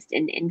experienced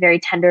in very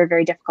tender,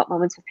 very difficult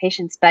moments with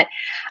patients. But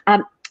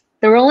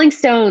the Rolling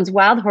Stones'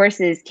 Wild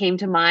Horses came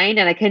to mind,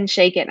 and I couldn't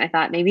shake it. And I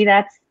thought, maybe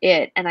that's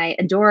it. And I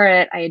adore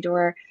it. I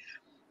adore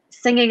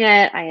singing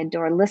it. I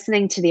adore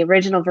listening to the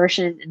original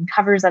version and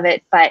covers of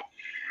it. But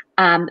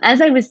as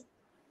I was,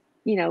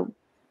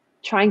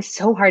 trying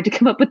so hard to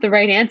come up with the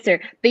right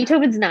answer,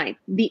 Beethoven's Ninth,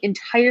 the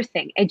entire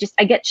thing,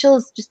 I get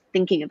chills just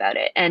thinking about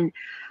it. And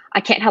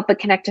I can't help but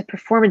connect to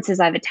performances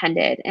I've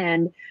attended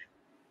and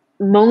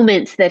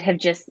moments that have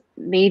just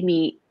made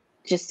me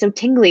just so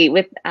tingly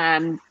with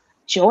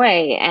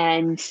joy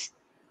and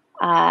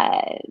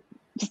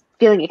just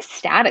feeling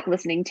ecstatic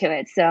listening to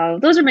it. So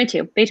those are my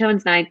two,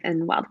 Beethoven's Ninth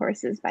and Wild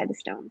Horses by the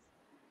Stones.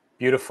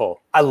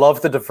 Beautiful. I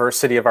love the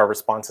diversity of our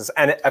responses.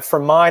 And for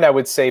mine, I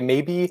would say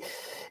maybe,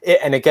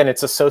 and again,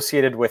 it's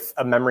associated with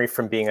a memory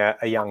from being a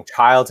young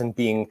child and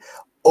being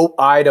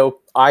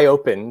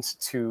eye-opened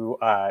to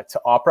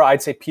opera.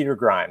 I'd say Peter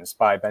Grimes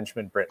by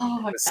Benjamin Britten.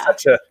 Oh, it was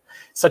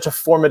such a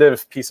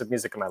formative piece of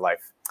music in my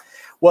life.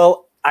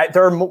 Well,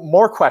 there are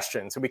more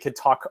questions, and we could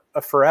talk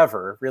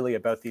forever, really,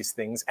 about these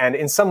things. And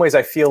in some ways,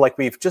 I feel like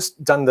we've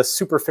just done the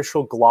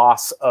superficial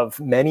gloss of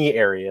many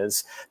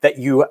areas that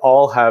you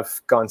all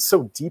have gone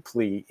so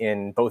deeply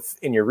in, both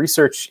in your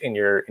research, in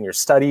your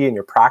study, in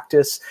your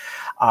practice.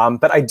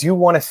 But I do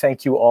want to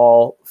thank you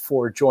all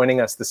for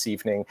joining us this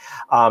evening.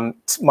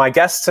 My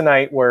guests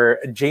tonight were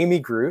Jamie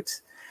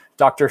Groote,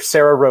 Dr.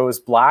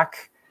 SarahRose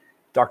Black,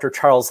 Dr.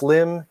 Charles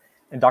Lim,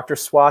 and Dr.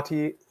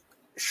 Swathi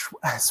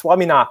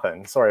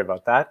Swaminathan. Sorry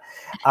about that.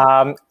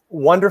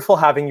 Wonderful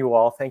having you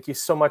all. Thank you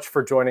so much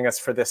for joining us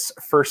for this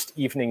first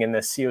evening in the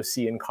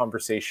COC in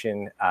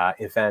Conversation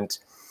event.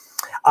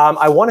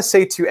 I want to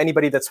say to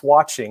anybody that's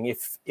watching,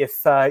 if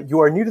you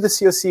are new to the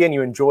COC and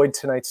you enjoyed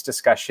tonight's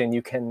discussion,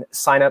 you can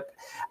sign up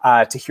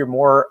to hear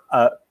more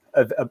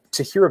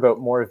to hear about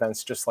more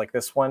events just like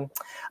this one.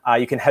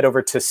 You can head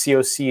over to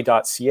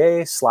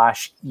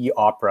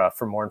coc.ca/eopera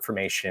for more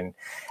information.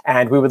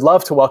 And we would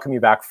love to welcome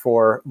you back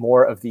for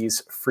more of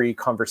these free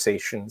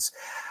conversations.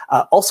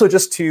 Also,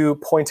 just to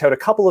point out a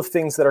couple of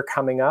things that are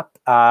coming up.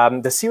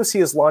 The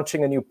COC is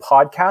launching a new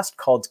podcast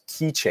called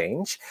Key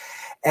Change.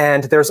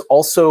 And there's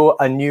also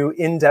a new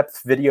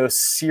in-depth video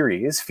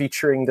series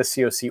featuring the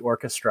COC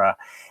Orchestra.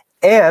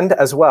 And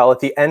as well, at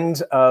the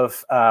end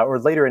of, or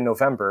later in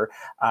November,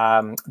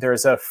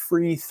 there's a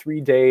free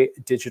 3-day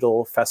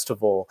digital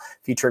festival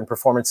featuring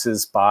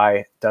performances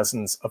by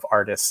dozens of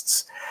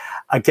artists.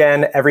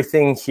 Again,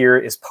 everything here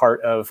is part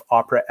of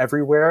Opera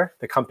Everywhere,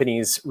 the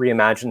company's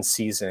reimagined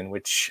season,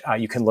 which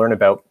you can learn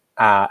about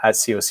at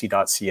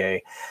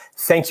coc.ca.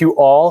 Thank you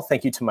all.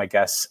 Thank you to my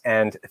guests.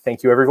 And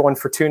thank you everyone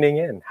for tuning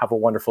in. Have a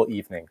wonderful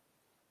evening.